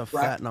 That's a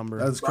fat number.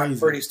 That's Brock crazy.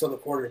 Purdy's still the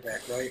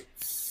quarterback, right?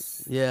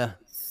 Yeah.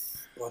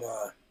 But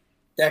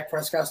Dak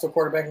Prescott's still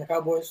quarterback in the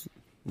Cowboys.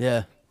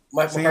 Yeah.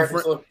 Mike San McCarthy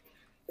Fran- still.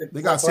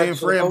 They got San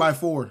Fran by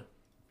 4.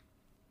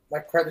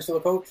 Mike McCarthy still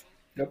the coach.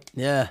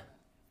 Yeah.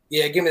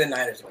 Yeah, give me the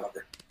Niners to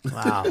cover.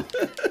 Wow.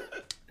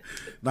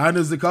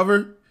 Niners to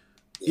cover.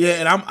 Yeah,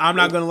 and I'm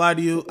not gonna lie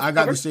to you. I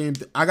got the same.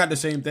 I got the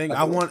same thing.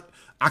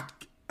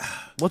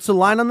 What's the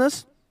line on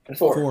this?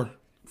 4.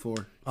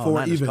 4 Oh,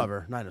 Niners even.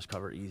 cover. Niners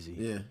cover easy.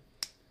 Yeah.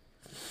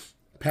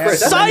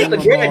 Chris, that's Psych! a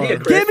great idea,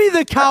 Chris. Give me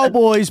the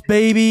Cowboys,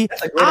 baby.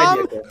 a great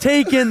I'm idea, Chris.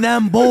 taking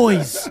them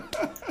boys.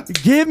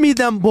 Give me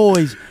them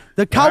boys.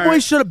 The Cowboys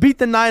right. should have beat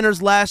the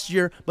Niners last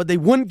year, but they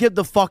wouldn't give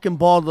the fucking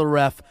ball to the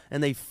ref,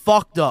 and they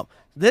fucked up.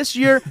 This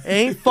year, it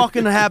ain't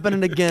fucking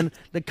happening again.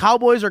 The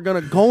Cowboys are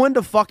going to go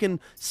into fucking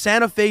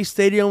Santa Fe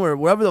Stadium or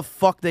wherever the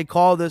fuck they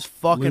call this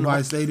fucking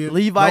Levi Stadium.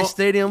 Levi Don't-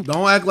 Stadium.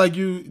 Don't act like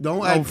you.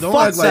 Don't act fuck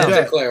like them.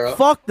 that. Clear up.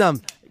 Fuck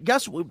them.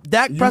 guess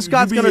Dak You-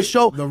 Prescott's you gonna be-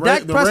 show. the Ra-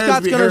 Dak the Rams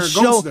Prescott's be gonna Aaron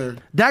show. Goats there.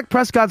 Dak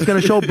Prescott's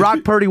gonna show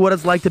Brock Purdy what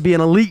it's like to be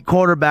an elite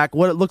quarterback,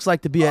 what it looks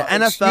like to be an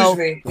NFL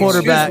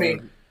quarterback.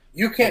 Excuse me.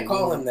 You can't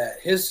call him that.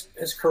 His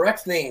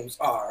correct names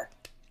are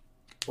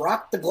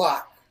Brock the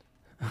Glock,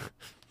 and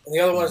the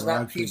other one is not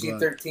Brock the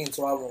PG-13,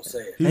 so I won't say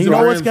it. And you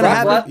know what's gonna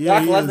happen? Yeah,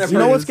 he Brock is. Lesnar You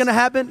know He what's is. gonna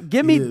happen?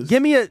 Give He is.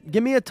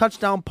 me a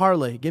touchdown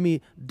parlay. Give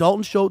me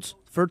Dalton Schultz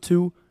for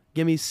 2.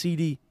 Give me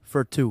CD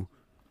for 2.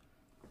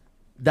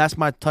 That's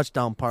my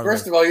touchdown parlay.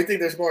 First of all, you think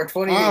there's more than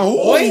 28 On who?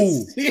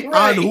 points? You're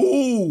right. On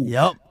who?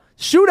 Yep.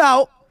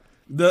 Shootout.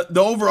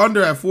 The over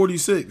under at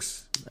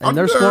 46. And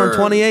they're scoring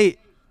 28.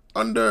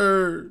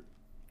 Under.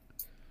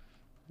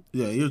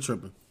 Yeah, you're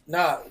tripping.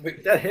 Nah,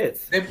 but That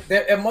hits.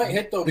 it might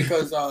hit though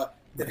because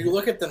if you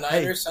look at the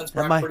Niners since that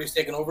Brock might- Purdy's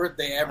taken over,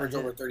 they average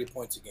over 30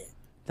 points a game.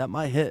 That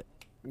might hit.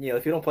 Yeah,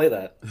 if you don't play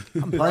that.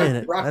 I'm playing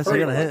it. Brock That's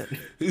Purdy gonna won. hit.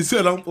 He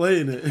said I'm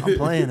playing it. I'm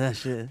playing that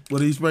shit.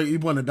 But he put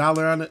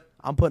 $1 on it.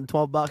 I'm putting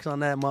 $12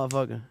 on that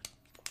motherfucker.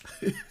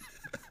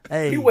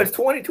 Hey, He wins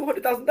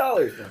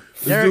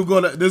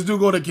 $200,000. This dude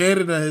go to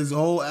Canada. His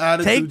whole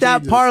attitude. take that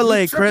changes.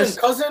 parlay, Tripping, Chris.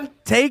 cousin.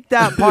 Take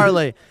that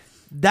parlay.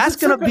 That's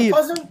You gonna tripping, be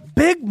cousin?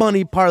 big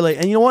money parlay.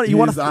 And you know what? You He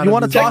want is to out you of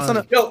want to his toss in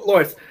mind. a Yo,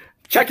 Lawrence,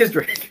 check his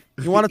drink.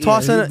 you want to Yeah,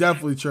 toss he's in a,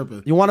 definitely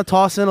tripping. you want to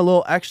toss in a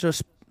little extra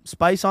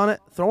spice on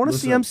it. Throw in a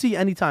What's up? CMC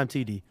anytime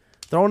TD.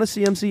 Throw in a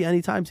CMC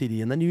anytime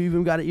TD, and then you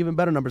even got even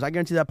better numbers. I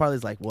guarantee that parlay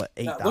is like what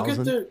Now, look at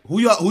 8,000. the Who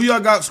y'all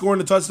got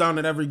scoring a touchdown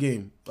in every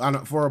game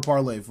for a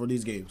parlay for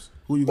these games?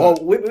 Who you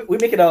got? Well, we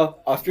making a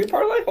street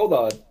parlay? Hold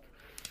on.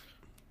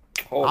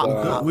 Hold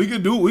on. we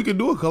could do a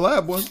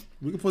collab one.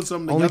 We could put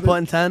something Only together.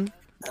 putting 10.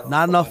 I don't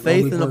Not know enough if I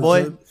faith Only in the putting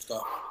boy. 10.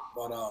 stuff,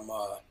 but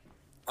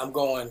I'm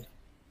going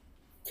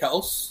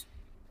Kels,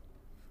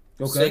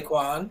 Okay.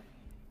 Saquon,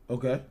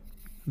 Okay.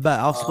 Bet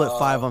I'll split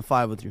 5 on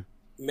 5 with you.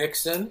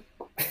 Mixon,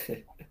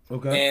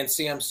 Okay. and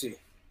CMC.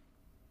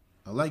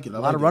 I like it. A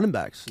lot of running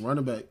backs.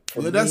 Running back.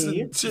 For Yeah, that's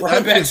me, the shit.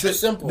 running That'd be backs the are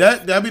simple.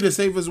 That'd be the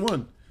safest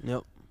one.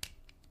 Yep.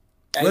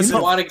 And Listen,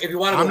 if you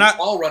want to I'm go not-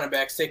 all running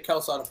backs, take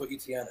Kels out and put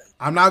ETN in.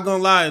 I'm not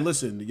gonna lie.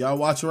 Listen, y'all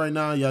watching right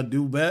now. Y'all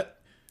do bet.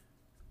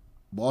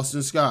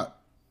 Boston Scott.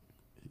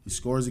 He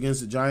scores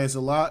against the Giants a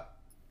lot.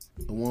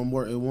 It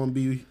won't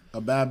be a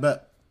bad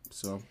bet.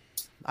 So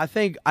I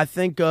think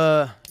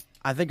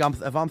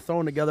if I'm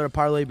throwing together a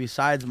parlay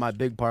besides my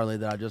big parlay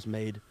that I just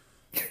made,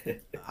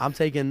 I'm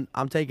taking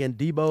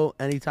Debo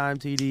anytime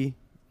TD.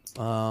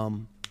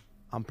 I'm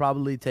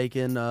probably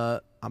taking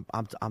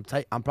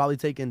I'm probably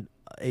taking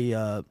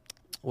a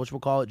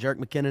whatchamacallit, Jerick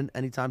McKinnon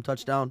anytime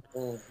touchdown.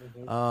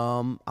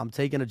 I'm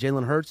taking a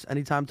Jalen Hurts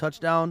anytime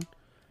touchdown,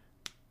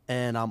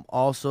 and I'm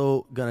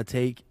also gonna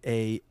take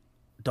a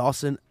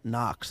Dawson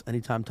Knox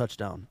anytime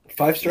touchdown.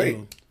 5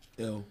 straight.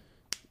 Ill.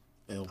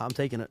 I'm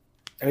taking it.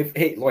 I mean,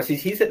 hey, Lawrence,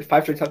 he's hit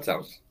 5 straight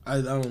touchdowns. I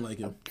don't like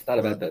him. It's not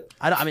a bad bet.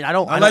 I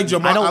like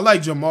Jamar. I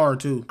like Jamar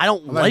too. I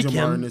don't like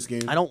Jamar him in this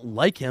game. I don't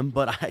like him,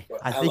 but I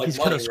I think like he's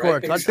gonna money, score.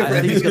 right? I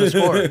think he's gonna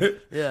score.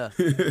 Yeah.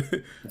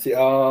 Let's see.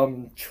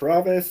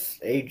 Travis,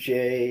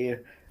 AJ,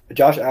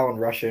 Josh Allen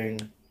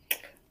rushing,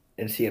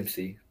 and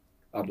CMC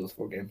out of those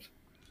 4 games.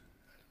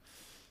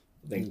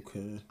 I think.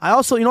 Okay. I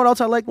also, you know what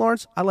else I like,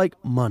 Lawrence? I like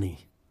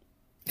money.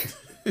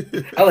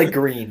 I like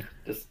green.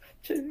 Just.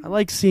 I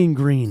like seeing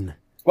green.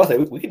 Well, say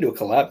we can do a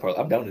collab parlay.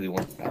 I'm down to do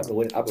one. I've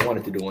been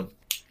wanting to do one.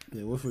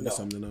 Yeah, we'll figure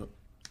something out.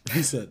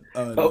 He said,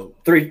 Oh, no.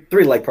 three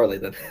like parlay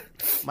then.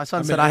 My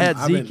son I said mean, I had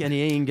I Zeke mean- and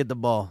he ain't get the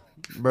ball,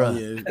 bro.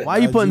 Yeah. Why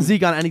are you putting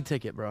Zeke- Zeke on any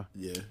ticket, bro?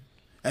 Yeah.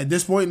 At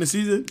this point in the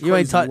season, You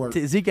ain't crazy work.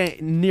 Zeke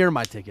ain't near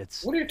my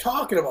tickets. What are you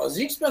talking about?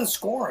 Zeke's been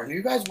scoring. Are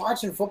you guys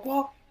watching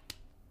football?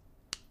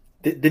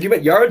 Did you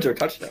bet yards or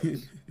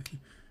touchdowns?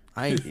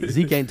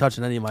 Zeke ain't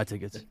touching any of my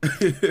tickets.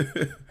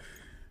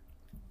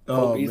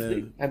 Oh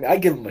Beasley? man. I mean, I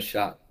give him a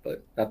shot,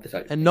 but not the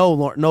type. And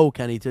no,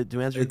 Kenny. To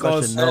answer your It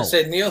costs- question, I no.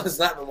 said Neil has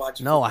not been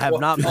watching. No, I have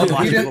football. not been Oh,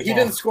 watching he football.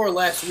 didn't score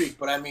last week,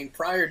 but I mean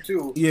prior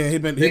to. Yeah, he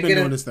been They get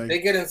doing in, this thing. They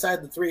get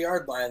inside the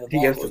 3-yard line. The He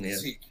ball gets goes them, to yeah.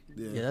 Zeke.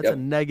 Yeah, that's Yep. a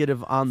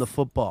negative on the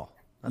football.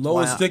 That's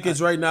Lowest why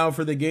tickets right now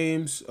for the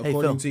games, Hey,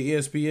 according Phil. to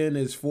ESPN,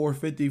 is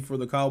 $450 for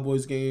the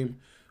Cowboys game,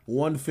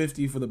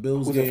 $150 for the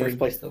Bills Who's in first game,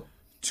 place though?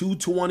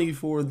 $220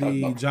 for the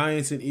 $5.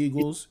 Giants and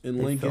Eagles in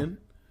Hey, Lincoln,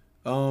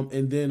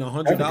 and then That's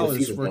a good $100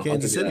 season, for though.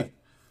 Kansas I'll give you City.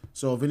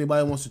 So if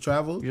anybody wants to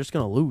travel, You're just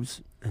gonna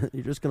lose.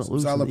 You're just gonna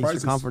lose in solid the prices.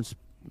 Eastern Conference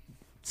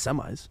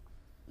semis.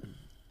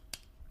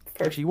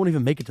 First. Actually, you won't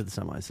even make it to the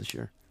semis this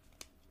year.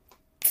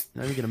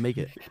 You're not even gonna make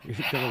it. You're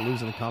gonna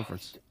lose in the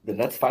conference. The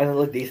Nets finally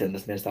look decent.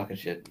 This man's talking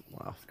shit.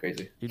 Wow, It's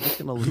crazy. you're just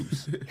gonna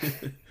lose.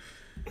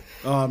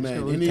 oh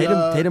man, any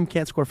Tatum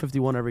can't score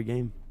 51 every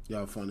game.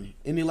 y'all funny.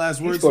 Any last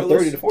He words? scored fellas?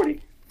 30 to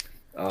 40.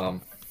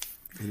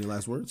 Any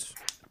last words?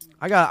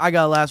 I got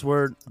a last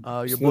word.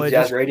 Your Smooth boy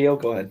Jazz just, Radio.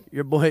 Go ahead.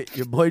 your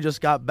boy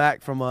just got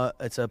back from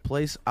it's a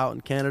place out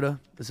in Canada.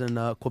 It's in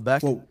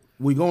Quebec. Well,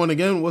 we going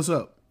again? What's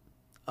up?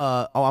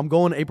 I'm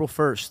going April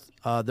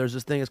 1st. There's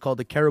this thing. It's called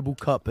the Caribou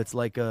Cup. It's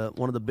like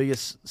one of the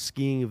biggest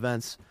skiing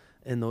events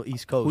in the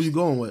East Coast. Who you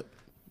going with?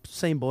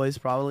 Same boys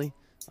probably.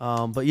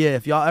 But yeah,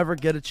 if y'all ever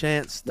get a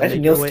chance, to Imagine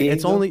make your Neil way, skiing,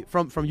 it's though. only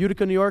from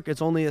Utica, New York.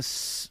 It's only a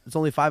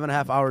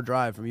 5.5 hour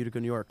drive from Utica,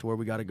 New York to where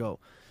we got to go.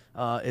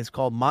 It's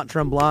called Mont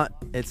Tremblant.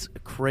 It's a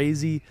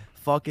crazy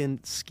fucking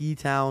ski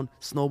town,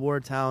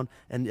 snowboard town.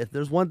 And if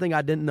there's one thing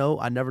I didn't know,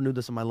 I never knew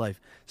this in my life.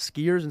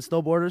 Skiers and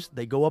snowboarders,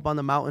 they go up on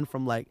the mountain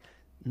from like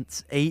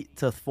 8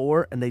 to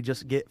 4, and they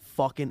just get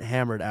fucking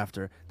hammered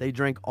after. They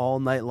drink all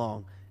night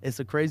long. It's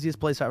the craziest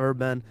place I've ever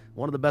been.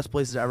 One of the best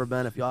places I've ever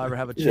been. If y'all ever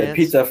have a He said chance,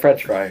 pizza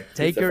French fry. get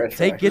Pizza, your French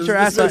fry.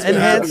 ass an makes me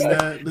enhanced, happy,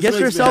 man. This get makes me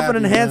yourself an happy,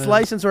 enhanced man.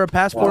 license or a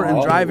passport and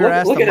Wow. drive your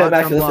ass Look to at that Mont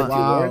match. Listen Tremblant. to you,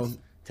 Wow. Lawrence.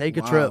 Take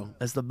a Wow. trip.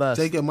 It's the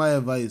best. Taking my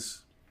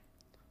advice.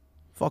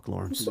 Fuck I'm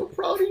Lawrence. so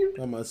proud of you.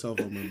 Got myself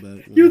on my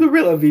back. You're the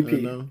real I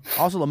MVP. know.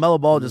 Also,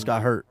 LaMelo Ball just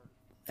got hurt.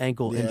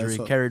 Ankle Yeah, injury,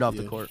 so- carried off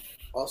the yeah. court.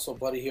 Also,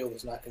 Buddy Hield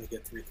is not going to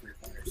get 3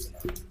 3-pointers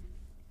tonight.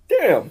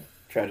 Damn.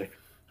 Tragic.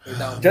 They're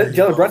down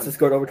Jalen Brunson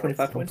scored over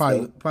 25 points.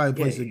 Probably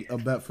place Yeah. a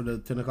bet for the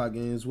 10 o'clock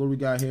games. What do we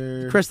got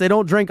here? Chris, they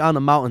don't drink on the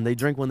mountain. They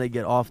drink when they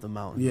get off the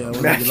mountain. Yeah,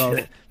 when Nah, they get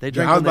off. They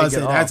drink I was when about they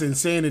to get say that's off.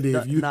 insanity.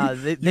 If you, Nah,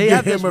 they you they get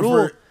have this hammered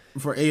rule.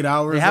 for 8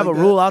 hours. They have like a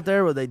rule that. out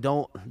there where they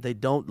don't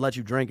let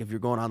you drink if you're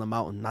going on the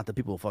mountain. Not that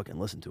people will fucking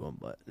listen to them,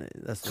 but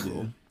that's the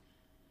rule.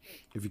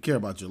 If you care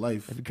about your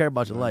life. If you care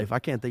about your life, I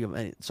can't think of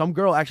any. Some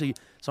girl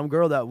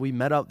that we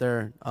met out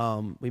there,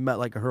 we met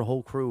like her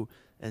whole crew,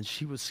 and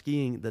she was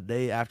skiing the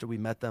day after we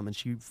met them, and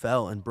she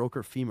fell and broke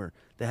her femur.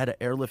 They had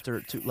to airlift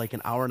her to like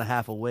an hour and a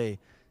half away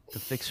to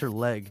fix her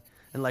leg,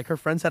 and like her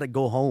friends had to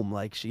go home,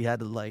 like she had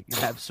to like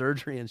have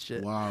surgery and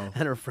shit. Wow.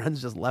 And her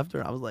friends just left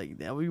her. I was like,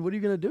 "Damn, what are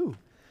you gonna do?"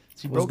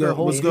 She What's broke her good?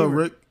 whole What's good, femur.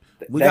 Rick?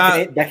 We that, got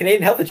Canadian, that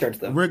Canadian health insurance,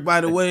 though. Rick.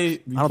 By the way, I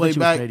don't think she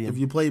was Canadian. if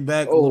you played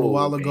back a little Oh,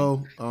 while okay.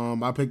 ago,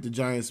 I picked the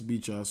Giants to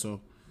beat y'all. So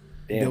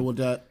deal Damn. with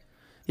that.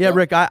 Yeah,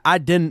 Rick, I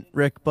didn't,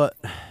 Rick, but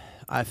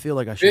I feel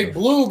like I Big should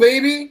Blue,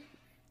 baby.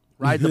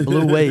 ride the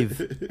blue wave,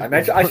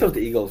 I chose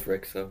the Eagles,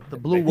 Rick. So the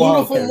blue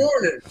wall, Beautiful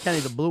morning. Kenny,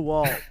 the blue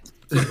wall.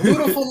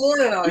 Beautiful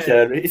morning out he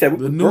here. said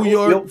The New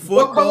York What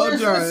Football color is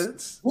this?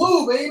 Giants.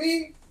 Blue,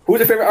 baby. Who's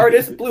your favorite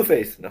artist?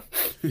 Blueface. No.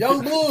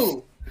 Young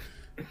Blue.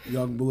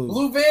 Young Blue.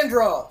 Blue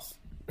Vandross.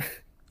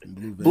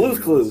 Blues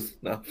Vandross. Clues.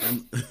 No.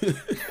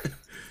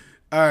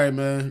 All right,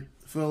 man.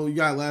 Phil, you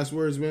got last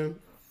words, man?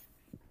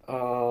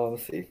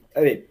 Let's see. I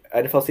mean,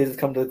 NFL season's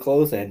come to a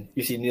close, and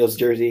you see Neil's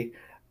jersey,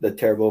 the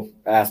terrible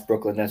ass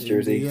Brooklyn Nets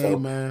jersey. NBA, So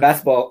man.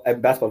 basketball's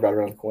right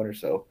around the corner.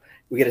 So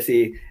we get to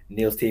see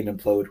Neil's team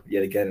implode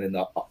yet again in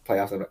the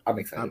playoffs. I'm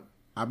excited.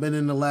 I've been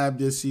in the lab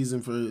this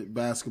season for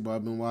basketball.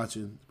 I've been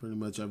watching pretty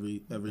much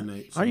every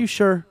night. So. Are you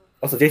sure?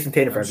 Also, Jason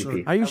Tatum for I'm MVP. sure.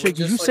 Are you I sure? would 'Cause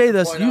just you like say to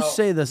this. point You out-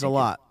 say this a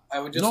lot. I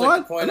would just No,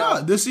 like to point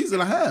out this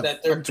season I have. that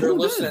I'm they're tuned in.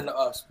 listening to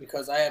us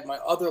because I have my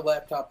other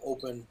laptop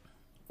open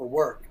for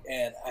work,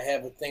 and I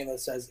have a thing that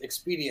says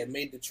Expedia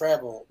made to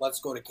travel. Let's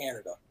go to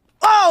Canada.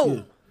 Oh,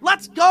 Yeah.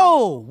 let's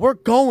go. We're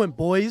going,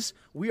 boys.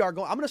 We are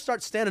going. I'm gonna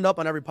start standing up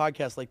on every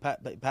podcast like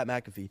Pat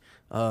McAfee.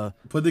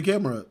 Put the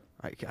camera up.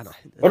 I don't.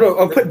 Oh no!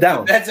 Oh, put it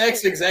down. That's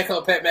actually exactly how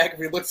Pat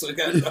McAfee looks like.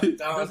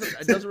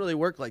 It doesn't really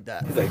work like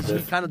that. It's like He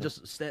this. kind of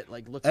just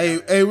like looks. Hey,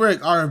 down. hey,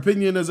 Rick. Our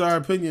opinion is our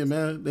opinion,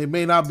 man. They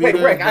may not be Wait,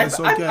 there, Rick, but I it's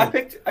okay.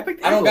 picked.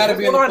 I don't got to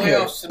be in the What's going on here?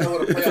 playoffs to know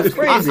what a This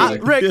playoff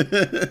is crazy.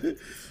 Rick,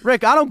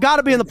 Rick, I don't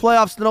gotta be in the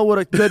playoffs to know what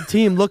a good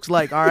team looks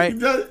like. All right. He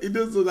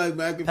does look like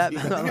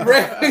McAfee.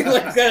 Right,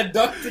 like got a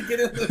duck to get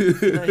in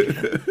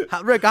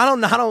the. Rick, I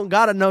don't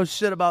gotta know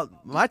shit about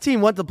my team.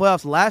 Went to the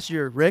playoffs last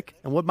year, Rick,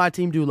 and what my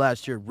team do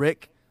last year,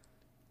 Rick.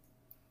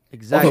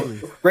 Exactly.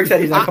 Also, Rick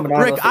said he's not coming on.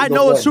 Rick, unless I they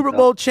know win, a Super so.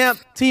 Bowl champ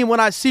team when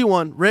I see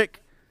one.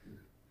 Rick.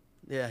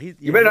 Yeah,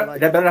 You better not,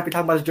 that better not be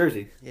talking about his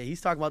jersey. Yeah,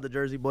 he's talking about the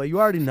jersey, boy. You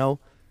already know.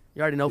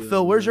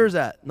 Phil, where's yours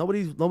at?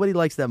 Nobody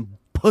likes them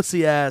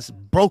pussy ass,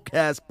 broke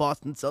ass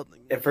Boston Celtics.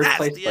 In first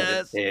place, Nasty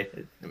ass. but yeah,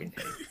 I mean,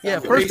 Yeah,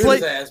 Racist first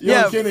place. ass. Yo,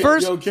 Yeah, Kenny,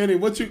 first Kenny,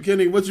 what you got,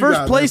 first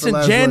man, place for in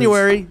last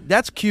January.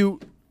 That's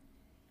cute.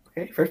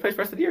 okay, first place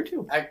rest of the year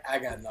too. I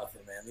got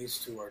nothing, man. These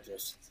two are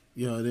just.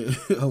 Yo, they're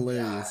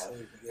hilarious.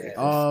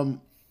 Yeah.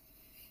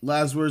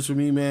 Last words for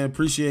me, man.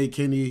 Appreciate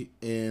Kenny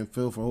and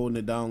Phil for holding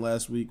it down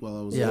last week while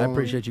I was Yeah, I gone.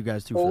 appreciate you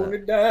guys too for Hold that.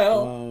 it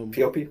down.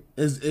 POP.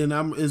 It's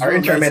Our real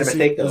intern nice made a to see.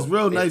 mistake, though. It's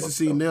real nice to Facebook,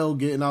 see so. Neil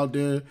getting out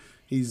there.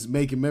 He's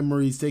making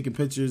memories, taking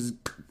pictures,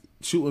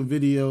 shooting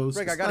videos.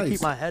 Rick, I It's gotta nice.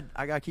 keep my head.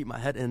 I gotta keep my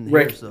head in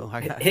Rick, here. So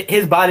I got.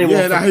 his body will.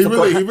 Yeah, nah, he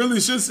support- really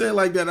should say it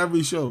like that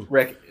every show.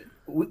 Rick,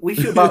 we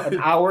shoot about an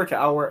hour to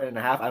hour and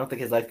a half. I don't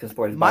think his legs can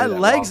support his My body that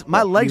legs, long.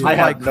 my legs I would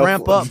like have no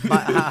cramp clue.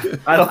 up.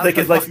 I don't think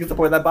his legs can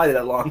support that body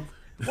that long.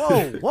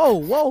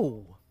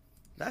 Whoa!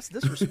 That's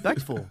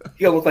disrespectful.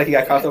 He gonna look like he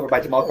got crossed over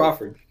by Jamal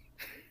Crawford.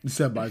 You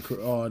said by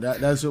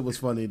that shit was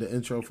funny. The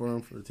intro for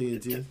him for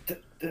TNT,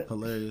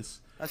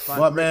 hilarious. That's fine.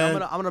 But,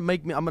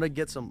 Rick, man- I'm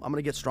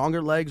gonna get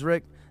stronger legs,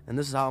 Rick, and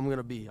this is how I'm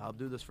gonna be. I'll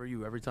do this for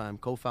you every time.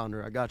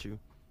 Co-founder, I got you.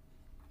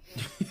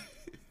 He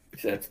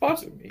said,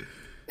 "Sponsor me."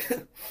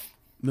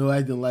 No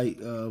acting like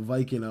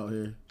Viking out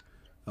here.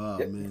 Oh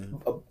Yeah.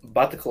 man,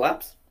 About to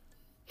collapse.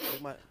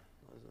 Take my-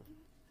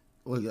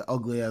 look at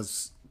ugly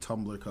ass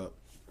tumbler cup.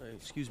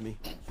 Excuse me.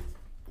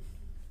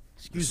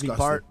 Excuse me.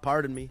 Disgusting.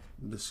 Pardon me.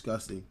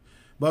 Disgusting.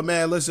 But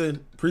man,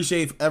 listen,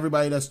 appreciate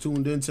everybody that's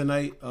tuned in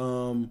tonight.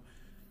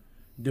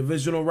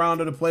 Divisional round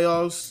of the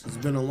playoffs. It's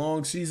been a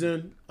long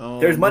season.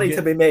 There's money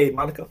to be made,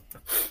 Monica.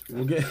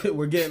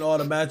 We're getting all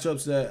the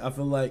matchups that I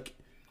feel like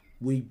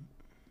we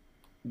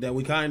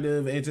kind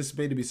of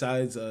anticipated.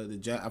 Besides I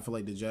feel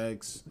like the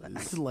Jags.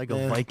 That's like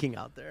a Viking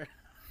out there.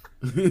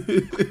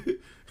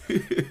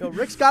 Yo,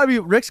 Rick's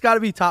gotta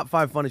be top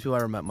 5 funniest people I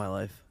ever met in my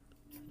life.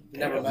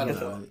 Never met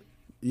him.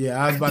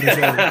 Yeah, I was about to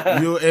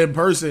say you in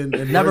person.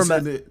 Never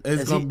met.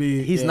 It's gonna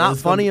be. He's not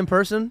funny in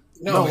person.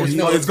 No,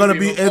 it's gonna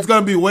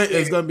be way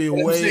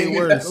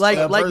worse.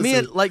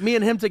 Like me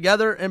and him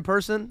together in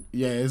person.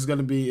 Yeah, it's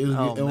gonna be. It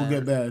will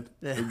get bad.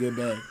 It'll get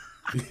bad.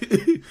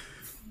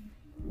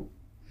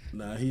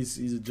 Nah, he's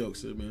a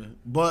jokester, man.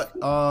 But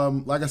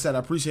like I said, I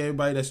appreciate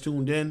everybody that's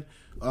tuned in.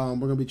 We're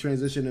gonna be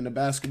transitioning to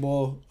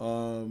basketball.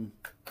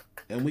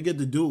 And we get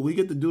to do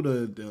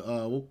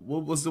the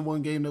what was the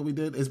one game that we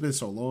did? It's been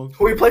so long.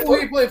 Who we play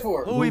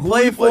for? Who we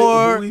play for?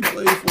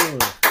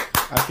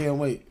 I can't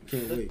wait.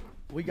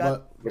 We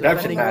got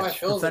redemption match.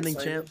 Defending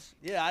champs.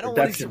 Yeah, I don't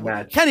Redemption want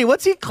to. match. Kenny,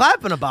 what's he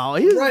clapping about?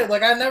 He's Right,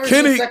 like I never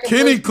Kenny seen second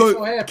place be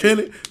so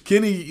happy.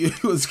 Kenny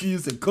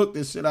used to cook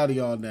this shit out of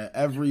y'all on that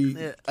every week.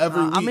 I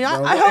mean,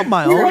 bro. I held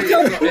my own.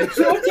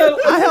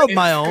 I held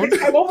my own.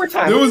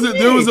 Overtime.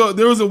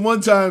 There was a one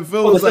time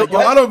Phil was like, yo,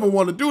 I don't even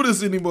want to do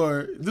this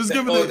anymore. Just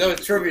give it. That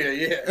was trivia,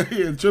 yeah.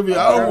 Yeah, trivia.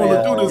 I don't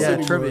want to do this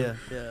anymore. Trivia.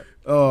 Yeah.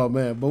 Oh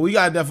man, but we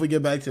gotta definitely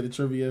get back to the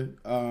trivia.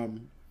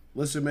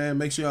 Listen, man,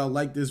 make sure y'all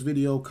like this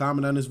video,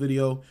 comment on this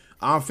video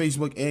on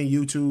Facebook and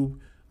YouTube.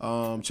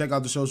 Check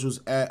out the socials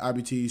at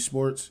IBT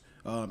Sports,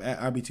 at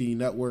IBT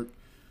Network.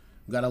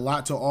 We got a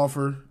lot to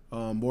offer.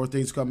 More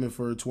things coming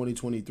for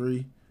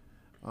 2023.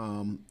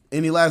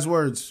 Any last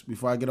words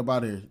before I get up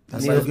out of here?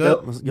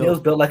 Neil's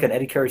built like an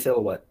Eddie Curry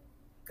silhouette.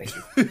 Thank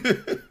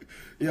you.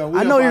 Yo,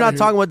 I know you're not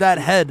talking about that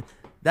head.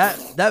 That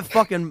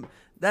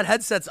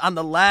headset's on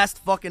the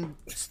last fucking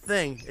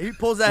thing. If he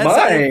pulls that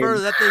headset any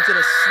further, that thing's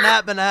gonna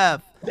snap in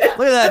half. Look at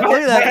that!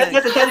 Look at that!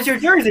 That is your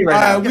jersey right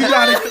now.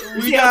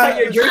 We got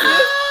your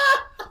jersey.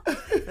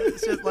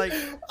 It's just like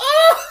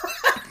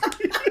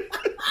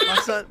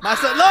my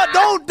son. No,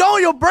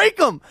 don't! You'll break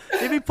him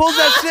if he pulls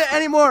that shit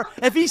anymore.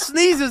 If he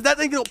sneezes, that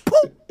thing will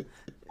poof.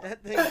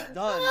 That thing's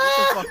done.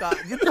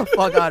 Get the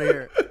fuck out of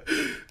here.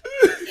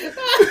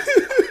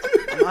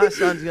 My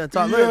son's gonna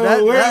talk.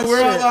 Look,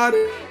 we're all out.